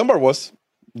 But Dunbar was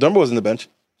in the bench,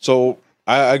 so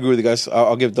I agree with you guys.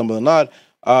 I'll give Dunbar the nod.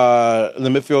 In the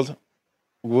midfield,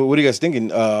 what are you guys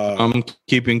thinking? I'm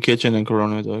keeping Kitchen and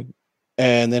Corona, dog.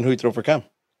 And then who you throw for Cam?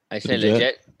 I say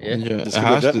legit.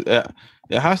 Yeah.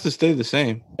 It has to stay the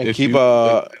same. And if keep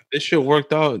this shit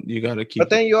worked out, you gotta keep. But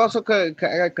then you also could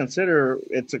consider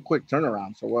it's a quick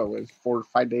turnaround. So what was 4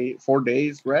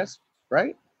 days rest,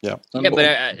 right? Yeah. Yeah,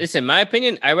 but listen, my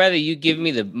opinion, I'd rather you give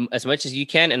me as much as you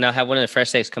can, and I'll have one of the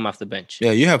fresh legs come off the bench.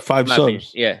 Yeah, you have 5 subs. Opinion.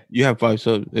 Yeah, you have 5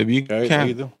 subs. If you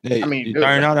can't, you're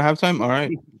tiring out at halftime. All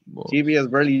right. GBS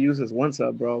barely uses 1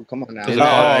 sub, bro. Come on now. Man,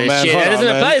 that doesn't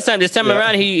apply this time. This time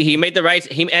around, he made the right.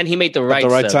 He made the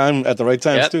right time at the right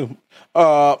times too.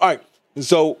 All right.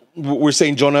 So we're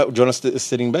saying Jonah's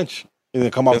sitting bench. He's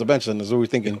gonna come off the bench, and that's what we're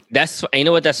thinking. That's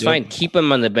That's fine. Keep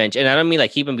him on the bench, and I don't mean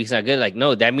like keep him because he's not good. Like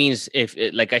no, that means if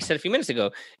like I said a few minutes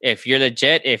ago, if you're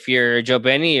legit, if you're Joe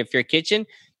Benny, if you're Kitchen,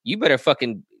 you better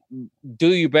fucking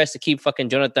do your best to keep fucking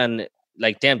Jonathan.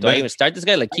 Like damn, do I even start this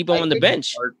guy? Like keep him on the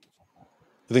bench.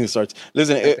 I think it starts.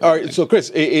 Listen, all right. So Chris,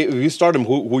 if you start him,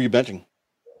 who are you benching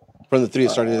from the three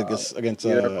started against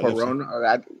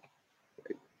Corona?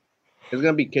 It's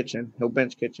gonna be Kitchen. He'll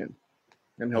bench Kitchen,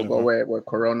 and he'll go with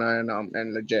Corona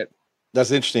and Legit.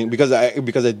 That's interesting because I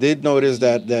did notice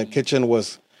that Kitchen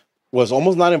was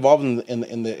almost not involved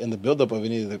in the buildup of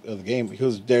any of the game. He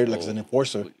was there like as an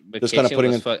enforcer, just kind of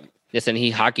putting in. Listen,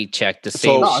 he hockey checked the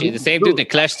same the same dude that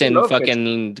clashed in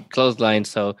fucking clothesline.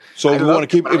 So if you want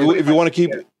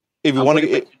to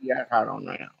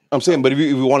I'm saying, but if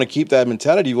you want to keep that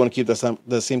mentality, you want to keep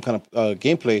the same kind of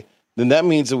gameplay, then that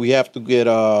means that we have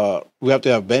to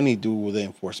have Benny do the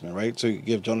enforcement, right? So you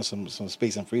give Jonah some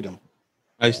space and freedom.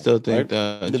 I still think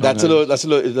that's a little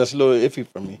iffy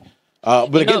for me.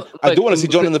 But again, I do want to see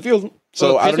Jonah in the field.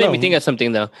 So I don't know. Made me think of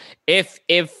something though. If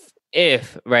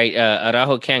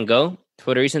Araujo can't go for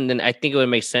whatever reason, then I think it would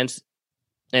make sense.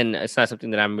 And it's not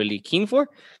something that I'm really keen for.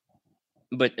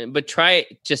 But try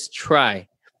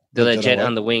the Legit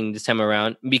on the wing this time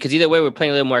around, because either way we're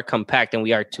playing a little more compact and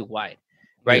we are too wide,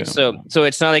 right? Yeah. So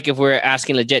it's not like if we're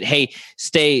asking Legit, hey,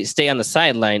 stay on the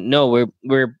sideline. No,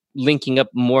 we're linking up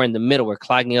more in the middle. We're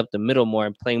clogging up the middle more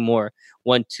and playing more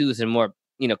 1-2s and more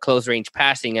close range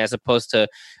passing as opposed to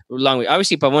long range.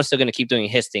 Obviously, Pavon's still going to keep doing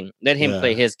his thing. Let him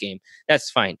play his game. That's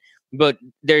fine. But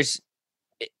there's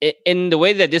in the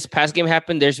way that this past game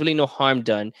happened, there's really no harm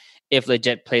done if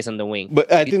Legit plays on the wing.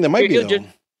 But I think there might be. I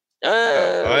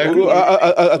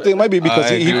think it might be because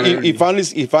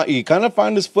he kind of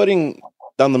found his footing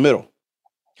down the middle.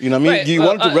 You know what I mean? Right. You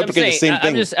want to replicate the same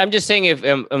thing. I'm just saying, if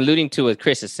I'm alluding to what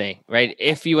Chris is saying, right?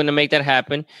 If you want to make that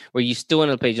happen, where you still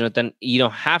want to play Jonathan, you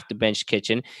don't have to bench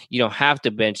Kitchen. You don't have to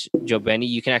bench Joe Benny.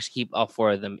 You can actually keep all four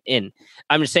of them in.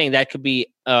 I'm just saying that could be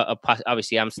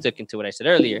obviously, I'm sticking to what I said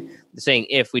earlier, saying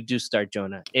if we do start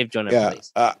Jonah, if Jonah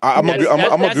plays. That's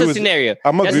a scenario.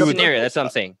 That's what I'm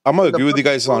saying. I'm going to agree with you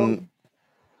guys on...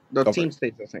 The team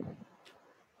stays the same.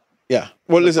 Yeah.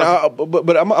 Well, listen,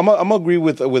 but I'm gonna agree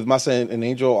with Massa and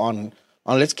Angel on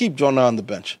let's keep Jonah on the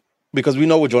bench because we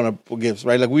know what Jonah gives,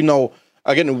 right? Like we know,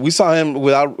 again, we saw him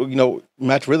without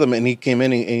match rhythm, and he came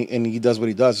in and he does what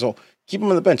he does. So keep him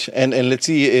on the bench, and let's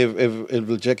see if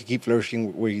Legit can keep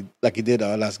flourishing like he did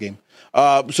last game.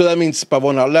 So that means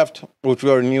Pavon out left, which we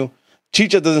already knew.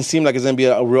 Chicha doesn't seem like it's gonna be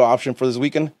a real option for this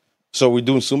weekend. So we're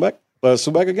doing Subak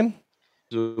again.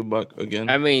 Zubac again.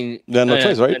 I mean, no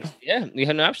choice, right? Yeah, we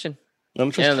had no option.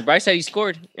 And on the bright side, he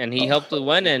scored, and he helped with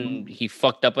one, and he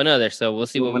fucked up another. So we'll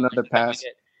see what another pass.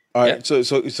 All right, so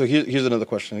here's another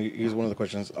question. Here's one of the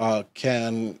questions.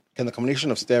 Can the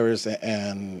combination of Steres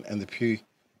and the Pew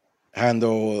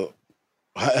handle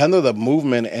the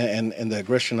movement and the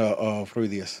aggression of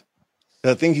Ruiz?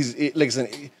 I think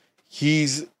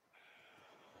he's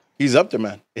up there,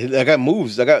 man. That guy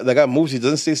moves. That guy moves. He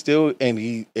doesn't stay still, and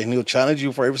he'll challenge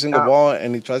you for every single ball,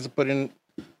 and he tries to put in.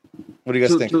 What do you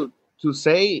guys think? To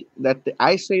say that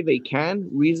I say they can,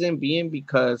 reason being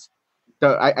because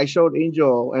I showed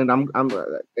Angel, and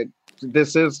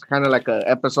this is kind of like an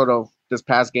episode of this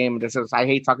past game. I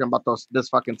hate talking about this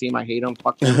fucking team. I hate them.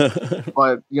 Fuck them.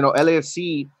 But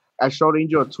LAFC. I showed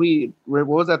Angel a tweet. What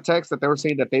was that text that they were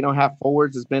saying that they don't have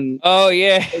forwards? It's been that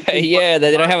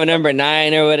they don't have a number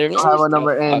 9 or whatever. They don't have a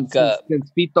number, and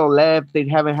since Pito left, they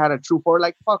haven't had a true forward.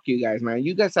 Like fuck you guys, man.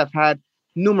 You guys have had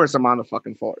numerous amount of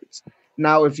fucking forwards.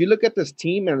 Now, if you look at this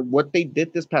team and what they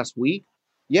did this past week,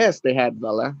 yes, they had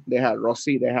Vela, they had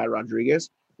Rossi, they had Rodriguez.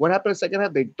 What happened in the second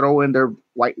half? They throw in their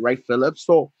Wright Phillips.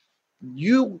 So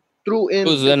you threw in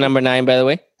who's the number 9, by the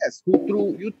way? Yes,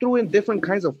 you threw in different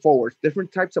kinds of forwards,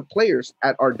 different types of players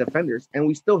at our defenders, and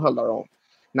we still held our own.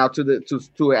 Now,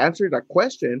 to answer that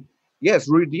question, yes,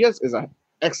 Rui Diaz is an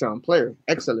excellent player,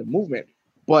 excellent movement,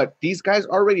 but these guys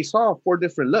already saw 4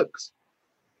 different looks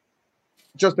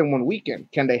just in one weekend.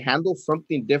 Can they handle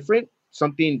something different?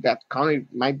 Something that kind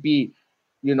of might be,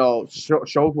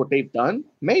 shows what they've done?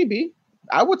 Maybe.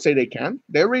 I would say they can.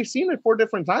 They've already seen it 4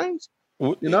 different times.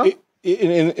 So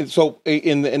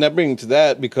that brings to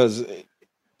that, because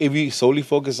if you solely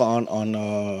focus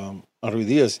on Rui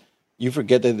Diaz, you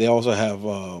forget that they also have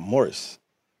Morris,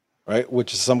 right?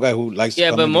 Which is some guy who likes to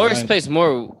come but Morris plays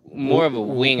more of a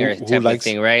winger type of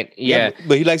thing, right? Yeah.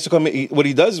 But he likes to come in. What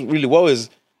he does really well is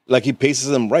like he paces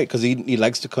them right, because he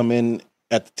likes to come in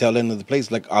at the tail end of the plays,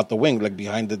 like out the wing, like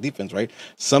behind the defense, right?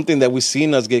 Something that we've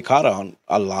seen us get caught on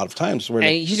a lot of times. And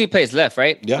he usually plays left,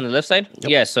 right? Yeah. On the left side? Yep.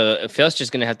 Yeah, so Phil's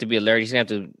just going to have to be alert. He's going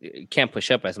to have to, can't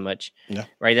push up as much. Yeah.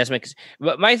 Right?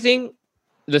 But my thing,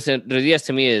 listen, Diaz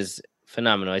to me is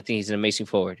phenomenal. I think he's an amazing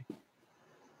forward.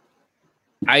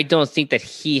 I don't think that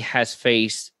he has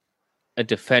faced a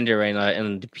defender right now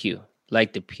in the Pew,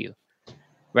 like the Pew.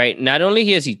 right? Not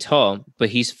only is he tall, but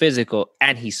he's physical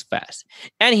and he's fast,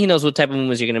 and he knows what type of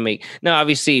movements you're gonna make. Now,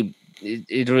 obviously,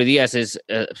 Ruidiaz is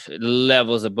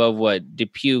levels above what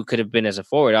DePuy could have been as a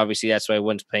forward. Obviously, that's why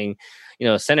one's playing,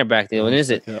 center back. The other one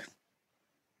isn't. Yeah.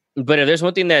 But if there's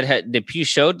one thing that DePuy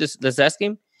showed this last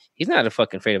game, he's not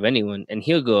fucking afraid of anyone, and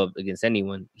he'll go up against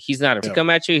anyone. He's not afraid to come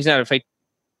at you. He's not afraid.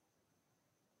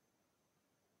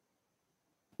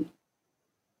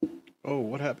 Oh,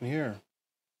 what happened here?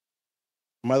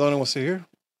 Am I the only one still here?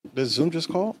 Did Zoom just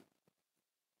call?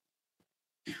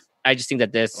 I just think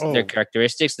that their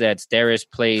characteristics that Steres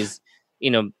plays,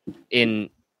 in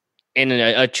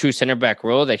a true center back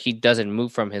role, that he doesn't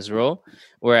move from his role.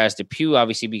 Whereas DePuy,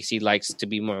 obviously, because he likes to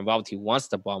be more involved, he wants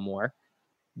the ball more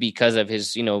because of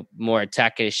his, more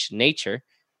attackish nature.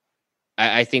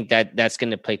 I think that that's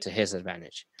going to play to his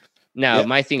advantage. Now,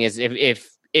 my thing is,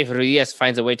 if Ruidiaz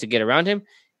finds a way to get around him,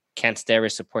 can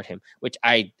Steres support him? Which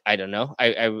I don't know.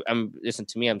 I'm listen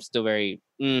to me. I'm still very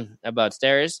about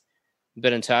Steres.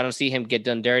 But until I don't see him get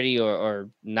done dirty or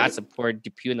not support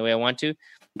DePuy in the way I want to,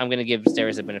 I'm going to give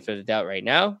Steres the benefit of the doubt right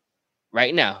now,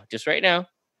 just right now,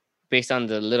 based on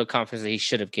the little confidence that he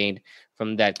should have gained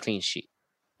from that clean sheet.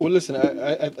 Well, listen,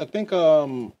 I think I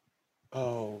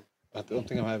don't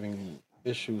think I'm having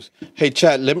issues. Hey,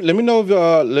 chat, let me know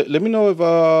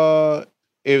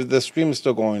if the stream is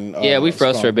still going. Yeah, we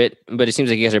froze for a bit, but it seems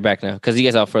like you guys are back now because you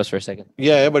guys all froze for a second.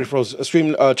 Yeah, everybody froze.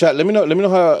 Stream chat. Let me know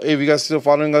how if you guys still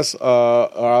following us.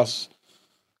 Or else.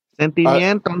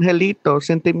 Sentimiento, Angelito,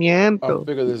 sentimiento. I'll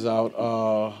figure this out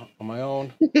on my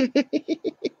own.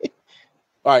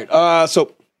 All right.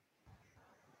 So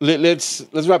let's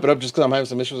wrap it up just because I'm having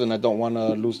some issues and I don't want to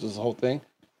lose this whole thing.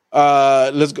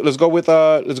 Let's go with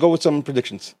some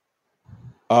predictions.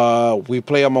 We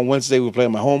play them on Wednesday. We play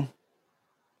them at home.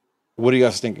 What are you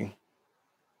guys thinking?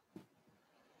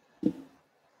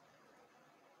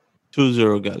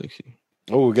 2-0 Galaxy.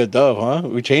 Oh, we got dub, huh?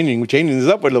 We're changing this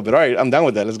up a little bit. All right, I'm down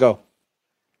with that. Let's go.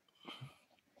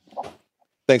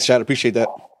 Thanks, Chad. Appreciate that.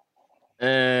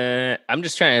 I'm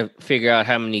just trying to figure out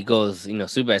how many goals,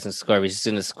 Subas can score. He's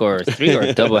going to score 3 or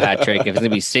a double hat trick. If it's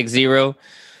going to be 6-0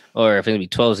 or if it's going to be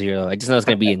 12-0. I just know it's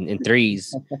going to be in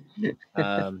threes.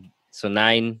 So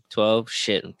 9, 12.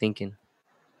 Shit, I'm thinking.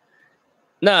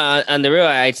 No, on the real,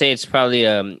 I'd say it's probably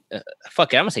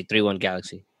fuck it. I'm gonna say 3-1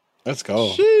 Galaxy. Let's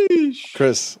go, sheesh.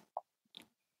 Chris.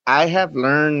 I have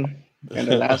learned in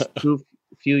the last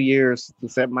few years to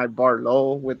set my bar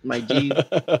low with my G's.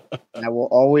 And I will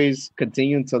always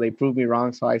continue until they prove me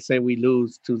wrong. So I say we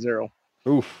lose 2-0.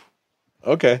 Oof.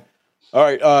 Okay. All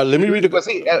right. Let me read it.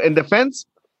 See, in defense,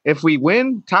 if we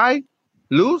win, tie,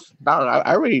 lose,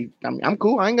 I'm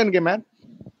cool. I ain't gonna get mad.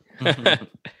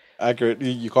 Accurate.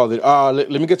 You called it.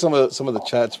 Let me get some of the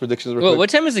chat's predictions. Well,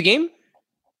 what time is the game?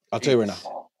 I'll tell you right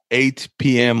now. 8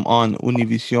 p.m. on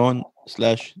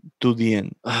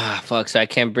Univision/2DN. Fuck. So I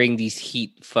can't bring these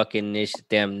Heat fucking ish.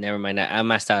 Damn, never mind. I'm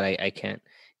maxed out. I can't.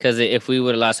 Because if we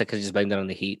would have lost, I could just blame that on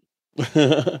the Heat.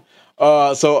 So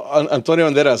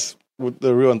Antonio Banderas,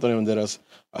 the real Antonio Banderas,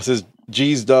 says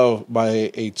G's dove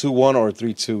by a 2-1 or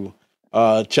 3-2.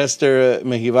 Chester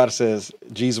Mejivar says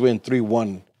G's win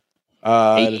 3-1.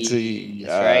 Let's see.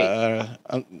 Right.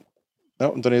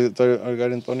 No, Antonio.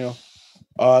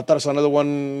 I thought I saw another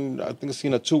one. I think I've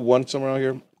seen a 2-1 somewhere around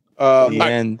here.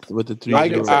 End with the 3.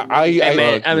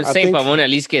 I'm saying Pamon at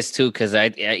least gets 2 because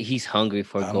he's hungry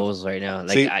for goals right now.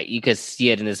 Like you could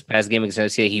see it in this past game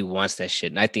because he wants that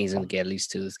shit, and I think he's gonna get at least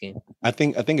 2 this game. I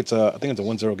think it's a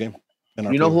 1-0 game.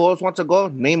 You know who else wants to go?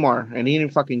 Neymar, and he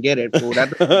didn't fucking get it. Fool.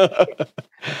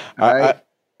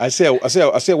 I say a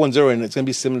 1-0, and it's gonna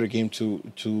be a similar game to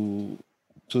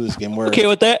this game. Where okay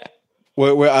with that?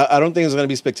 Where I don't think it's gonna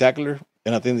be spectacular,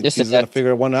 and I think he's gonna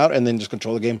figure one out and then just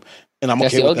control the game. And I'm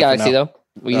okay with that. Galaxy though.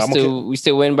 We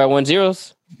still win by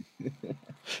 1-0.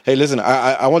 Hey, listen,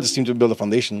 I want this team to build a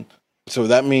foundation, so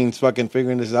that means fucking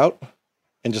figuring this out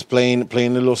and just playing a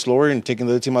little slower and taking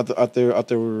the other team out of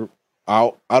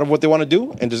what they want to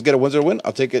do and just get a 1-0 win.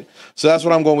 I'll take it. So that's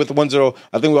what I'm going with, 1-0.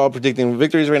 I think we're all predicting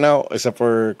victories right now, except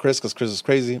for Chris, because Chris is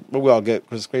crazy. But we all get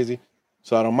Chris is crazy,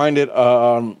 so I don't mind it.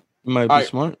 Might be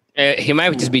smart. He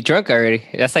might just be drunk already.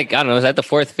 That's like, I don't know, is that the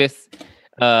 4th, 5th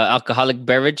alcoholic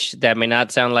beverage that may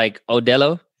not sound like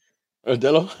Modelo?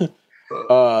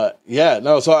 Yeah,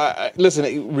 no. So I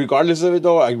listen. Regardless of it,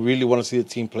 though, I really want to see the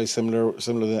team play similar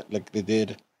like they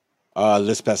did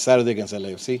this past Saturday against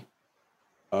LAFC.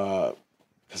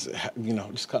 Because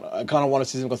I kind of want to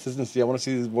see some consistency. I want to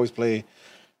see these boys play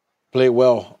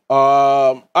well.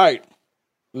 All right,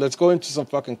 let's go into some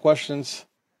fucking questions.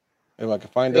 If I can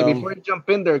find them. Before you jump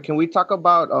in there, can we talk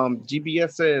about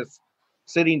GBS's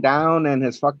sitting down and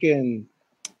his fucking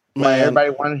Man, everybody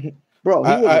wanted. Bro,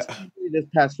 he was this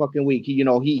past fucking week.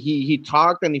 He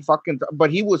talked and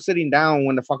but he was sitting down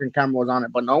when the fucking camera was on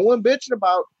it. But no one bitched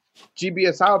about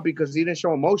GBS out because he didn't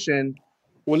show emotion.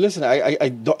 Well, listen, I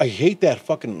hate that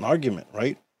fucking argument,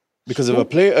 right? Because if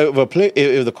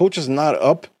the coach is not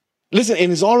up, listen,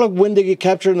 and it's all like when they get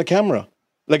captured in the camera.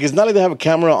 Like it's not like they have a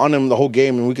camera on him the whole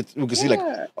game, and we could see like,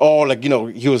 oh, like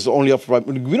he was only up for.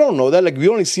 We don't know that. Like we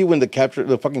only see when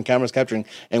the fucking camera's capturing,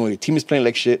 and when your team is playing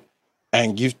like shit,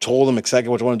 and you've told them exactly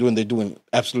what you want to do, and they're doing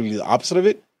absolutely the opposite of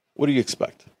it. What do you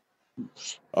expect?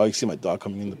 Oh, you see my dog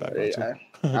coming in the background too.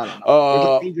 I don't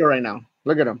know. He's right now.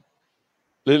 Look at him.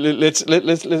 Let's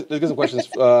get some questions.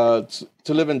 To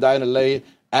live and die in LA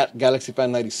at Galaxy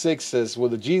Fan 96 says, will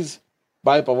the G's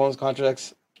buy Pavon's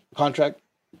contract?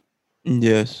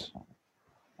 Yes.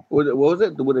 What was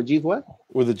it? With the G's what?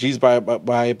 With the G's buy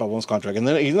Pavon's contract, and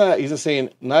then he's not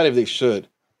saying not if they should,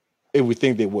 if we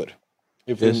think they would.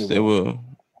 Yes, they will.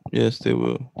 Yes, they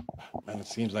will. And it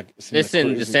seems like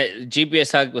listen.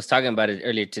 GBS Hug was talking about it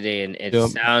earlier today, and it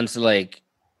sounds like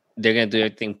they're gonna do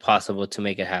everything possible to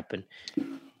make it happen.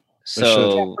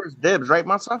 So first dibs, right,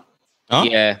 Masa? Huh?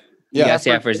 Yeah.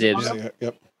 First dibs.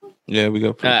 Yep. Yeah, we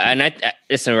go. And I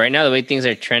listen right now. The way things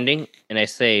are trending, and I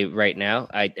say right now,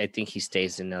 I think he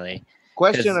stays in LA.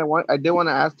 Question I did want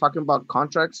to ask, talking about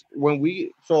contracts.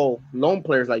 Loan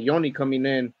players like Yoni coming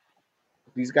in,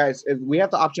 these guys, if we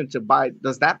have the option to buy,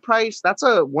 does that price?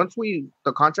 Once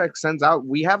the contract sends out,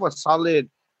 we have a solid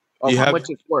of how much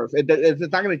it's worth. It's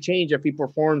not going to change if he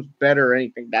performs better or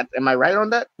anything. Am I right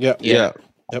on that? Yeah. Yep.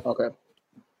 Okay.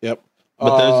 Yep.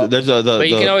 But but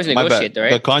you can always negotiate,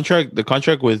 right? The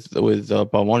contract with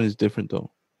Pavon is different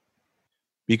though,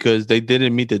 because they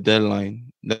didn't meet the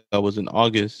deadline that was in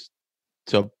August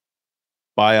to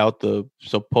buy out the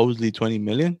supposedly 20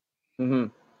 million. Mm-hmm.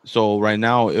 So right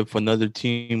now, if another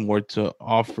team were to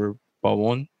offer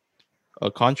Pavon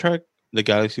a contract, the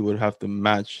Galaxy would have to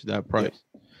match that price.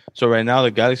 Yeah. So right now,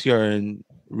 the Galaxy are in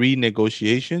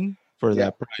renegotiation for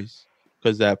that price,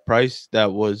 because that price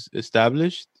that was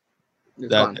established,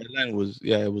 deadline was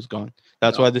it was gone.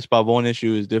 That's why this Pavon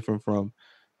issue is different from,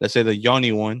 let's say, the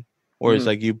Yoni one, where it's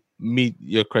like you meet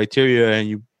your criteria and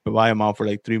you buy him out for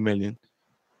like $3 million.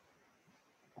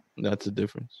 That's the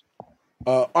difference.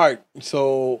 All right,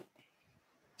 so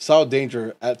South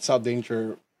Danger at South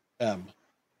Danger M.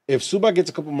 If Subak gets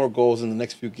a couple more goals in the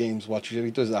next few games while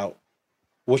Chicharito is out,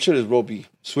 what should his role be?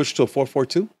 Switch to a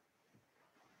 4-4-2?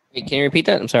 Wait, can you repeat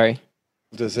that? I'm sorry.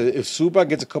 If Subak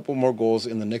gets a couple more goals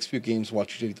in the next few games while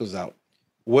Chicharito is out,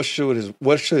 what should his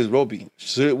role be?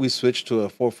 Should we switch to a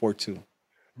 4-4-2?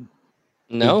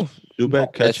 No. If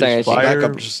Subak catches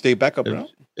fire. Stay back up.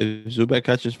 If Subak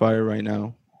catches fire right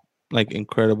now, like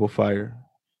incredible fire,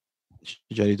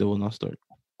 Chicharito will not start.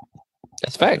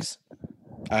 That's facts.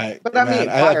 I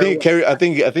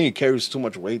think he carries too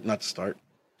much weight not to start.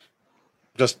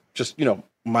 Just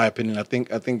my opinion. I think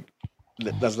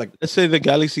that's like, let's say the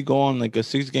Galaxy go on like a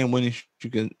 6-game winning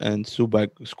streak and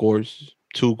Subak scores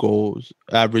 2 goals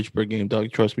average per game.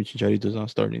 Dog, trust me, Chicharito's not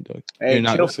starting. Dog, hey,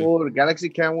 chill, fool. The Galaxy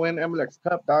can't win MLS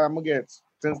Cup. Dog, I'm gonna get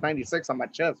since '96 on my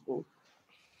chest, fool.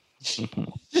 So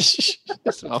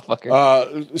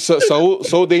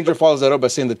Danger follows that up by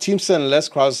saying the team sent less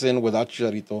crosses in without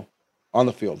Chicharito on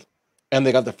the field, and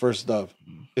they got the first dub.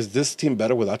 Is this team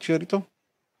better without Chicharito?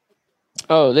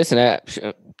 Oh, listen,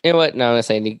 you know what? No, I'm gonna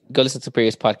say go listen to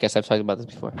previous podcasts. I've talked about this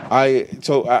before.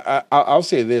 I'll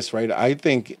say this, right? I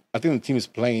think the team is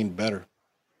playing better.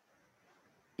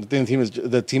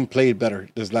 The team played better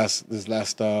this last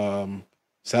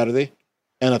Saturday,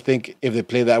 and I think if they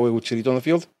play that way with Chicharito on the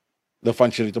field, they'll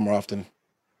find Chicharito more often,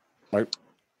 right?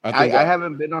 I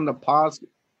haven't been on the pod.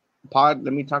 Let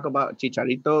me talk about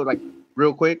Chicharito like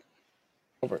real quick.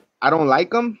 Over. I don't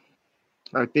like him.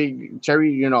 I think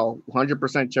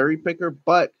 100% cherry picker,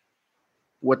 but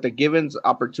with the Givens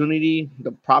opportunity,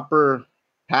 the proper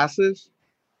passes,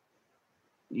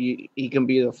 he can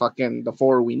be the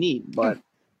forward we need. But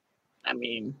I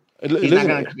mean, he's not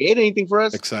going to create anything for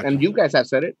us. Exactly. And you guys have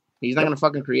said it. He's not going to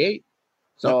fucking create.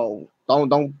 So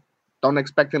don't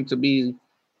expect him to be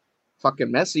fucking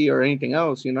Messi or anything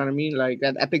else. You know what I mean? Like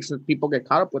I think some people get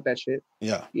caught up with that shit.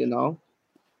 Yeah.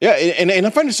 Yeah, and I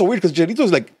find it so weird because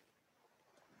Chicharito's like,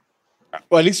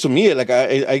 well, at least to me, like I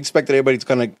expected everybody to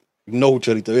kind of know who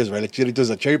Chicharito is, right? Like Chicharito's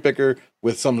a cherry picker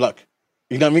with some luck.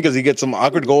 You know what I mean? Because he gets some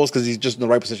awkward goals because he's just in the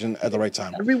right position at the right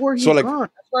time. Everywhere he's gone.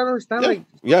 That's what I understand.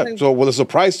 So, the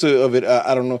surprise of it,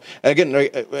 I don't know. Again, I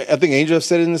think Angel have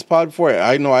said it in this pod before.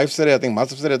 I know I've said it. I think Mas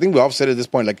have said it. I think we all said it at this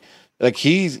point. Like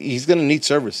he's gonna need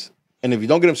service, and if you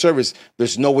don't get him service,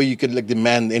 there's no way you could like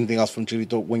demand anything else from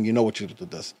Chicharito when you know what Chicharito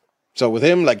does. So with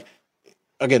him, like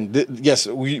again, yes,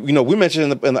 we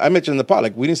mentioned I mentioned in the pod,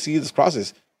 like we didn't see this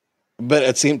process, but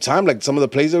at the same time, like some of the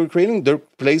plays that we're creating, they're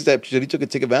plays that Chicharito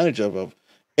could take advantage of.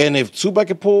 And if Zubac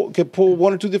could pull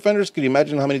one or two defenders, can you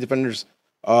imagine how many defenders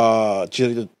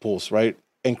Chicharito pulls, right?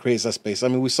 And creates that space. I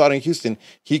mean, we saw it in Houston.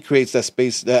 He creates that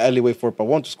space, that alleyway for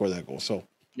Pavón to score that goal. So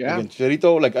yeah, again,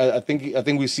 Chicharito, like I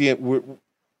think we see it.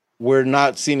 We're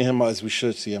not seeing him as we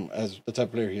should see him, as the type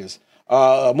of player he is.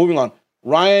 Moving on,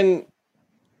 Ryan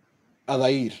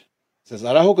Adair says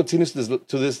Araujo continues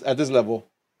at this level.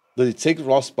 Does he take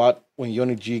Ross' spot when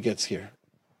Yoni G gets here?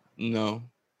 No,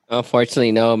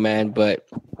 unfortunately, no, man. But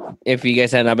if you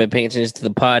guys have not been paying attention to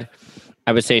the pod,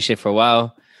 I've been saying shit for a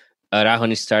while. Araujo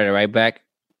needs to start it right back.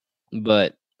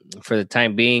 But for the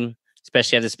time being,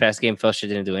 especially after this past game, Felshire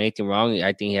didn't do anything wrong.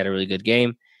 I think he had a really good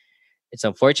game. It's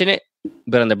unfortunate,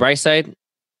 but on the bright side,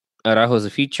 Araujo's the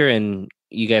future, and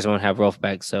you guys won't have Rolf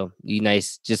back. So you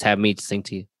guys just have me to sing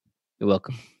to you. You're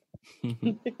welcome.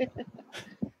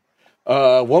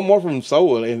 One more from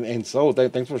Saul, and Saul,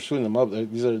 thanks for shooting them up.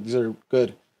 These are good.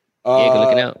 Good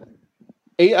looking out.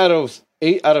 8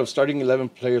 out of starting 11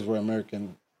 players were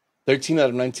American. 13 out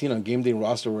of 19 on game day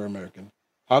roster were American.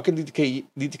 How can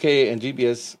DTK and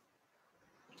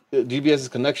GBS's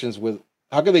connections with?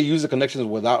 How can they use the connections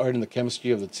without hurting the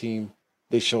chemistry of the team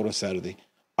they showed on Saturday?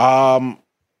 I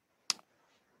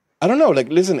don't know. Like,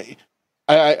 listen,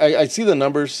 I see the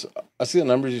numbers. I see the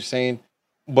numbers you're saying,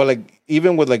 but like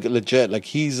even with like legit, like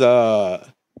he's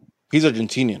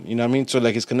Argentinian. You know what I mean? So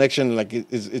like his connection, like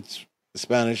it's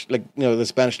Spanish. Like the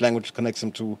Spanish language connects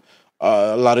him to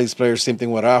a lot of these players. Same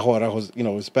thing with Araujo.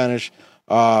 Araujo's Spanish.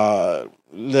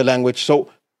 The language. So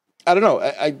I don't know.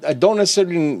 I don't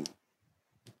necessarily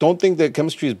don't think that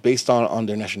chemistry is based on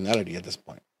their nationality at this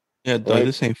point. Yeah, right?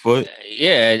 This ain't foot.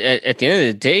 Yeah, at the end of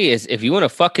the day, is if you want to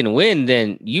fucking win,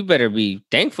 then you better be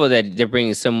thankful that they're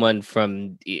bringing someone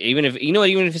from, even if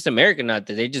it's American, not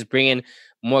that they're just bringing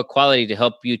more quality to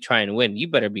help you try and win. You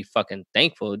better be fucking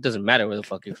thankful. It doesn't matter where the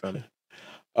fuck you're from.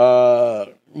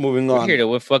 Moving on. We're here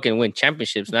to fucking win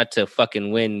championships, not to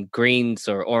fucking win greens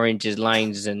or oranges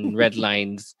lines and red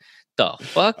lines. The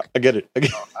fuck? I get it.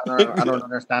 I don't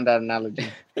understand that analogy.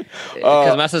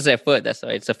 Because Masa said foot. That's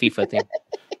why it's a FIFA thing.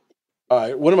 All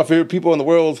right. One of my favorite people in the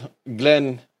world,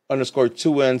 Glenn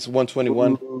 _2Ns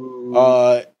 121.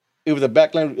 If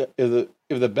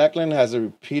the backline has a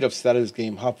repeat of Saturday's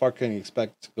game, how far can you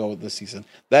expect to go this season?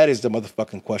 That is the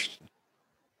motherfucking question.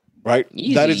 Right?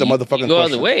 Easy. That is the motherfucking question. Go all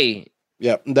the way.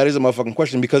 Yeah, that is a motherfucking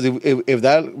question, because if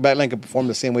that backline can perform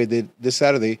the same way they did this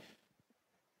Saturday,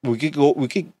 we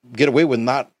could get away with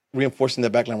not reinforcing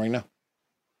that backline right now.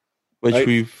 Which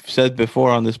we've said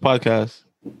before on this podcast.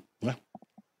 Yeah.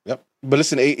 Yep. But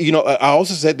listen, I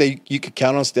also said that you could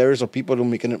count on Steres or people who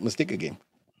make a mistake a game.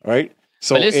 Right?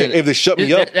 So listen, if they shut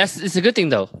me up, it's a good thing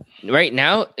though. Right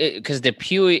now, because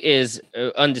DePuy is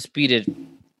undisputed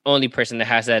only person that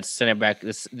has that center back,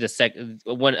 the second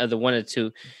one of the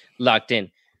two locked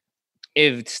in.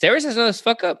 If Steres has another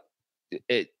fuck up,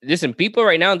 listen, people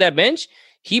right now on that bench,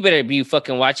 he better be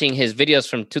fucking watching his videos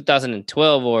from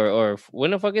 2012 or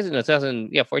when the fuck is it?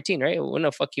 2014, right? When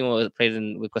the fuck he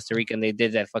played with Costa Rica and they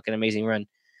did that fucking amazing run.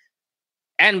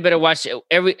 And better watch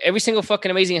every single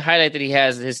fucking amazing highlight that he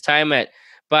has. His time at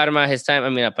Parma,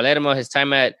 at Palermo, his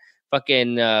time at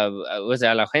fucking was it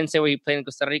Alajuelense where he played in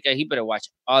Costa Rica? He better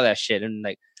watch all that shit and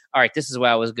like, all right, this is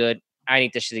why I was good. I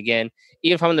need this shit again.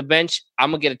 Even if I'm on the bench,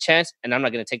 I'm gonna get a chance, and I'm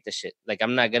not gonna take this shit. Like,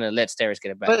 I'm not gonna let Steres get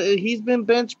it back. But he's been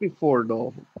benched before,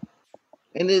 though,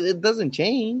 and it doesn't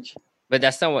change. But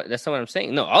that's not what I'm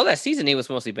saying. No, all that season he was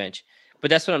mostly bench. But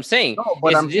that's what I'm saying. No,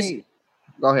 but I'm just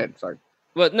go ahead. Sorry.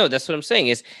 Well, no, that's what I'm saying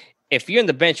is if you're on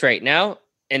the bench right now,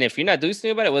 and if you're not doing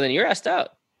something about it, well, then you're asked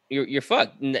out. You're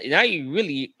fucked. Now you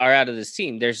really are out of this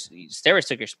team. Steres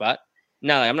took your spot.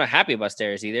 Now, like, I'm not happy about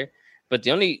Steres either. But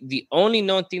the only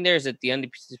known thing there is that the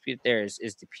undisputed there is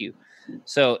DePuy.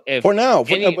 So for now,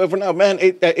 man.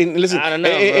 Listen, I don't know,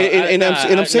 and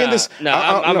I'm saying this. No,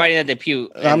 I'm writing at DePuy.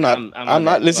 I'm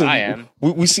not. Listen, I am.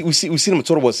 We see him in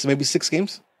total. What, maybe 6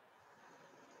 games?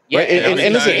 Yeah, right?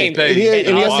 And listen,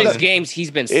 in all 6 games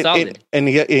he's been solid. And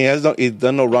he's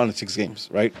done no run in 6 games,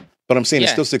 right? But I'm saying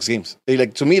it's still 6 games.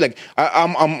 Like, to me, like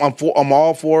I'm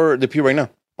all for DePuy right now.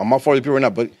 I'm all for DePuy right now,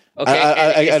 but.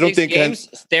 Okay, I don't think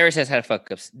Steres has had fuck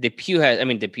ups.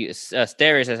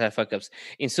 Steres has had fuck ups.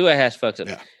 Insua has fucked up.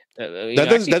 Yeah.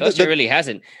 That really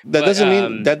hasn't. That doesn't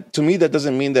mean that, to me. That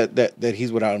doesn't mean that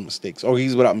he's without mistakes or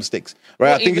he's without mistakes, right?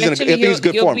 Well, I think he's in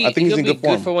good form. I think he's in good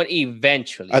form for one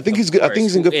eventually. I think he's good. I think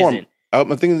he's in good form. I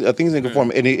think he's in good form.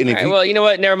 Well, you know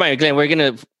what? Never mind, Glenn. We're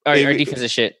gonna our defense is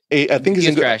shit. I think he's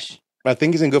in good. I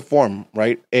think he's in good form,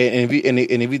 right? And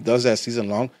if he does that season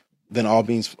long, then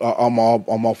I'm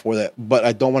all for that. But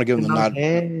I don't want to give him the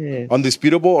nod.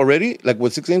 Undisputable already, like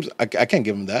with 6 games, I can't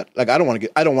give him that. Like I don't want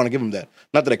to give him that.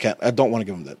 Not that I can't. I don't want to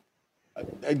give him that.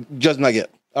 Just not yet.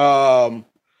 I'm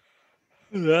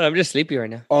just sleepy right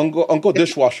now. Uncle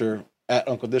Dishwasher at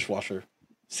Uncle Dishwasher.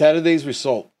 Saturday's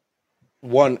result: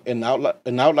 1, an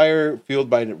outlier fueled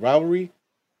by the rivalry.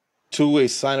 2, a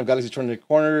sign of Galaxy turning the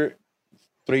corner.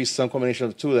 3, some combination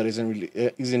of 2 that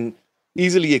isn't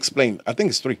easily explained. I think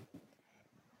it's 3.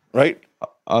 Right?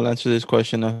 I'll answer this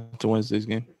question after Wednesday's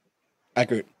game.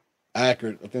 Accurate. I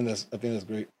think that's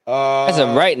great. As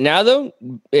of right now, though,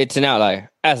 it's an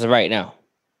outlier. As of right now,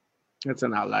 it's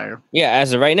an outlier. Yeah,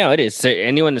 as of right now, it is. So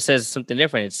anyone that says something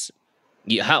different, it's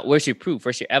where's your proof?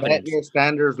 Where's your evidence? Set your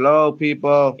standards low,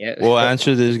 people. Yeah. We'll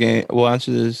answer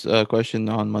this question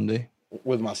on Monday.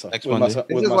 With myself. Next Monday.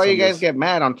 This is why you guys get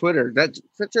mad on Twitter.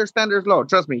 Set your standards low.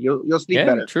 Trust me, you'll sleep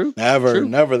better. True.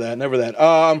 Never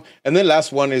that. And then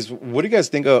last one is, what do you guys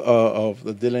think of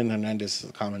the Dylan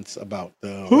Hernandez comments about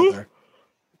the weather?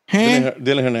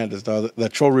 Dylan Hernandez, the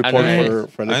troll report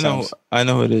for the Times. I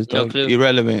know who it is.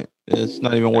 Irrelevant. It's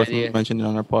not even worth mentioning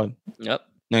on our pod. Yep.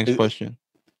 Next question.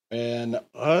 And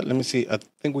let me see. I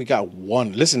think we got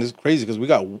one. Listen, it's crazy because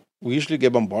we usually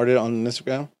get bombarded on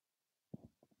Instagram.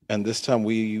 And this time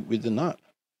we did not.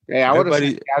 Yeah, I would have.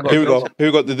 Here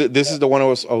we go. This is the one I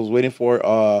was waiting for.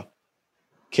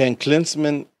 Can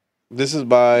Klinsmann? This is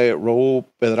by Raul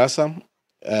Pedraza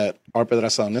at R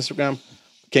Pedraza on Instagram.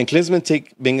 Can Klinsmann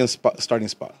take Bingham's starting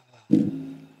spot?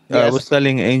 I was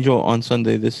telling Angel on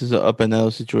Sunday. This is an up and down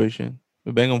situation.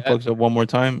 If Bingham fucks up one more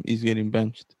time, he's getting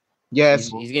benched. Yes,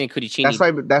 he's getting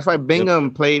Cudicini. That's why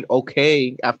Bingham played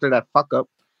okay after that fuck up.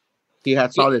 He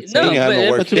had solid. He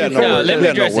had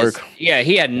no work. Yeah,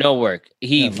 he had no work.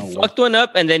 He fucked one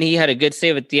up, and then he had a good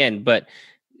save at the end. But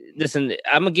listen,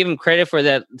 I'm gonna give him credit for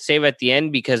that save at the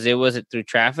end because it wasn't through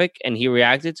traffic, and he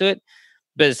reacted to it.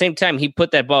 But at the same time, he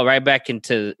put that ball right back in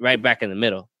the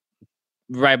middle,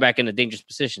 right back in a dangerous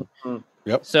position. Mm.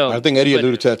 Yep. So I think Eddie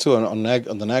alluded to that too on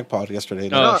the NAG pod yesterday.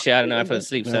 Oh shit! I don't know. I fell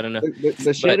asleep, so I don't know.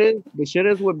 The shit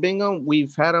is with Bingham.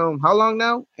 We've had him how long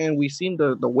now, and we've seen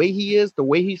the way he is, the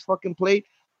way he's fucking played.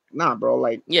 Nah, bro.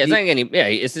 Like it's not getting. Yeah,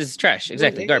 it's trash.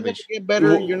 Exactly, garbage. Get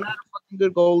better. You're not a fucking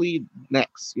good goalie.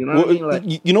 Next, you know what I mean?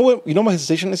 Like, you know what? You know my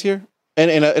hesitation is here,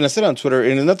 and I said on Twitter,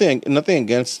 and nothing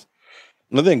against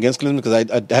Klinsmann because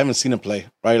I haven't seen him play,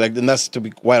 right? Like, and that's to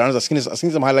be quite honest. I've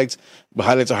seen some highlights, but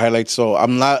highlights are highlights. So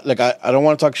I'm not like I don't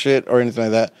want to talk shit or anything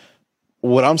like that.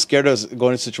 What I'm scared of is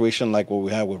going in a situation like what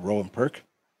we had with Rowe and Perk.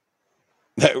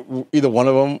 That either one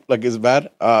of them like is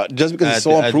bad, just because it's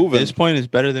so unproven. At this point, it's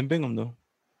better than Bingham though.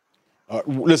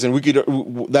 Listen, we could.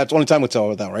 That's only time will tell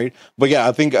with that, right? But yeah,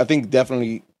 I think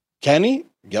definitely can he?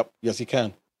 Yep, yes he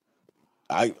can.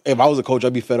 If I was a coach,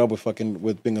 I'd be fed up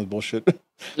with Bingham's bullshit.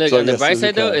 Look, so on the bright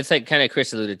side, though, it's like kind of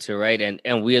Chris alluded to, right?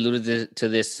 And we alluded to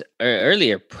this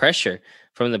earlier, pressure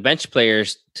from the bench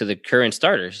players to the current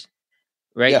starters,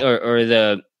 right? Yeah. Or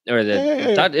the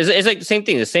it's like the same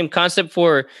thing, the same concept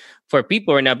for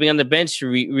people right now being on the bench,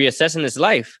 reassessing his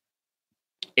life.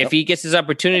 If he gets his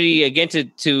opportunity again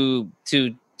to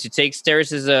take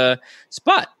Steris's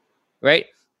spot, right?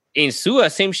 Insua,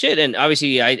 same shit. And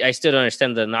obviously, I still don't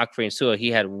understand the knock for Insua.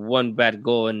 He had one bad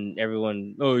goal and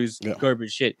everyone, he's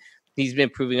garbage shit. He's been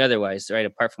proving otherwise, right?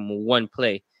 Apart from one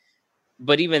play.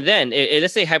 But even then,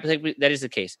 let's say hypothetically that is the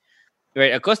case,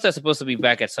 right? Acosta is supposed to be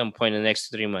back at some point in the next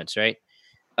 3 months, right?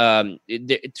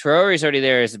 Traore is already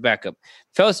there as a backup.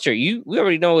 Felster, we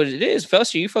already know what it is.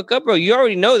 Felster, you fuck up, bro. You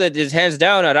already know that it's hands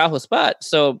down Araujo's spot.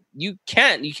 So you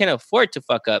can't afford to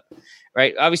fuck up.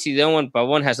 Right, obviously, the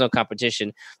one has no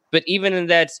competition. But even in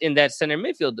that center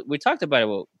midfield, we talked about it.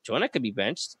 Well, Jonah could be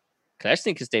benched,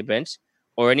 Klesny could stay benched,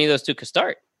 or any of those two could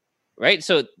start. Right,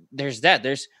 so there's that.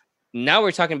 Now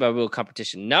we're talking about real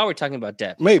competition. Now we're talking about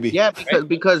depth. Maybe, yeah,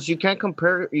 because you can't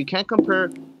compare. You can't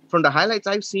compare from the highlights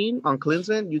I've seen on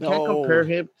Klinsmann. You can't compare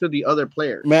him to the other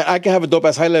players. Man, I can have a dope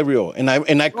ass highlight reel, and I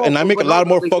make a lot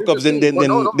more fuck ups than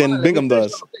Bingham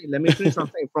does. Let me finish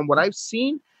something. From what I've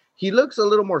seen, he looks a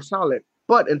little more solid,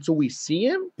 but until we see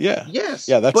him, yes,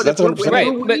 that's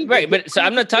 100%. Right. But so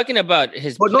I'm not talking about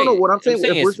his. But play. No. What I'm saying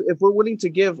if we're willing to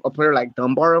give a player like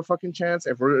Dunbar a fucking chance,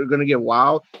 if we're gonna give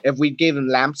if we gave him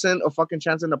Lampson a fucking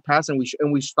chance in the past, and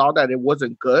we saw that it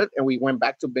wasn't good, and we went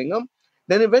back to Bingham,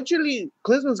 then eventually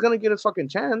Klinsmann's gonna get a fucking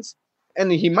chance,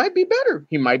 and he might be better.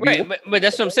 He might be right. But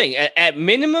that's what I'm saying. At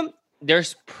minimum,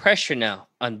 there's pressure now.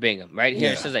 on Bingham. Right here,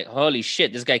 Yeah. it says like, holy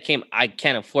shit, this guy came. I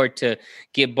can't afford to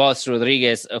give balls to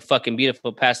Rodriguez a fucking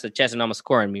beautiful pass to the chest and almost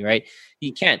scoring me. Right,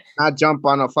 he can't not jump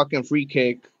on a fucking free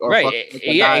kick. Or right,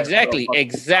 yeah, exactly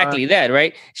that.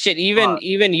 Right, shit.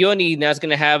 Even Yoni now is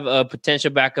gonna have a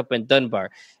potential backup in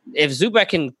Dunbar. If Zubac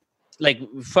can, like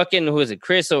fucking who is it,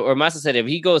 Chris or Massa said, if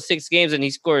he goes 6 games and he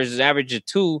scores an average of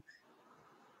 2.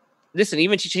 Listen,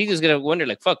 even Chicharito's gonna wonder,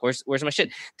 like, fuck, where's my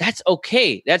shit? That's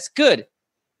okay. That's good.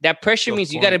 That pressure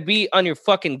means you gotta be on your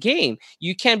fucking game.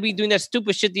 You can't be doing that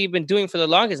stupid shit that you've been doing for the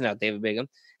longest now, David Bingham.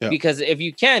 Yeah. Because if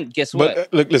you can, guess what?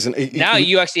 But look, listen. Now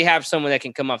you actually have someone that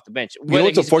can come off the bench. Whether you know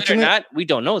what's unfortunate? Or not, we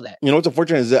don't know that. You know what's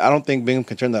unfortunate is that I don't think Bingham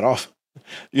can turn that off.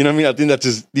 You know what I mean? I think that's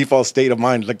his default state of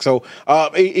mind. Like so,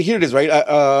 here it is, right?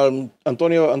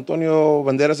 Antonio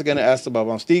Banderas again asked about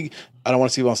Van Steeg. I don't want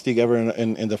to see Van Steeg ever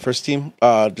in the first team,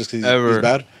 just because he's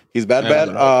bad. He's bad.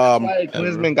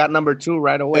 Klinsmann got number 2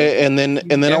 right away, and then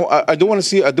I do want to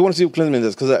see what Klinsmann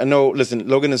does, because I know. Listen,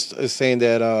 Logan is saying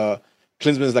that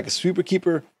Klinsmann is like a sweeper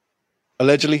keeper,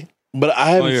 allegedly. But I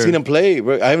haven't seen him play.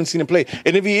 I haven't seen him play.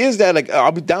 And if he is that, like,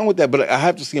 I'll be down with that. But I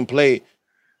have to see him play.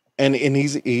 And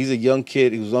he's a young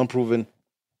kid. He was unproven,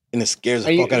 and it scares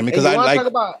the fuck out of me, because I like.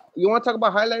 You want to talk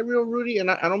about highlight reel, Rudy? And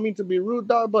I don't mean to be rude,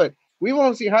 dog, but we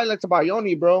won't see highlights about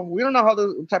Yoni, bro. We don't know how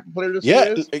the type of player this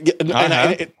is.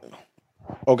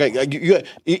 Okay,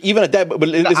 even at that, but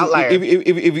listen,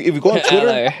 if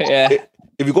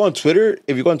you go on Twitter,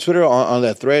 if you go on Twitter on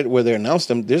that thread where they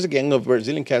announced him, there's a gang of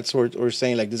Brazilian cats who are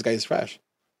saying like this guy is trash.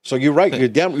 So you're right. You're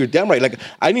damn right. Like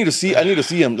I need to see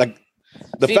him. Like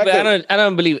the fact that I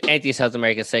don't believe anti-South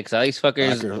American sex. All these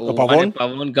fuckers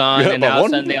Pavon gone, and now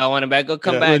Sunday I want him back.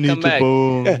 Come back. Listen,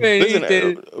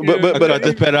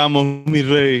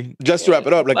 just to wrap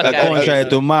it up,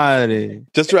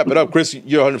 just to wrap it up, Chris,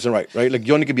 you're 100% right? Like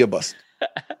Yoni could be a bust.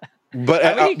 But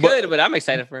I mean, he could, but I'm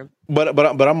excited for him. But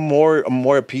I'm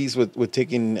more at peace with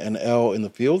taking an L in the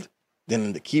field than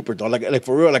in the keeper, though. Like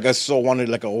for real, like I so wanted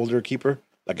like an older keeper,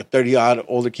 like a 30-odd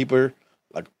older keeper,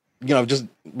 like, you know,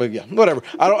 but yeah, whatever.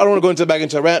 I don't want to go back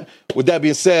into a rant. With that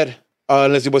being said,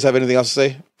 unless you boys have anything else to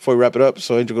say before we wrap it up,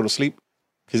 so Andrew go to sleep.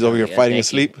 He's over here fighting his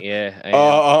sleep. Yeah. I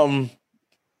am.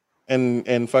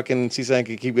 And fucking C-San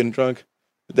can keep getting drunk.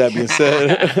 With that being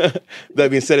said,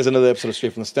 it's another episode of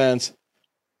Straight from the Stands.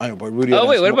 I'm your boy Rudy. Oh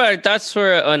wait, what about our thoughts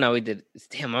for? Oh no, we did.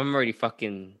 Damn, I'm already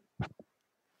fucking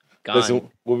gone. Listen,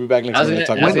 we'll be back next week.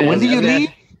 When do you leave?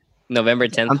 November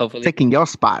 10th, hopefully. Taking your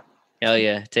spot. Hell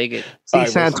yeah, take it.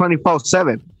 C-San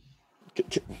 24/7.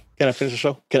 Can I finish the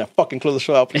show? Can I fucking close the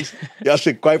show out, please? Y'all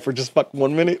stay quiet for just fucking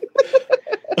 1 minute.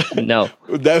 No.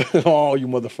 Oh, you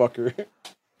motherfucker.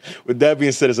 With that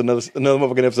being said, it's another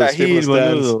motherfucking episode of Straight from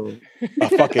the Stands. I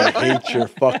fucking hate your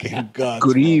fucking guts.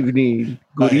 Good evening.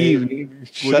 Good evening.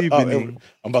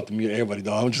 I'm about to mute everybody,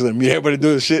 dog. I'm just going to mute everybody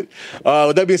doing this shit.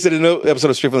 With that being said, another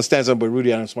episode of Straight from the Stands. I'm by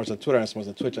Rudy. I'm Smarts on Twitter. I'm Smarts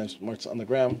on Twitch. I'm Smarts on the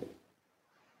gram.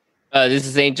 This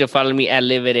is Angel. Follow me at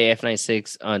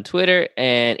LiveItAF96 on Twitter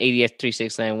and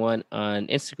ADF3691 on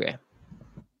Instagram.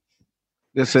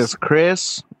 This is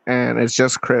Chris, and it's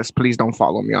just Chris. Please don't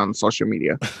follow me on social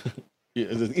media.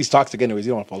 Yeah, he's toxic anyways.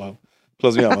 You don't want to follow him.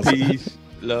 Close me out. Peace,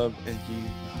 love, and G.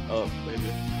 Oh, baby.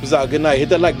 Peace out. Good night. Hit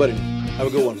that like button. Have a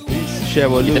good one. Peace. Share,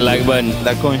 Hit the like button.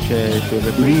 La concha de tu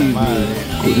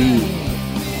Good evening.